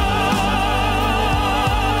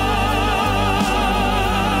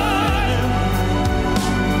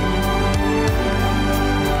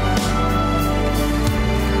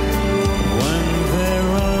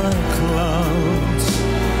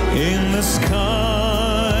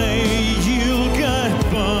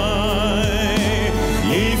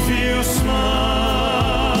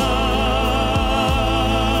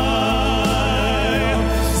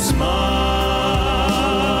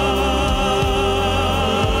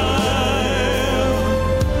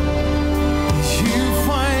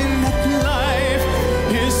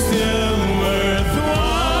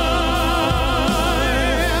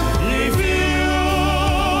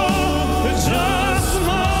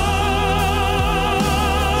smile.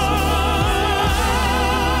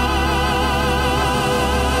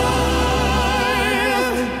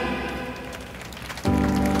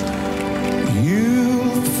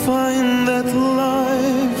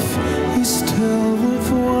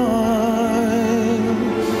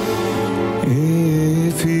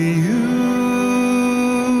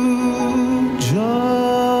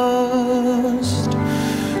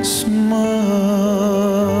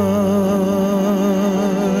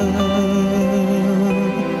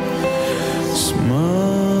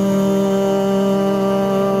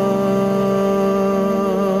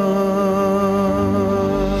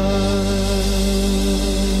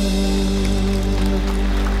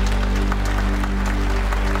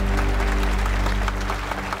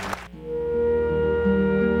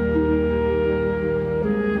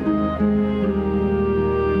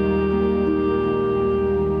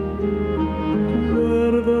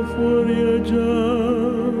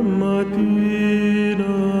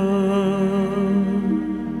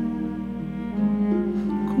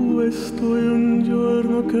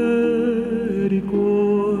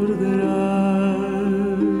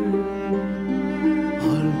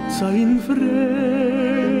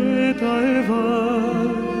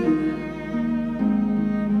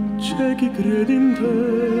 e chi crede in te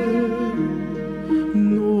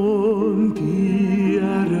non ti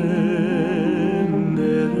arrendere.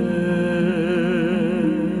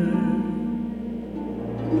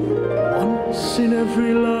 Once in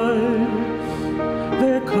every life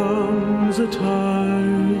there comes a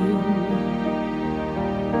time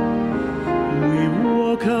we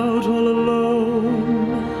walk out all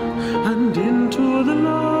alone and into the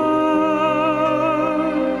light.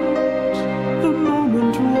 The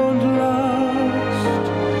moment won't last,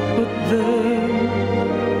 but then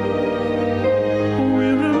we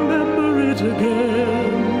remember it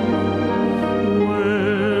again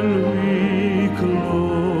when we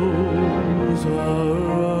close our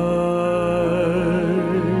eyes.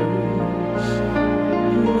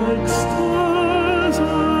 Like stars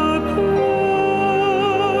across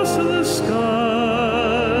the sky,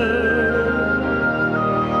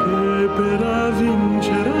 che per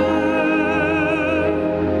vincere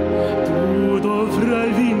tu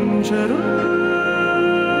dovrai vincere.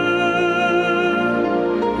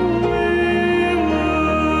 We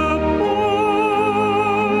were born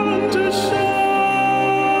to shine,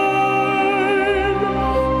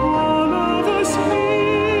 all of us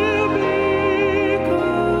here because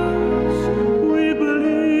we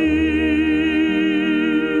believe.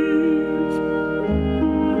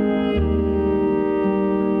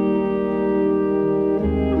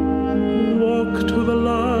 Walk to the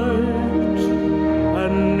light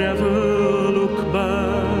and never look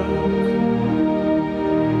back,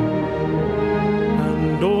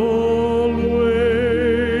 and always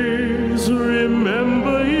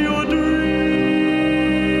remember your dreams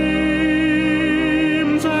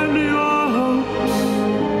and your hopes,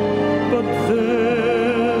 but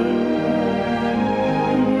then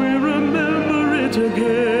we remember it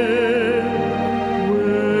again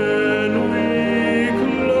when we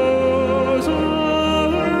close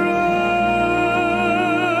our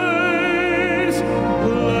eyes.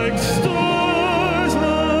 Like stars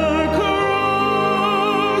across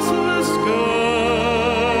the sky,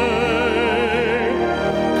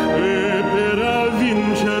 che per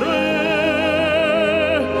vincere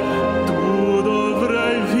tu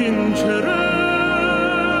dovrai vincere.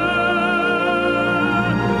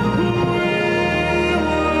 We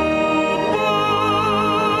were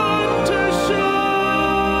born to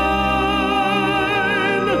shine,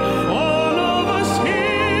 all of us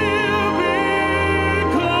here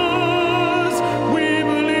because we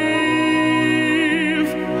believe.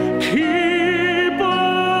 Keep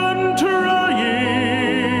on trying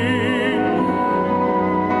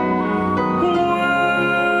when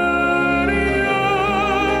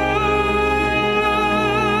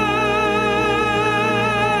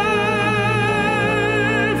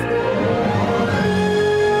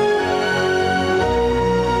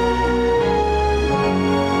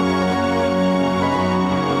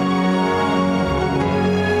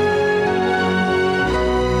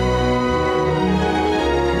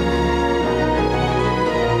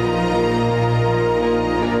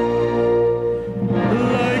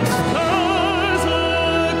like stars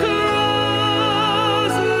across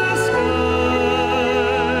the sky,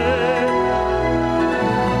 we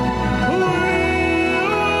are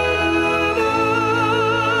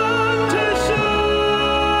born to shine,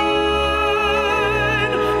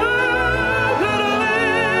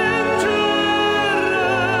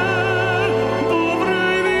 per vincere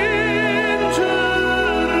dovrai vincere.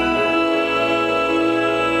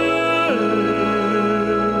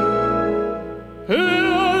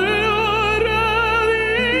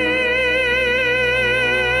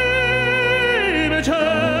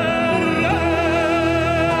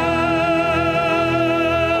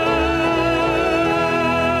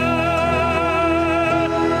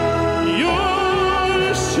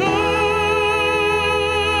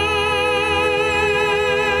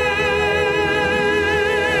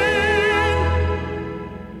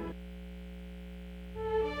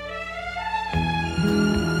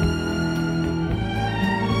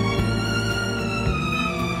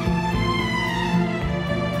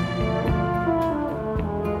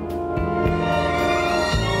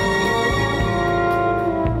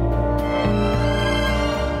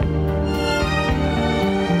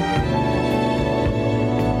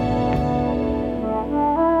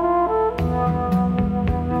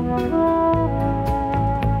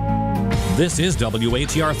 This is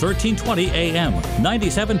WHER 1320 AM,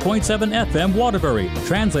 97.7 FM Waterbury,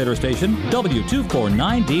 translator station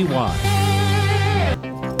W249DY.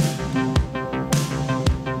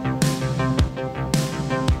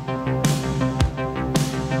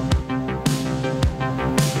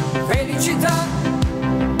 Felicità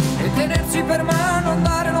e tenersi per mano,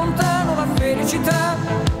 andare lontano la felicità.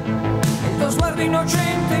 bambino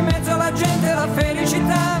innocente in mezzo alla gente, la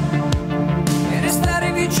felicità, e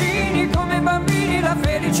restare vicini come bambini, la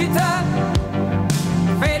felicità,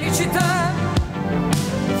 felicità.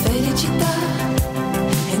 Felicità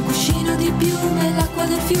è un cuscino di piume, l'acqua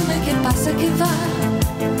del fiume che passa e che va,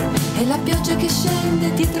 e la pioggia che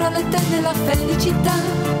scende dietro le tende, la felicità,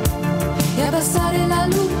 e abbassare la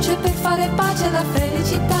luce per fare pace, la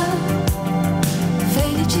felicità,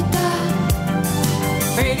 felicità,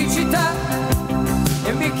 felicità,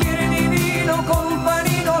 e un bicchiere di vino con un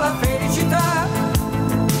panino, la felicità,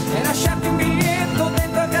 e lasciarti un biglietto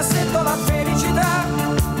dentro al cassetto, la felicità,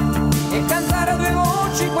 e cantare a due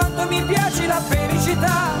voci quanto mi piace, la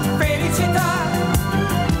felicità, felicità.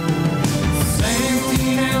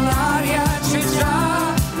 Senti nell'aria c'è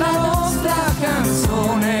già la nostra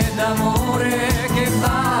canzone d'amore che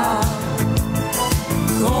va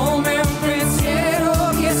come un pensiero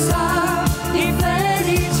che sa di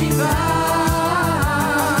felicità.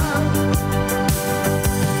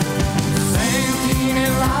 Senti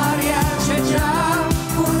nell'aria c'è già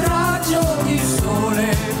un raggio di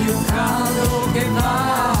sole più caldo che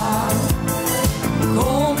va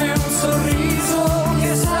come un sorriso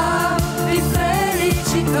che sa di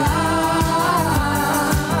felicità.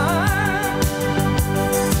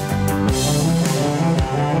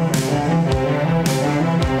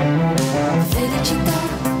 felicità,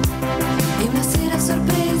 è una sera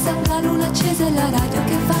sorpresa, la luna accesa e la radio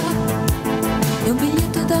che va, è un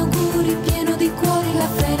biglietto d'auguri pieno di cuori, la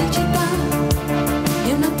felicità,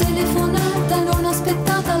 è una telefonata non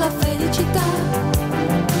aspettata, la felicità,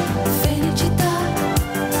 felicità,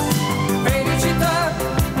 Felicità,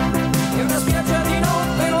 è una spiaggia di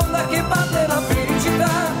notte, l'onda che batte, la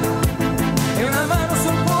felicità, è una mano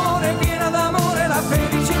sul cuore piena d'amore, la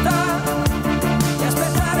felicità, e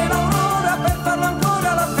aspettare l'aurora per farlo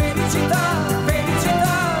ancora, la felicità,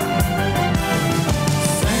 felicità.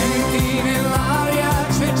 Senti nell'aria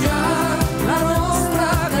c'è già la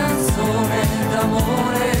nostra canzone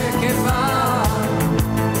d'amore che va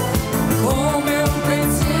come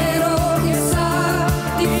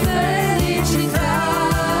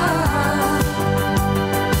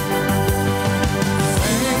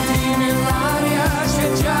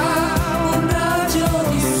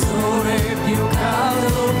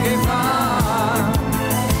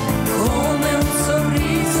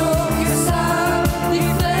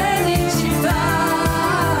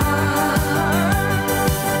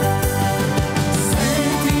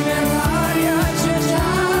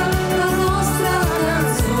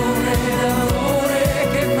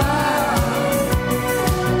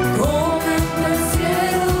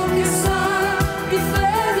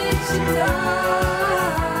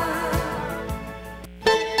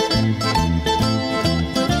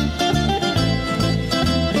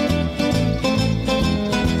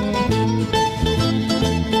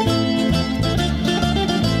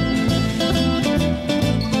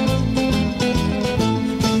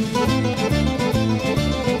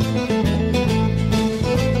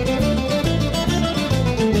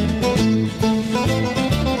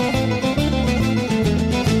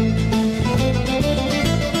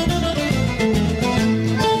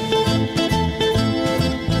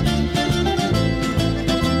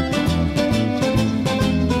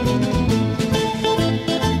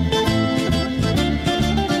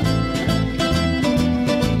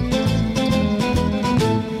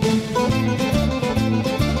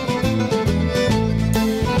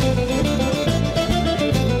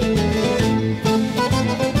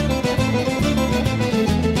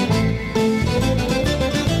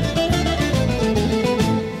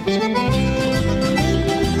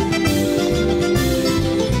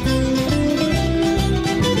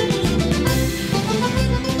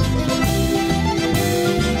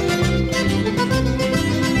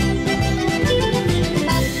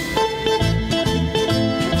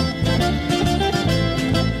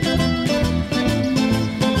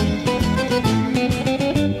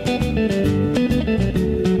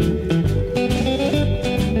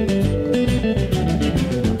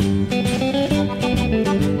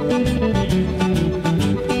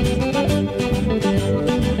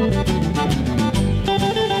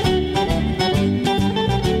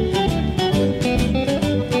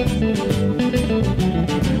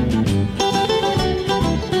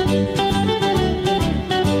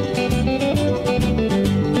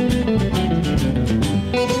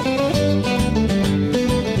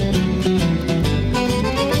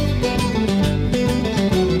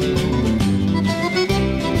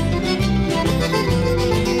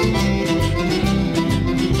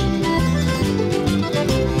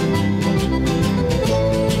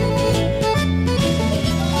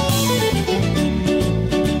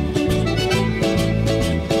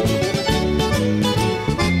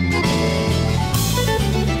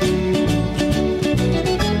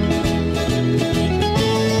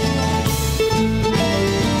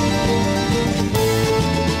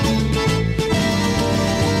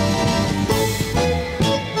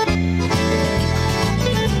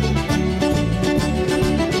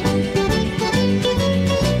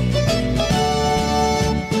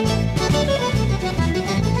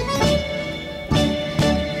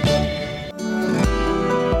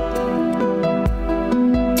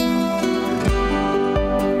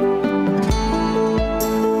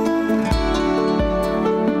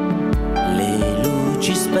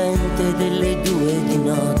luci spente delle 2 di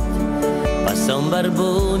notte, passa un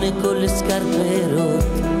barbone con le scarpe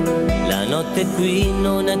rotte. La notte qui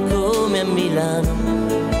non è come a Milano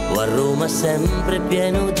o a Roma, sempre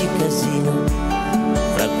pieno di casino.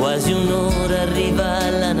 Fra quasi un'ora arriva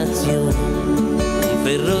la nazione, un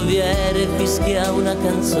ferroviere fischia una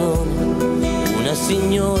canzone, una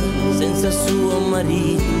signora senza suo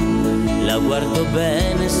marito, la guardo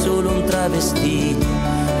bene, solo un travestito.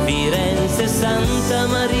 Firenze, Santa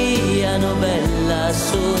Maria, novella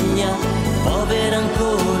sogna, povera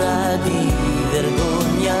ancora di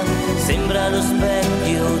vergogna, sembra lo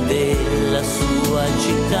specchio della sua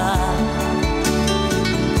città.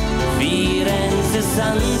 Firenze,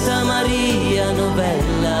 Santa Maria,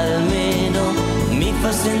 novella almeno mi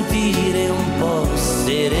fa sentire un po'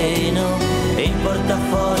 sereno e il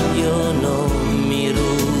portafoglio non mi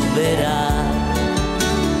ruberà.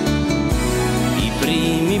 I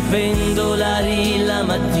primi pendolari la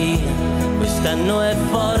mattina, quest'anno è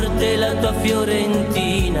forte la tua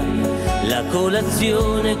Fiorentina, la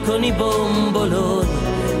colazione con i bomboloni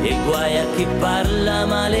e guai a chi parla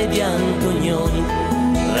male di Antonioni.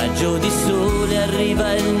 Raggio di sole,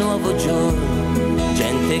 arriva il nuovo giorno,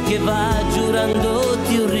 gente che va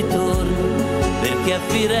giurandoti un ritorno, perché a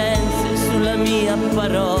Firenze sulla mia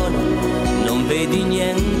parola non vedi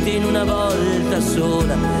niente in una volta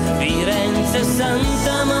sola. Firenze,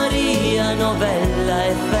 Santa Maria, novella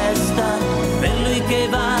e festa, per lui che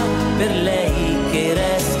va, per lei che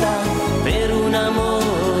resta, per un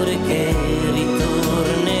amore che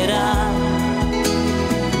ritornerà.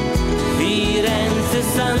 Firenze,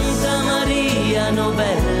 Santa Maria,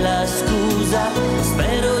 novella, scusa,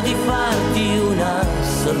 spero di farti una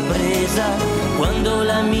sorpresa quando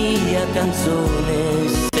la mia canzone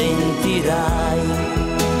sentirai.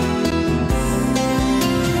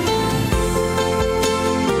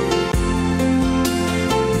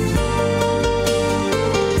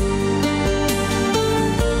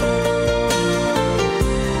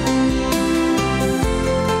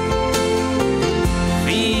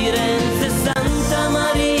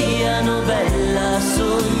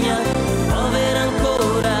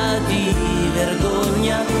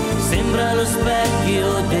 Sembra lo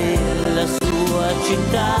specchio della sua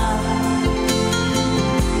città.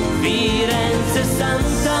 Firenze,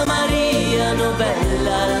 Santa Maria,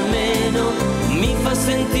 novella almeno mi fa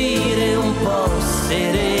sentire un po'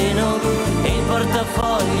 sereno e il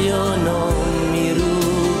portafoglio non mi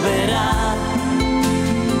ruberà.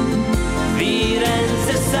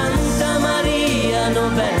 Firenze, Santa Maria,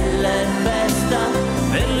 novella e festa,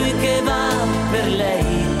 per lui che va, per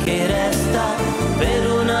lei che resta,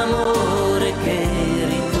 per un amore che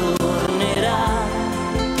ritornerà.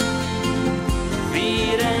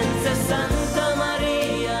 Firenze, Santa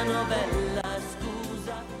Maria, novella,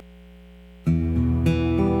 scusa.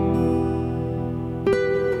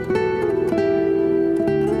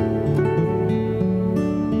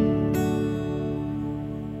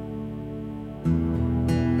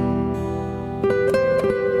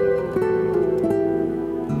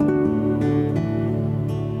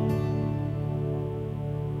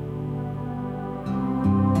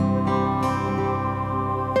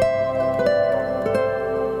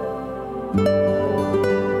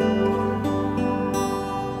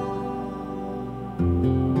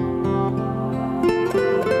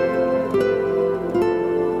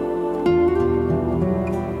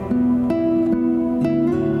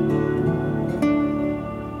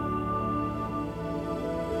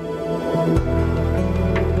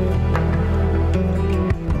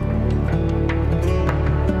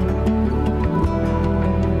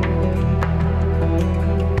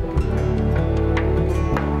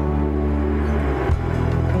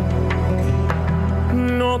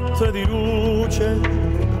 Notte di luce,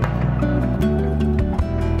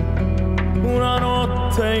 una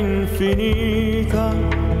notte infinita,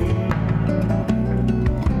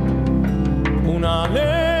 una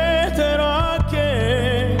lettera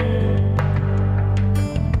che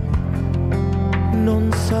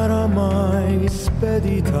non sarà mai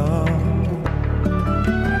spedita.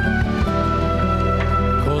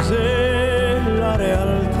 Cos'è la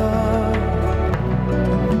realtà?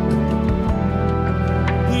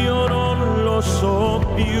 Io non lo so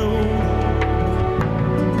più.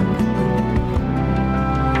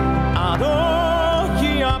 Ad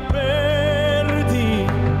occhi aperti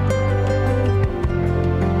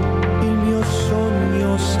il mio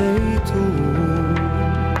sogno sei tu.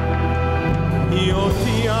 Io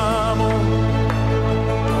ti amo,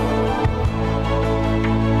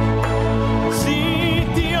 sì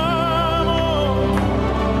ti amo,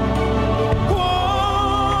 quanto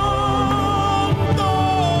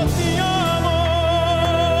ti amo.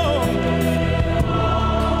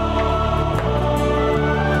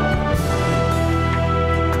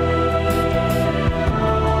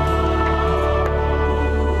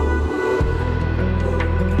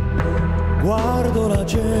 la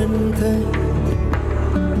gente,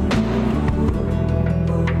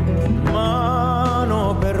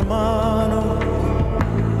 mano per mano,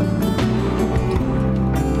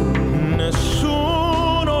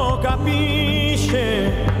 nessuno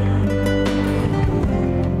capisce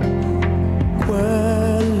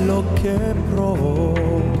quello che provo.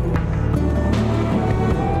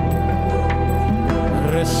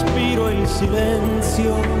 Respiro il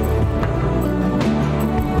silenzio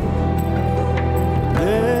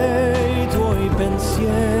dei tuoi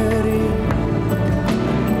pensieri.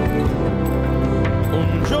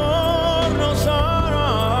 Un giorno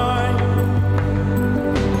sarai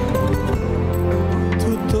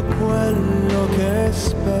tutto quello che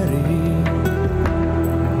speri.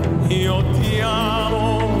 Io ti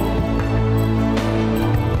amo.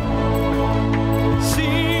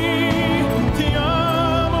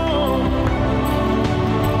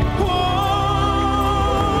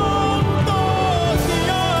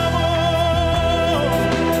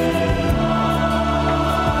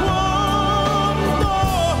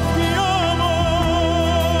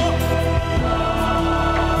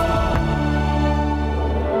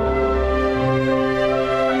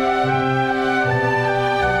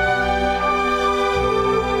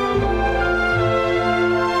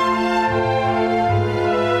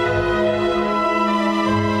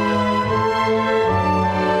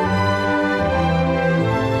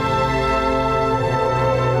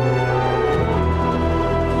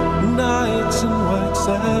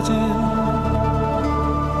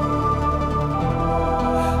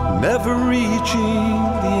 Never reaching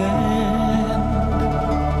the end.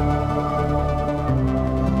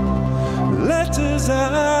 Letters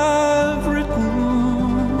I've written,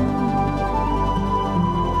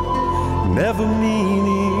 never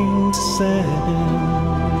meaning to send.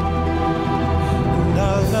 And I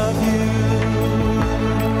love you.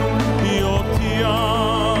 Io ti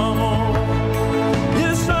amo.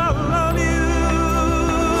 Yes, I love you.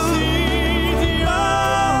 Sì, ti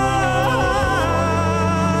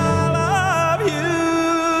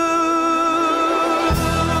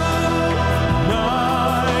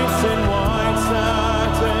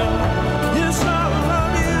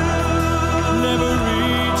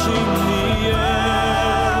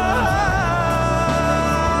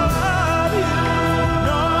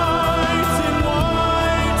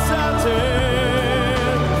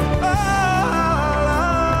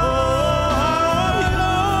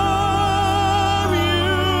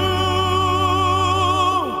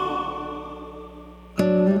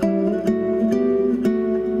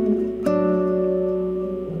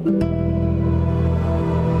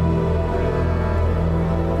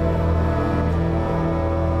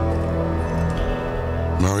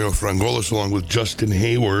Frangolis along with Justin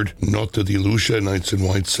Hayward, Nota di Lucia, Nights in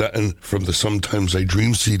White Satin, from the Sometimes I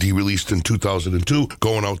Dream CD released in 2002.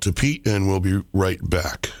 Going out to Pete, and we'll be right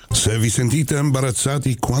back. Se vi sentite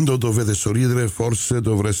imbarazzati quando dovete sorridere, forse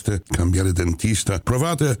dovreste cambiare dentista.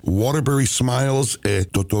 Provate Waterbury Smiles e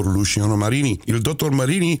Dottor Luciano Marini. Il Dottor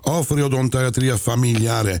Marini offre odontoiatria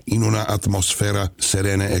familiare in una atmosfera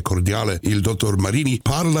serena e cordiale. Il Dottor Marini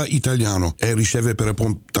parla italiano e riceve per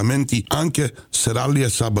appuntamenti anche serali e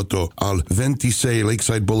sabato al 26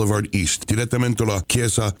 Lakeside Boulevard East, direttamente alla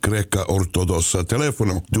Chiesa Greca Ortodossa.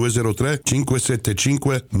 Telefono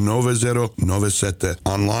 203-575-9097.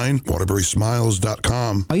 Online,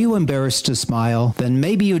 waterburysmiles.com. Are you embarrassed to smile? Then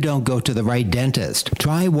maybe you don't go to the right dentist.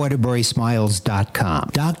 Try waterburysmiles.com.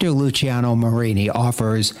 Dr. Luciano Marini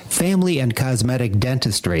offers family and cosmetic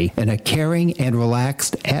dentistry in a caring and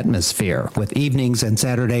relaxed atmosphere, with evenings and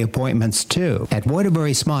Saturday appointments too. At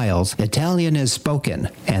Waterbury Smiles, Italian is spoken,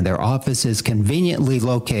 and their office is conveniently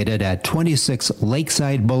located at 26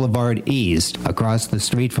 Lakeside Boulevard East, across the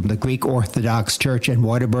street from the Greek Orthodox Church in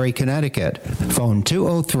Waterbury, Connecticut. Phone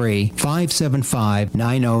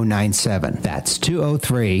 203-575-9097. That's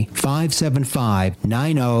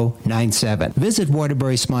 203-575-9097. Visit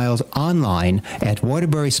Waterbury Smiles online at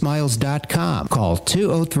waterburysmiles.com. Call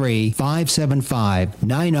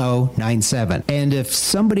 203-575-9097. And if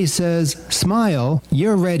somebody says smile,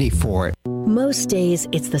 you're ready for it. Most days,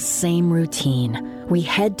 it's the same routine. We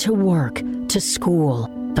head to work, to school,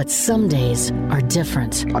 but some days are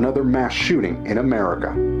different. Another mass shooting in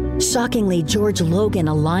America. Shockingly, George Logan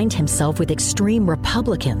aligned himself with extreme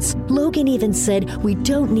Republicans. Logan even said we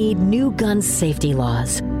don't need new gun safety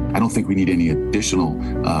laws. I don't think we need any additional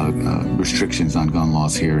restrictions on gun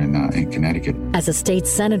laws here in Connecticut. As a state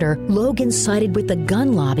senator, Logan sided with the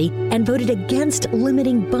gun lobby and voted against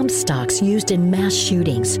limiting bump stocks used in mass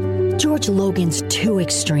shootings. George Logan's too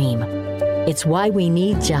extreme. It's why we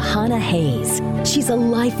need Johanna Hayes. She's a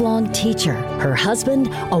lifelong teacher. Her husband,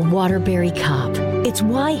 a Waterbury cop. It's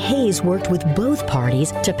why Hayes worked with both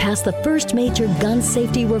parties to pass the first major gun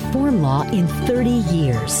safety reform law in 30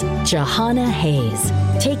 years. Jahana Hayes,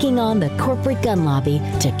 taking on the corporate gun lobby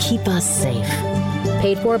to keep us safe.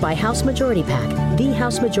 Paid for by House Majority PAC.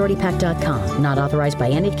 TheHouseMajorityPAC.com. Not authorized by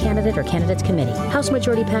any candidate or candidates committee. House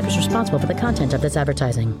Majority PAC is responsible for the content of this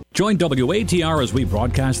advertising. Join WATR as we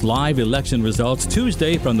broadcast live election results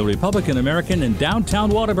Tuesday from the Republican American in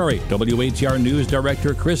downtown Waterbury. WATR News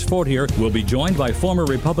Director Chris Fortier will be joined by former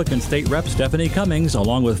Republican State Rep Stephanie Cummings,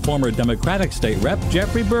 along with former Democratic State Rep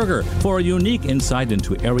Jeffrey Berger, for a unique insight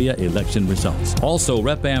into area election results. Also,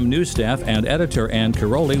 Rep AM News staff and editor Ann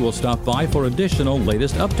Caroli will stop by for additional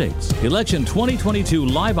latest updates. Election 2022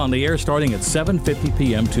 live on the air starting at 7:50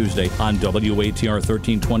 p.m. Tuesday on WATR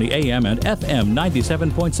 1320 AM and FM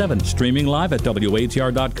 97.7. Streaming live at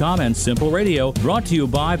WATR.com and Simple Radio. Brought to you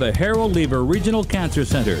by the Harold Lever Regional Cancer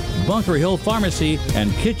Center, Bunker Hill Pharmacy,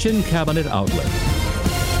 and Kitchen Cabinet Outlet.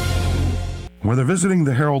 Whether visiting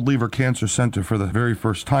the Harold Lever Cancer Center for the very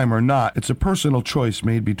first time or not, it's a personal choice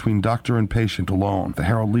made between doctor and patient alone. The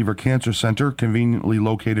Harold Lever Cancer Center, conveniently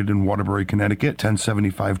located in Waterbury, Connecticut,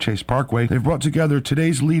 1075 Chase Parkway, they've brought together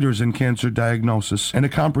today's leaders in cancer diagnosis and a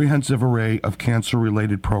comprehensive array of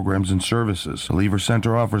cancer-related programs and services. The Lever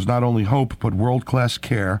Center offers not only hope, but world-class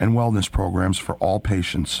care and wellness programs for all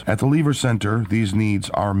patients. At the Lever Center, these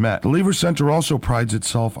needs are met. The Lever Center also prides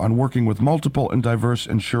itself on working with multiple and diverse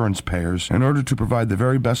insurance payers in order to provide the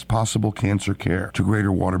very best possible cancer care to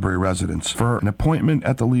Greater Waterbury residents. For an appointment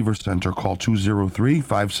at the Lever Center, call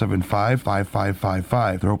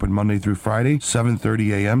 203-575-5555. They're open Monday through Friday,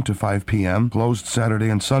 7:30 a.m. to 5 p.m., closed Saturday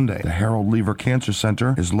and Sunday. The Harold Lever Cancer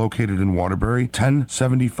Center is located in Waterbury,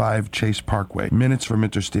 1075 Chase Parkway, minutes from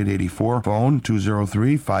Interstate 84. Phone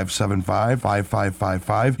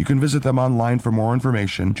 203-575-5555. You can visit them online for more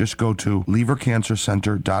information. Just go to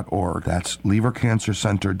levercancercenter.org. That's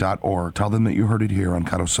levercancercenter.org. Tell them that you heard it here on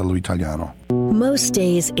Carosello Italiano. Most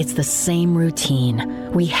days, it's the same routine.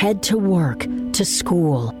 We head to work, to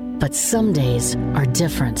school, but some days are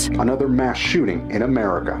different. Another mass shooting in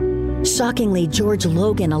America. Shockingly, George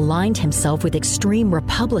Logan aligned himself with extreme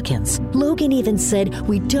Republicans. Logan even said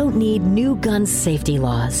we don't need new gun safety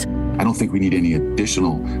laws. I don't think we need any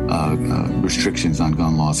additional restrictions on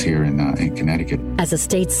gun laws here in Connecticut. As a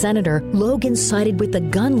state senator, Logan sided with the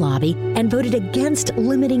gun lobby and voted against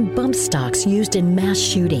limiting bump stocks used in mass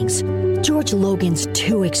shootings. George Logan's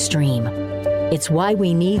too extreme. It's why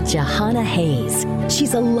we need Jahana Hayes.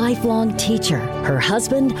 She's a lifelong teacher. Her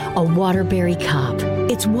husband, a Waterbury cop.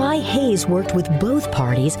 It's why Hayes worked with both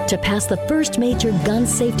parties to pass the first major gun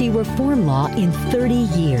safety reform law in 30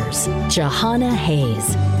 years. Jahana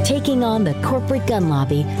Hayes, taking on the corporate gun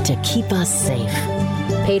lobby to keep us safe.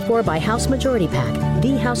 Paid for by House Majority PAC.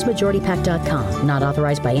 TheHouseMajorityPAC.com. Not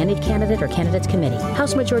authorized by any candidate or candidates committee.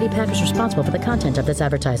 House Majority PAC is responsible for the content of this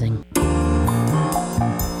advertising.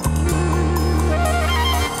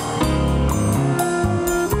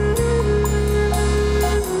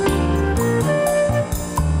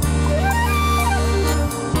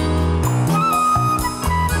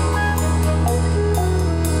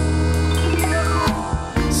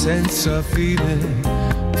 Senza fine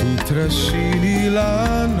tu trascini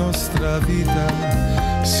la nostra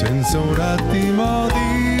vita, senza un attimo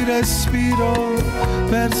di respiro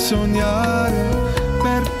per sognare,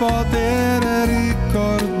 per poter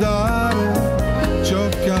ricordare ciò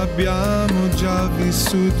che abbiamo già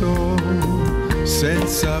vissuto.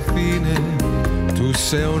 Senza fine, tu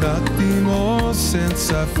sei un attimo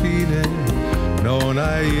senza fine, non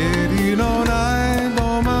hai ieri, non hai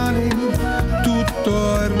domani, tutto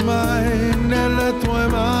ormai nelle tue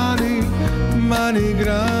mani, mani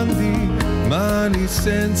grandi, mani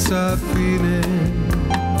senza fine.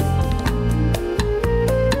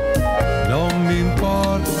 Non mi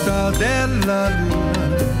importa della luna,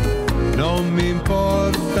 non mi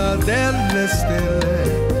importa delle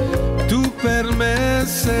stelle, tu per me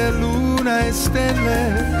sei luna e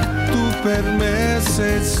stelle, tu per me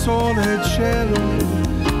sei il sole e il cielo,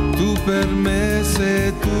 tu per me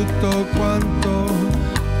sei tutto quanto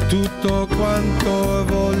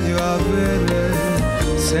voglio avere,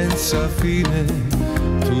 senza fine,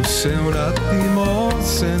 tu sei un attimo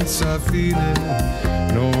senza fine,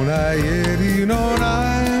 non hai ieri, non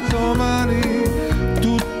hai domani,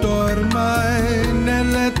 tutto ormai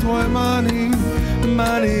nelle tue mani,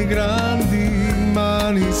 mani grandi,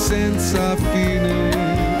 mani senza fine,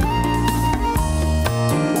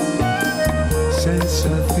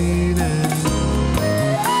 senza fine,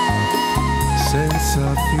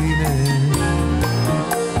 senza fine,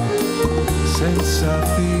 senza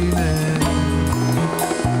fine.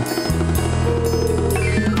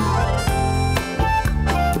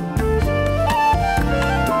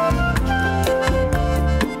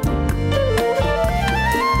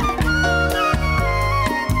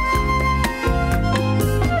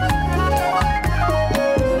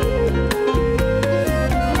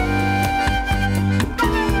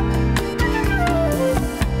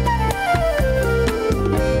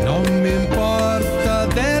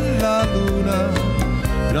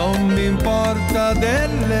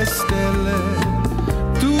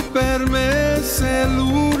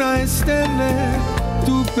 e stelle,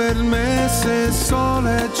 tu per me sei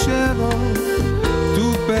sole e cielo,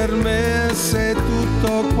 tu per me sei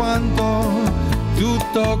tutto quanto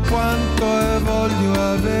e voglio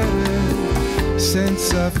avere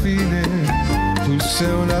senza fine. Tu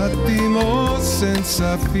sei un attimo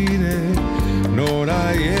senza fine, non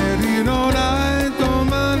hai ieri, non hai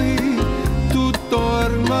domani, tutto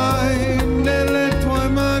ormai nelle tue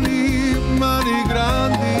mani, mani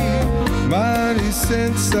grandi, mani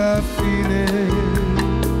senza fine.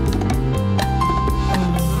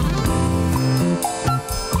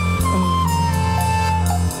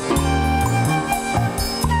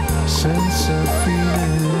 Senza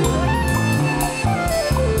fine,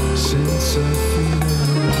 senza fine.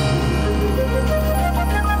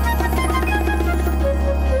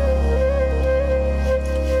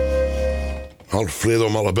 Alfredo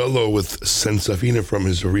Malabello with Senza Fine from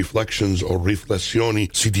his Reflections or Riflessioni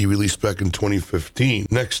CD released back in 2015.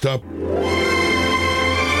 Next up,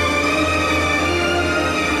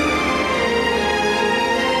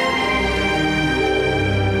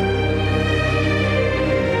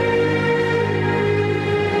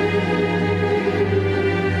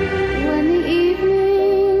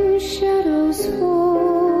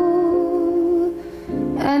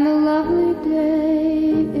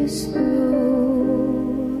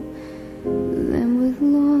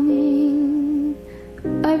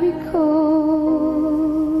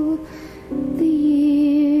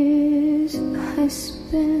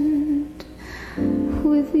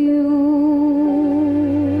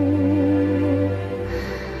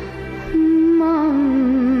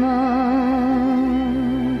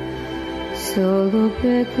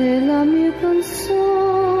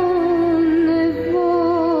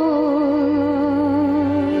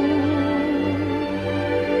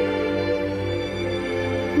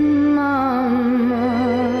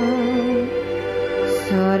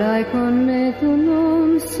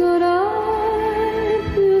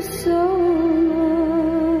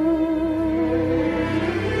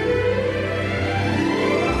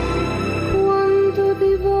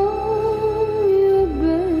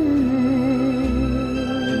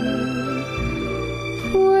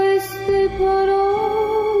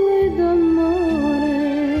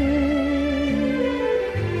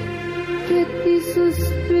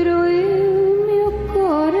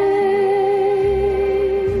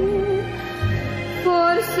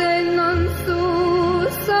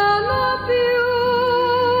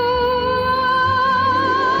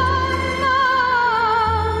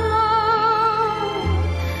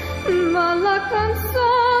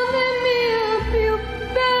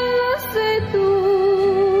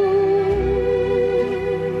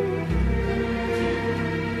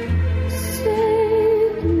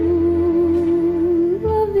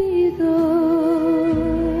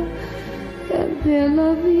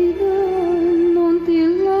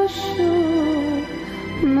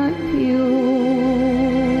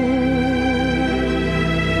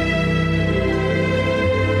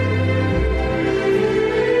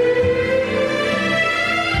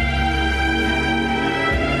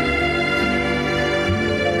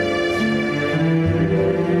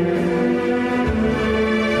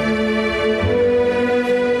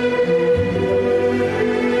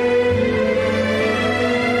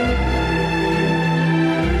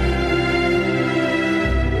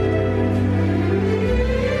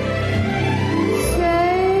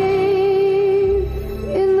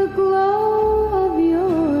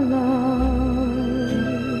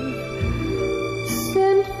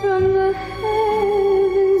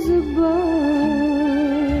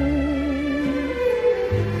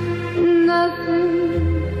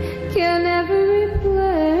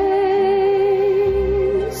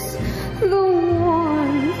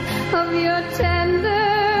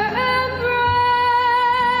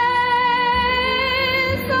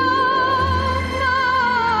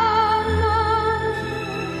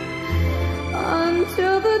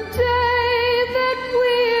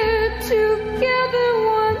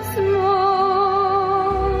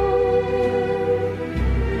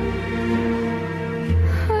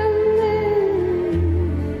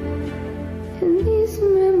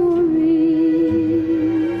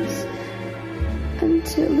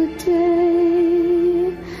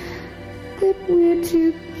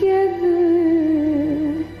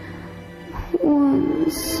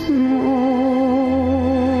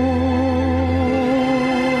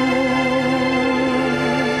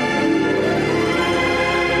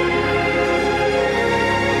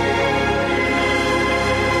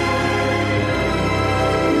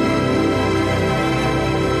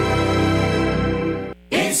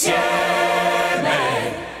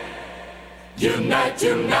 Unite,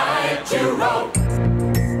 unite, you roll.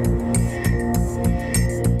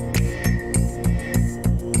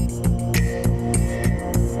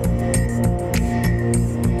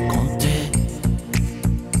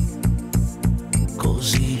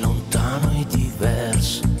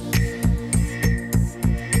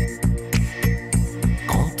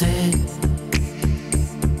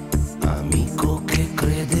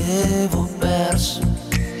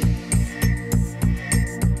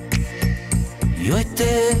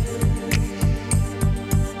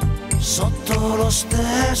 sotto lo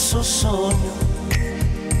stesso sogno,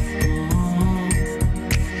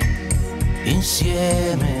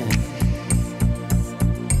 insieme.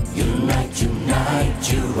 Unite,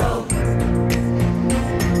 unite, Europe.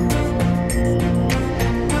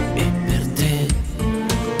 E per te,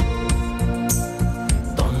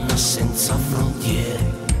 donna senza frontiere,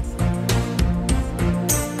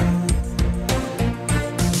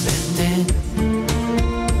 per te,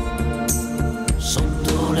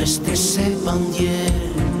 sotto le stesse bandiere,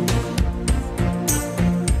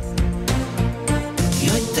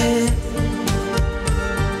 io e te,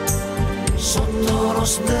 sotto lo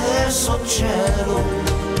stesso cielo,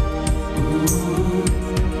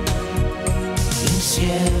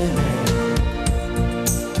 insieme.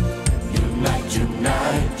 Unite,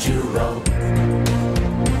 unite, Europe.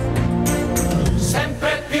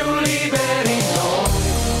 Sempre più liberi noi,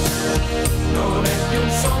 non è più un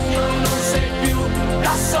sogno, non sei più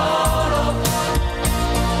da solo,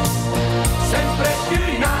 sempre più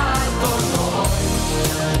in alto noi,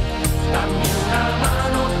 dammi una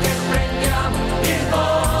mano che prendiamo il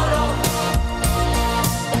volo,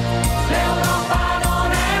 l'Europa non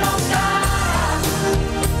è lontana,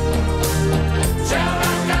 c'è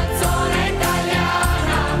una canzone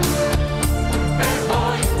italiana per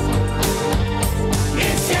voi,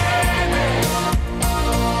 insieme.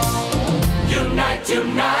 Unite,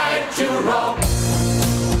 unite, Europe.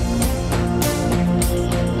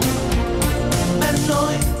 Per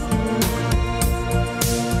noi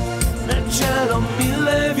nel cielo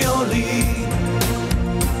mille violini,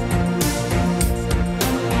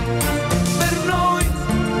 per noi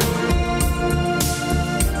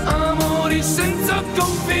amori senza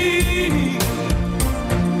confini,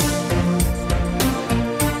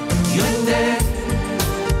 io e te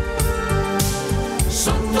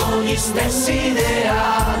sotto gli stessi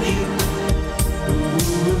ideali,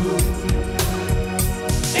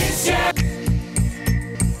 insieme.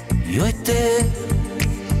 Io e te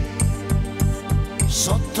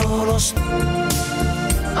sotto lo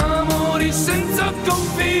amori senza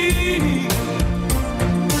confini,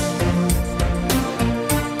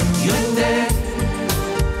 io e te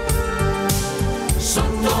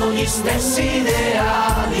sotto gli stessi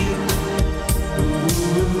ideali,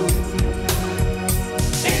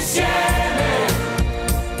 insieme.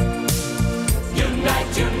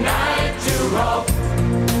 Unite, unite, Europe.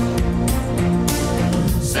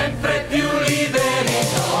 Sempre più liberi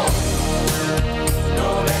noi,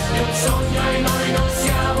 non è più un sogno e noi non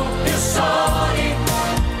siamo più soli,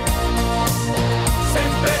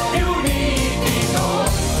 sempre più uniti noi,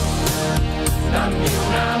 dammi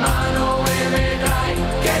una mano e vedrai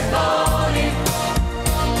che voli,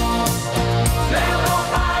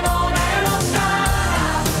 l'Europa non è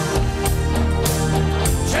lontana,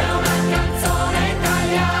 c'è una canzone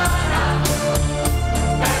italiana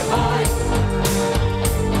per voi,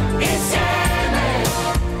 insieme.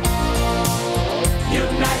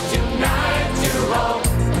 Unite, unite, Europe.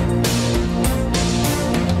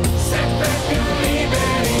 Sempre più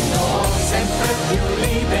liberi noi, sempre più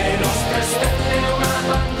liberi, nostre stelle una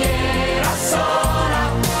bandiera sola,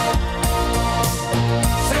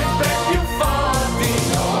 sempre più forti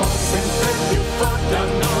noi, sempre più forti,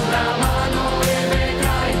 danno una mano e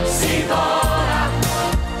vedrai si vola,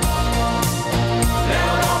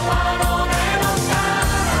 l'Europa non è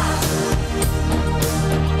lontana,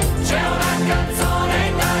 c'è una canzone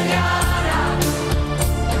italiana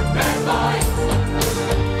per voi,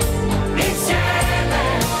 insieme.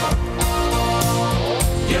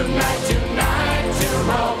 Unite, unite,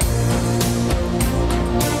 Europe.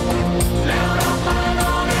 L'Europa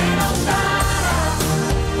non è lontana,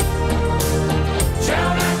 c'è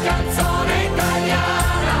una canzone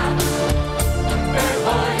italiana per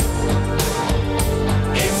voi,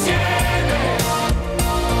 insieme.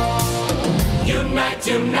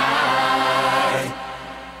 Unite, unite,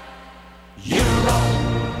 Europe.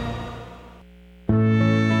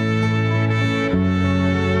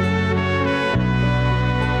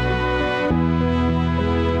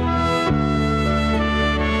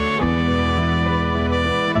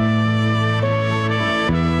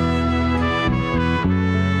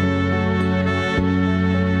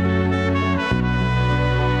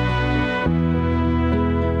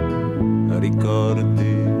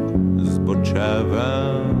 Ricordi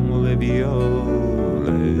sbocciavano le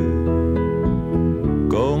viole,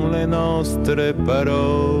 con le nostre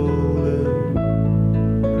parole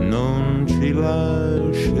non ci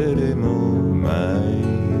lasceremo mai,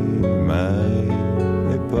 mai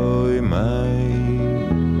e poi mai.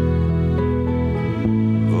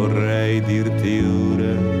 Vorrei dirti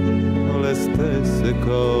ora le stesse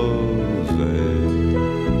cose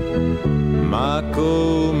ma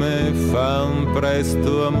come fa un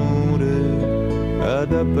presto amore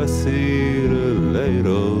ad appassire le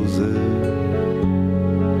rose,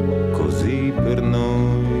 così per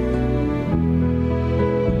noi.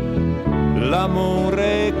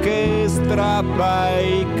 L'amore che strappa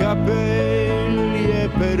i capelli è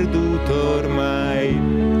perduto ormai,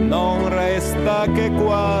 non resta che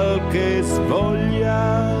qualche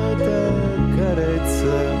svogliata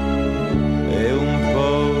carezza e un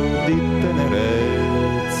po' di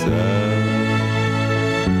tenerezza.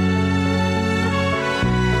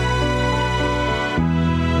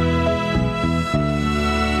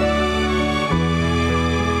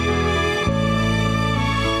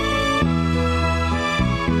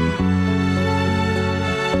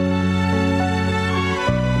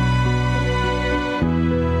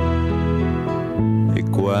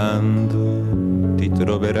 Quando ti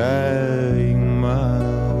troverai in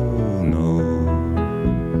mano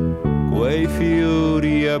quei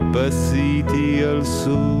fiori appassiti al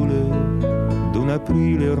sole d'un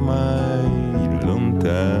aprile ormai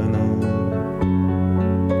lontano,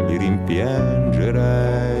 li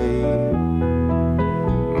rimpiangerai,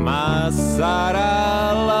 ma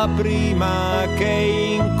sarà la prima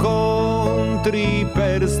che incontri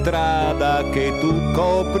per strada che tu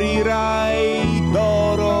coprirai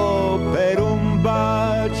d'oro per un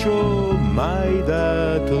bacio mai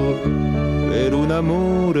dato, per un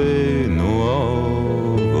amore nuovo.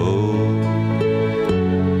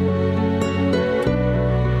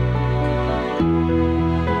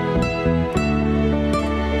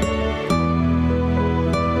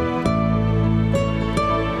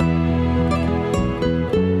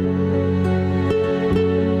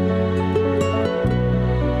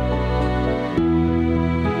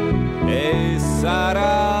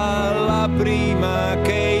 Sarà la prima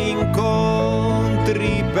che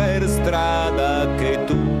incontri per strada che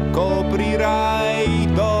tu coprirai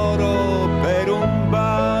d'oro per un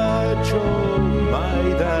bacio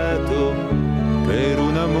mai dato, per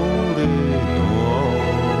un amore nuovo.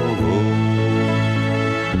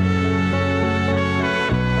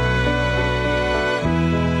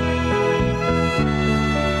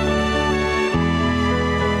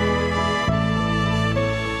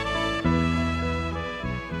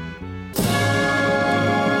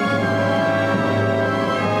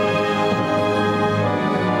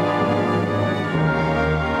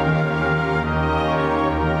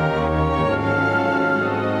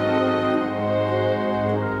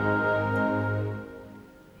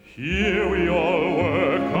 Here we all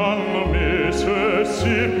work on the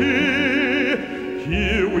Mississippi.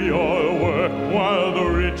 Here we all work while the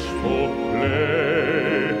rich folk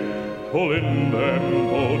play, pulling them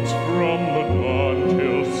boats from the dawn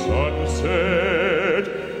till sunset,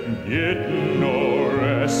 getting no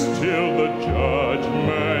rest till the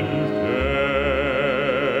judgment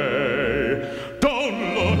day. Don't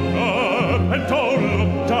look up and don't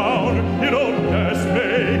look down. You don't just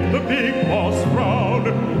make the big boss frown.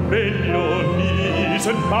 Bend your knees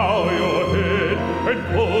and bow your head and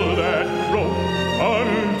pull that rope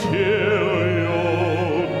until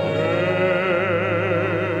you're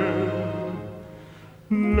dead.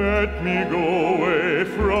 Let me go away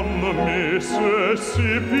from the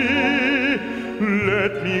Mississippi.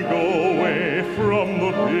 Let me go away from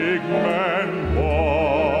the big man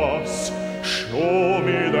boss. Show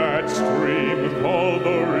me that stream called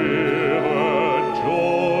the River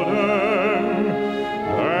Jordan.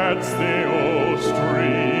 That's the old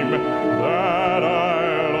stream that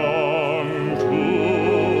I long to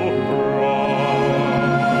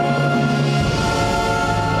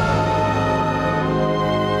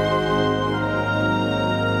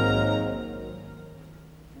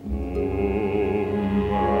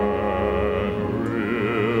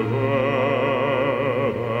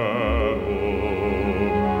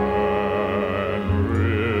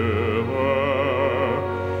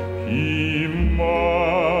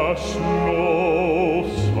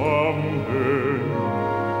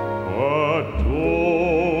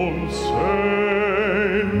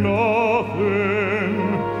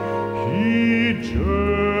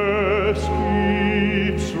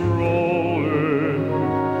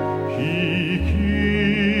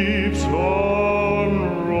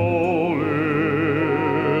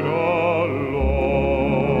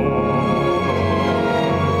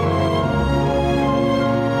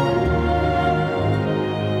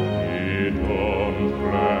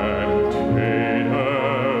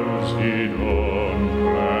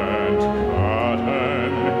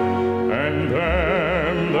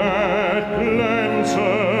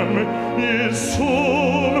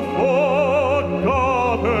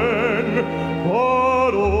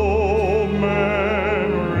But, oh,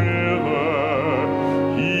 man, river,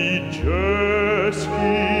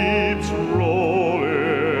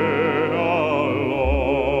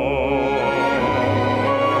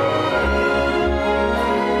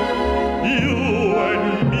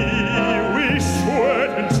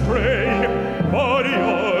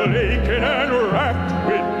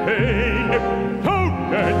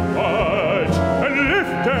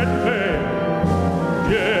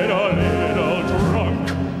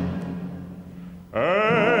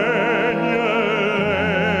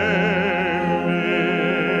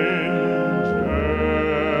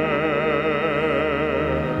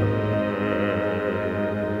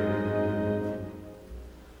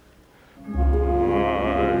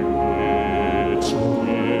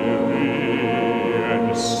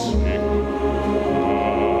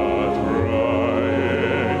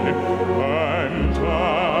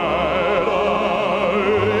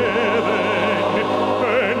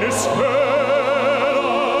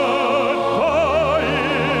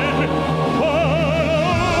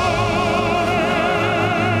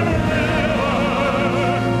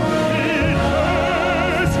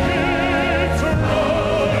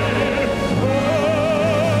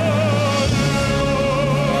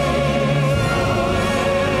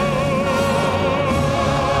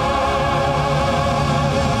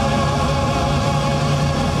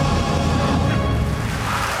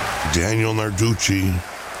 Narducci,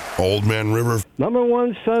 Old Man River. Number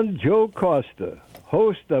one son, Joe Costa,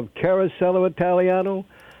 host of Carosello Italiano,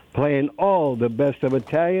 playing all the best of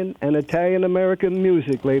Italian and Italian-American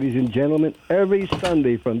music, ladies and gentlemen, every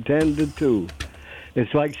Sunday from 10 to 2.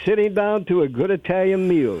 It's like sitting down to a good Italian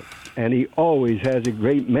meal, and he always has a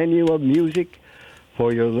great menu of music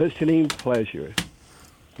for your listening pleasure.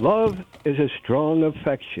 Love is a strong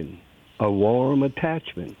affection, a warm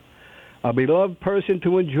attachment, a beloved person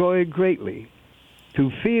to enjoy greatly,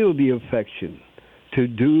 to feel the affection, to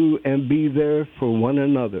do and be there for one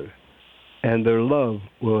another, and their love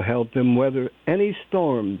will help them weather any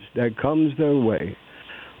storms that comes their way.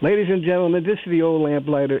 Ladies and gentlemen, this is the old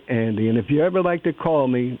lamplighter Andy, and if you ever like to call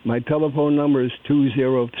me, my telephone number is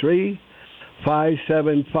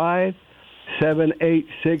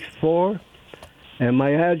 203-575-7864, and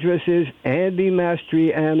my address is Andy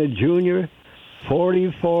Mastriana Jr.,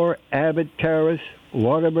 44 Abbott Terrace,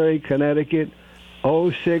 Waterbury, Connecticut,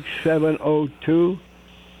 06702,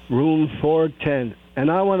 room 410. And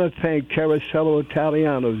I want to thank Carosello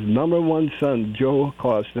Italiano's number one son, Joe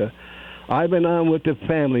Costa. I've been on with the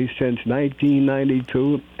family since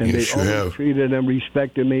 1992, and Yes, they always treated and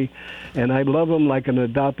respected me. And I love him like an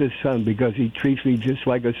adopted son because he treats me just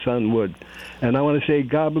like a son would. And I want to say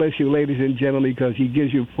God bless you, ladies and gentlemen, because he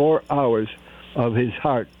gives you 4 hours of his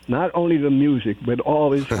heart. Not only the music, but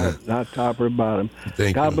all his heart, not top or bottom.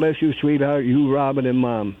 Thank God you. bless you, sweetheart. You, Robin, and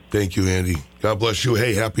Mom. Thank you, Andy. God bless you.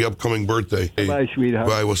 Hey, happy upcoming birthday. Hey, bye, sweetheart.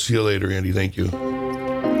 Bye. We'll see you later, Andy. Thank you.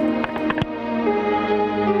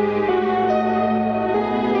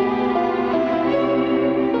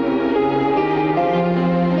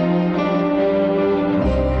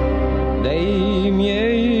 Dei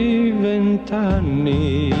miei 20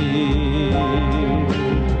 anni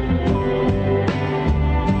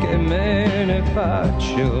che me ne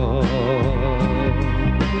faccio,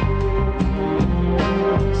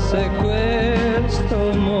 se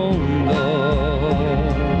questo mondo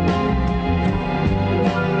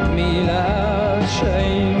mi lascia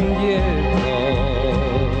indietro.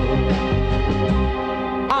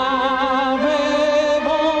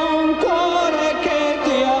 Avevo un cuore che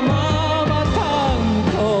ti amava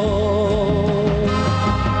tanto,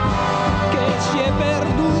 che si è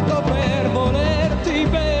perduto per volerti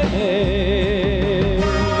bene.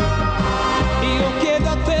 Io chiedo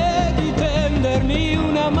a te di tendermi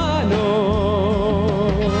una mano,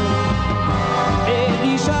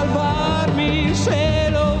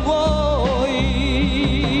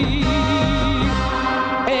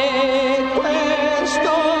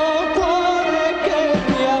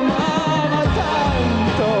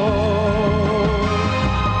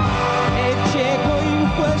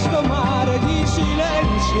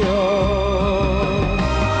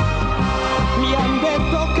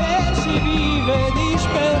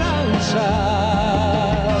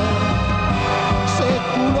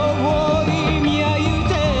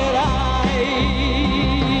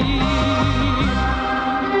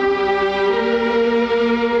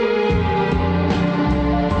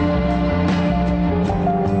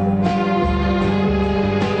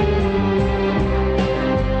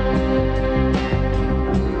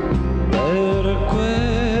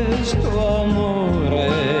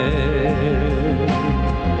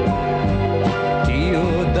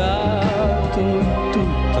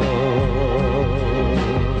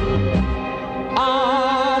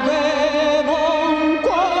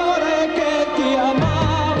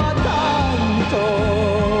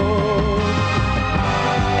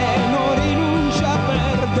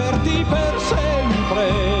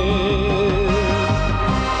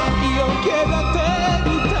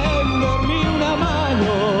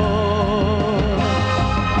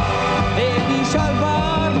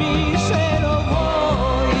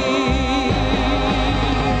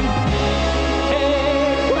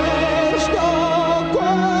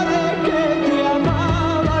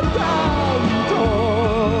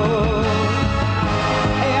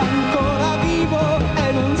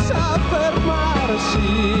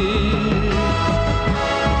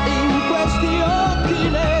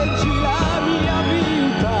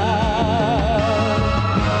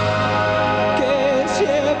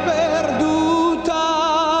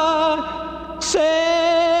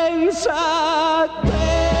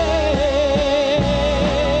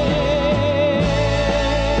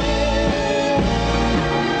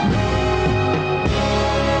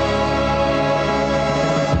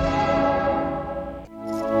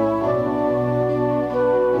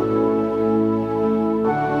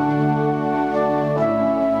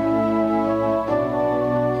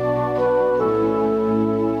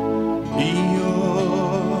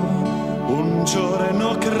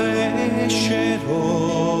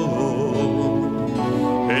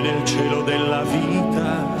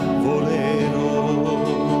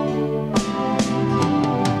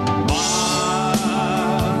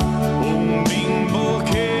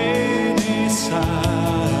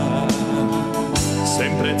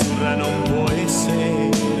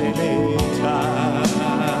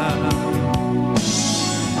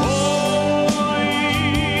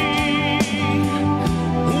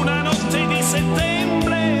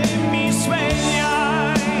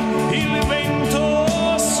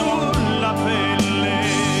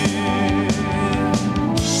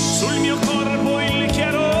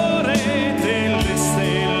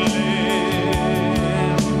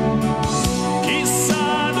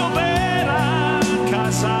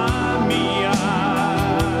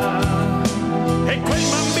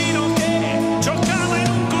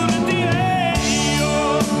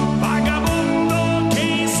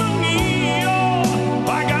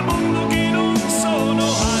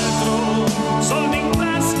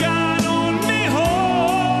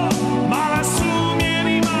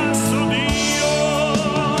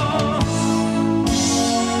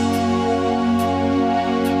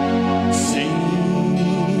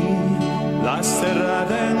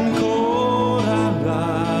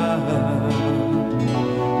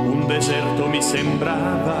 deserto mi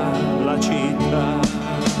sembrava la città.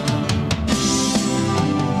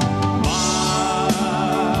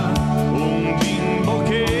 Ma un bimbo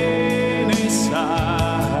che ne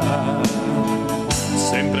sa,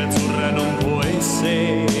 sempre azzurra non può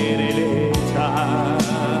essere l'età.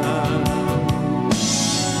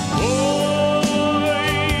 Poi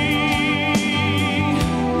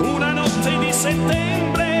una notte di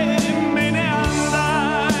settembre me ne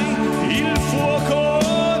andai, il fuoco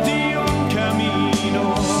di un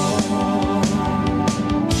camino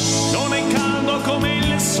non è caldo come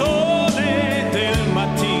il sole del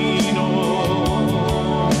mattino.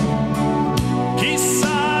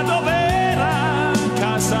 Chissà dov'era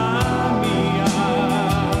casa mia,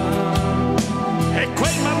 e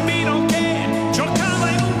quel bambino che giocava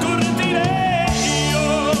in un cortile,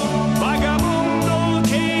 io vagabondo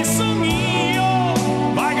che son io,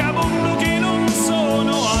 vagabondo che non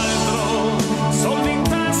sono altro, soldi in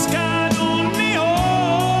tasca non ne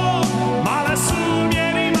ho, ma lassù mi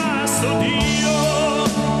è rimasto Dio.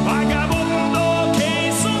 Vagabondo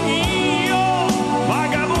che son io,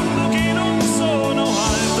 vagabondo che non sono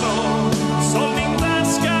altro, soldi in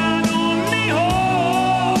tasca non ne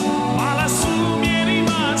ho, ma lassù mi è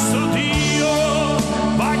rimasto Dio.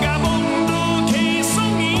 Vagabondo che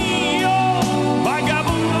son io,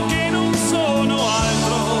 vagabondo che non sono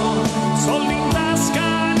altro, soldi in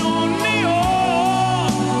tasca non ne ho,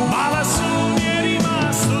 ma lassù mi è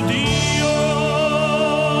rimasto Dio.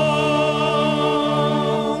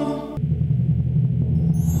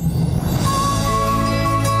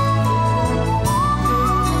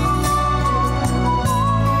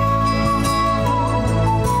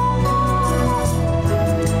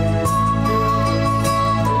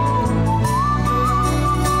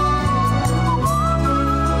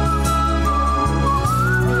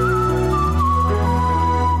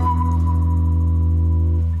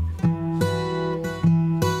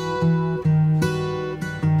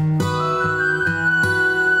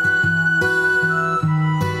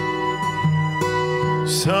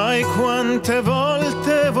 Sai quante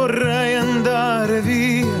volte vorrei andare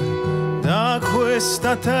via da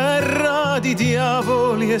questa terra di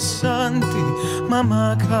diavoli e santi, ma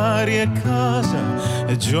magari è casa,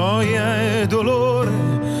 è gioia e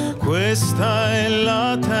dolore, questa è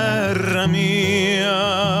la terra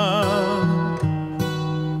mia.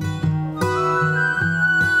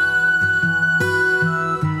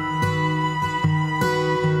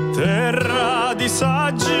 Terra di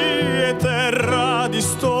saggi e terra di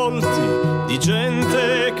stolti, di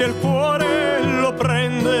gente che il cuore lo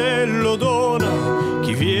prende e lo dona.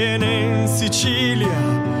 Chi viene in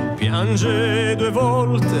Sicilia piange 2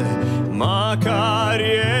 volte, Macari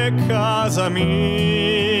è casa mia.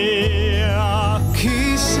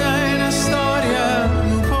 Chi sei una storia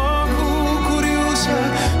un poco curiosa,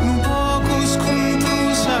 un poco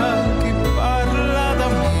sconfusa, che parla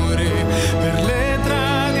d'amore per le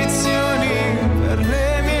tradizioni, per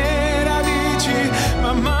le mie radici,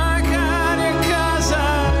 ma magari a casa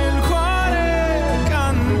il cuore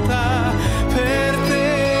canta per te.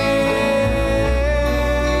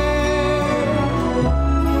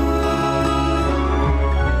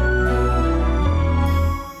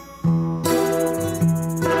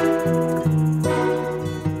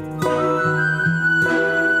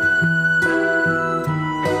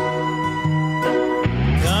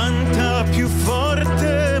 Canta più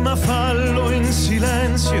forte ma fallo in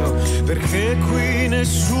silenzio, perché qui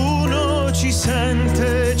nessuno ci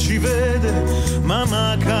sente, ci vede, ma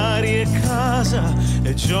magari è casa,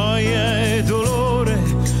 è gioia e dolore,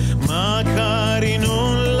 magari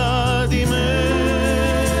non la dimentico,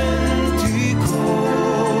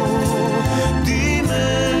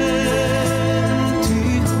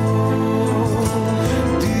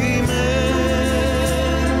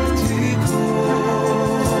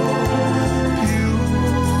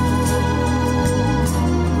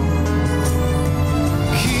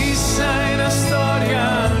 chi sei una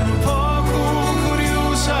storia un poco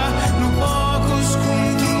curiosa, un poco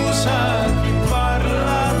scontrusa, che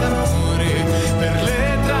parla d'amore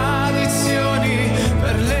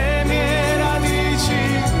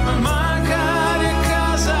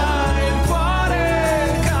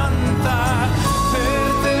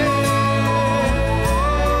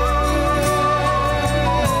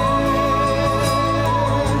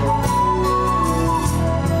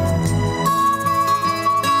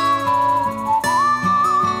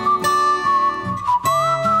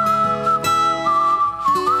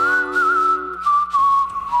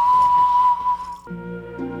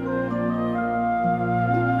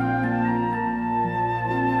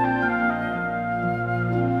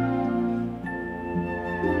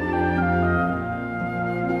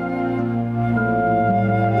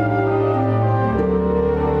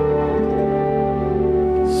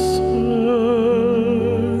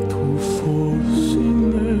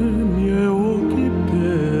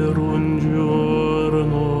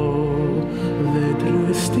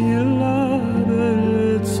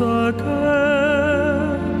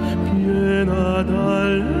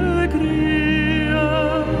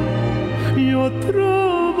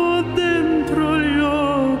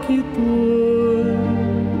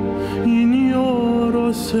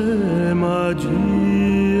fosse magia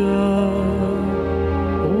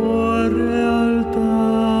o realtà.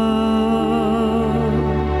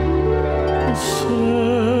 Se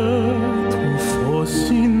tu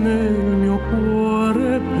fossi nel mio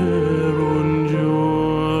cuore per un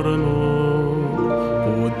giorno,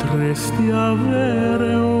 potresti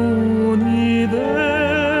avere un'idea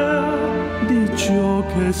di ciò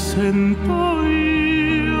che sento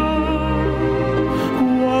io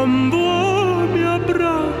quando mi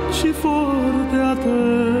abbracci forte a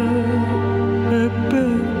te e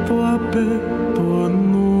petto a petto a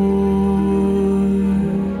noi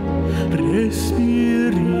respiriamo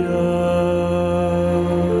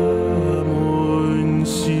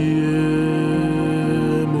insieme.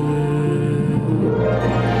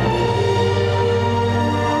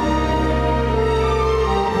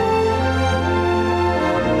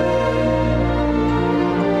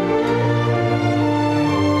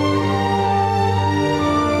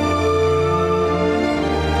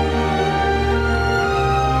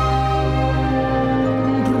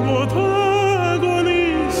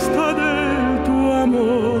 Protagonista del tuo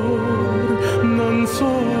amor, non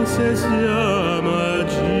so se sia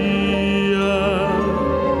magia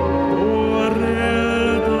o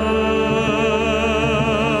realtà.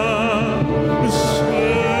 Se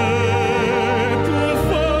tu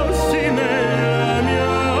fossi nella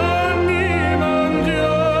mia anima un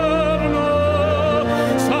giorno,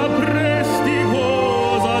 sapresti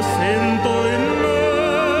cosa sento in me,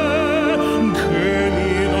 che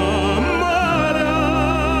mi amarai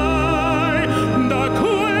da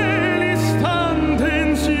quell'istante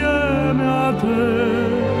insieme a te,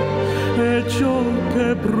 e ciò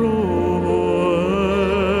che provo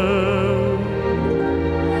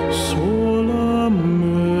è solamente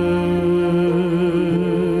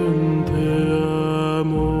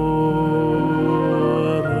amore.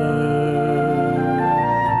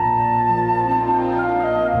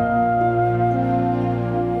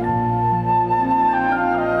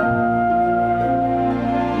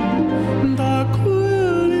 Da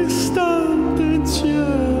quell'istante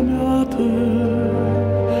insieme a te,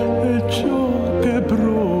 e ciò che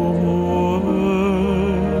provo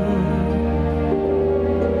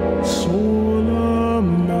è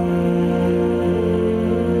solamente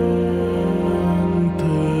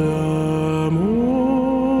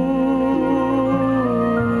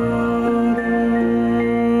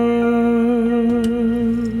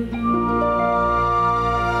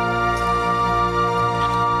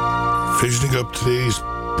Finishing up today's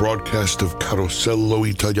broadcast of Carosello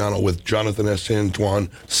Italiano with Jonathan S. Antoine,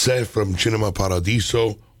 Se from Cinema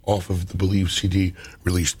Paradiso, off of the Believe CD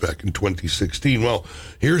released back in 2016. Well,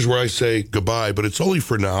 here's where I say goodbye, but it's only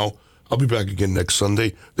for now. I'll be back again next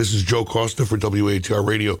Sunday. This is Joe Costa for WATR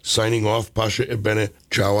Radio, signing off. Pasha e bene.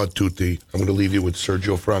 Ciao a tutti. I'm going to leave you with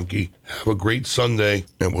Sergio Franchi. Have a great Sunday,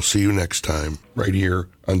 and we'll see you next time right here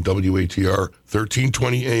on WATR,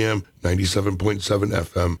 1320 AM, 97.7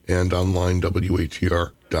 FM, and online,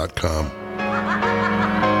 WATR.com.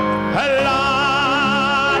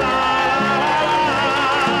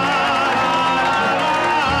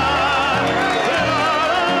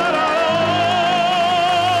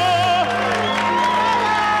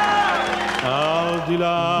 Al di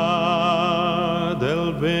là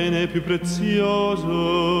del bene più prezioso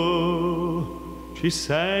ci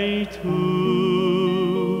sei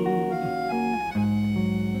tu.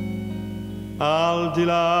 Al di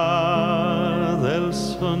là del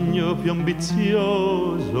sogno più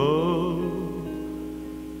ambizioso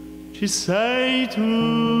ci sei tu.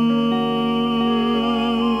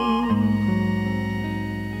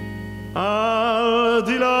 Al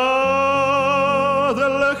di là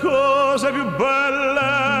delle cose più belle,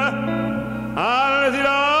 al di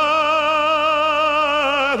là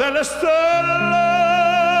delle stelle,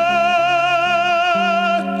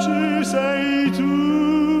 ci sei tu.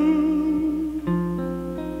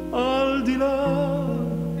 Al di là,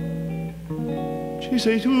 ci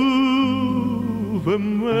sei tu per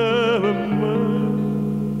me,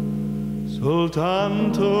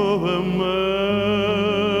 soltanto per me.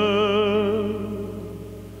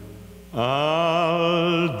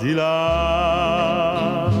 Al di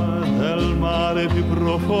là del mare più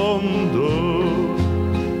profondo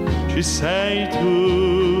ci sei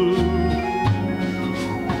tu.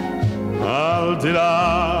 Al di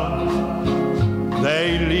là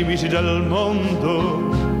dei limiti del mondo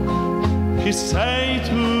ci sei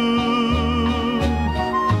tu.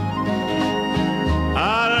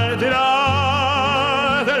 Al di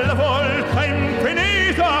là della volta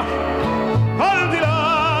infinita, al di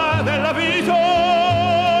là della vita,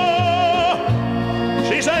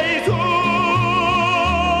 ci sei tu.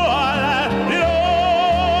 Al di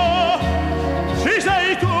là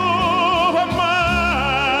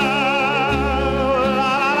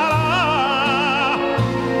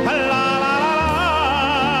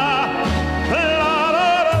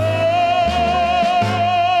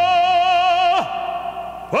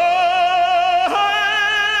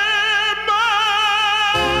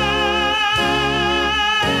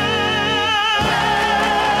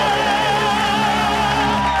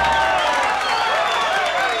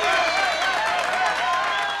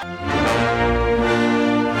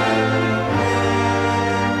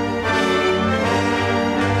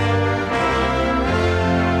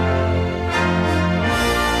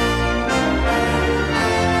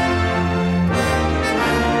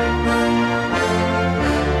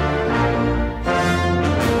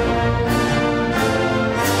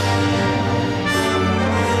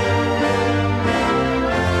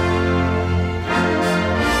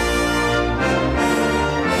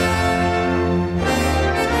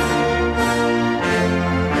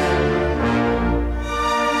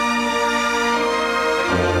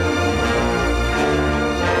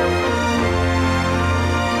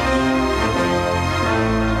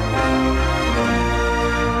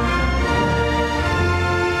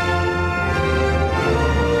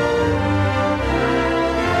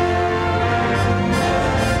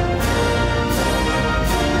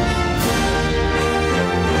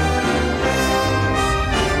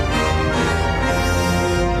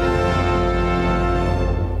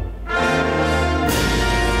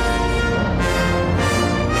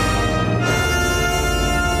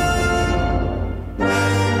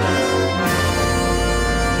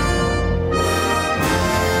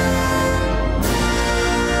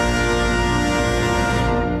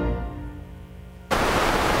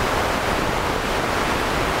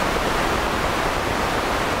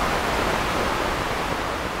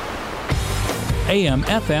AM,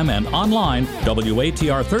 FM, and online,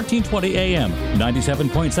 WATR 1320 AM,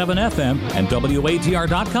 97.7 FM, and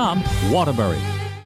WATR.com, Waterbury.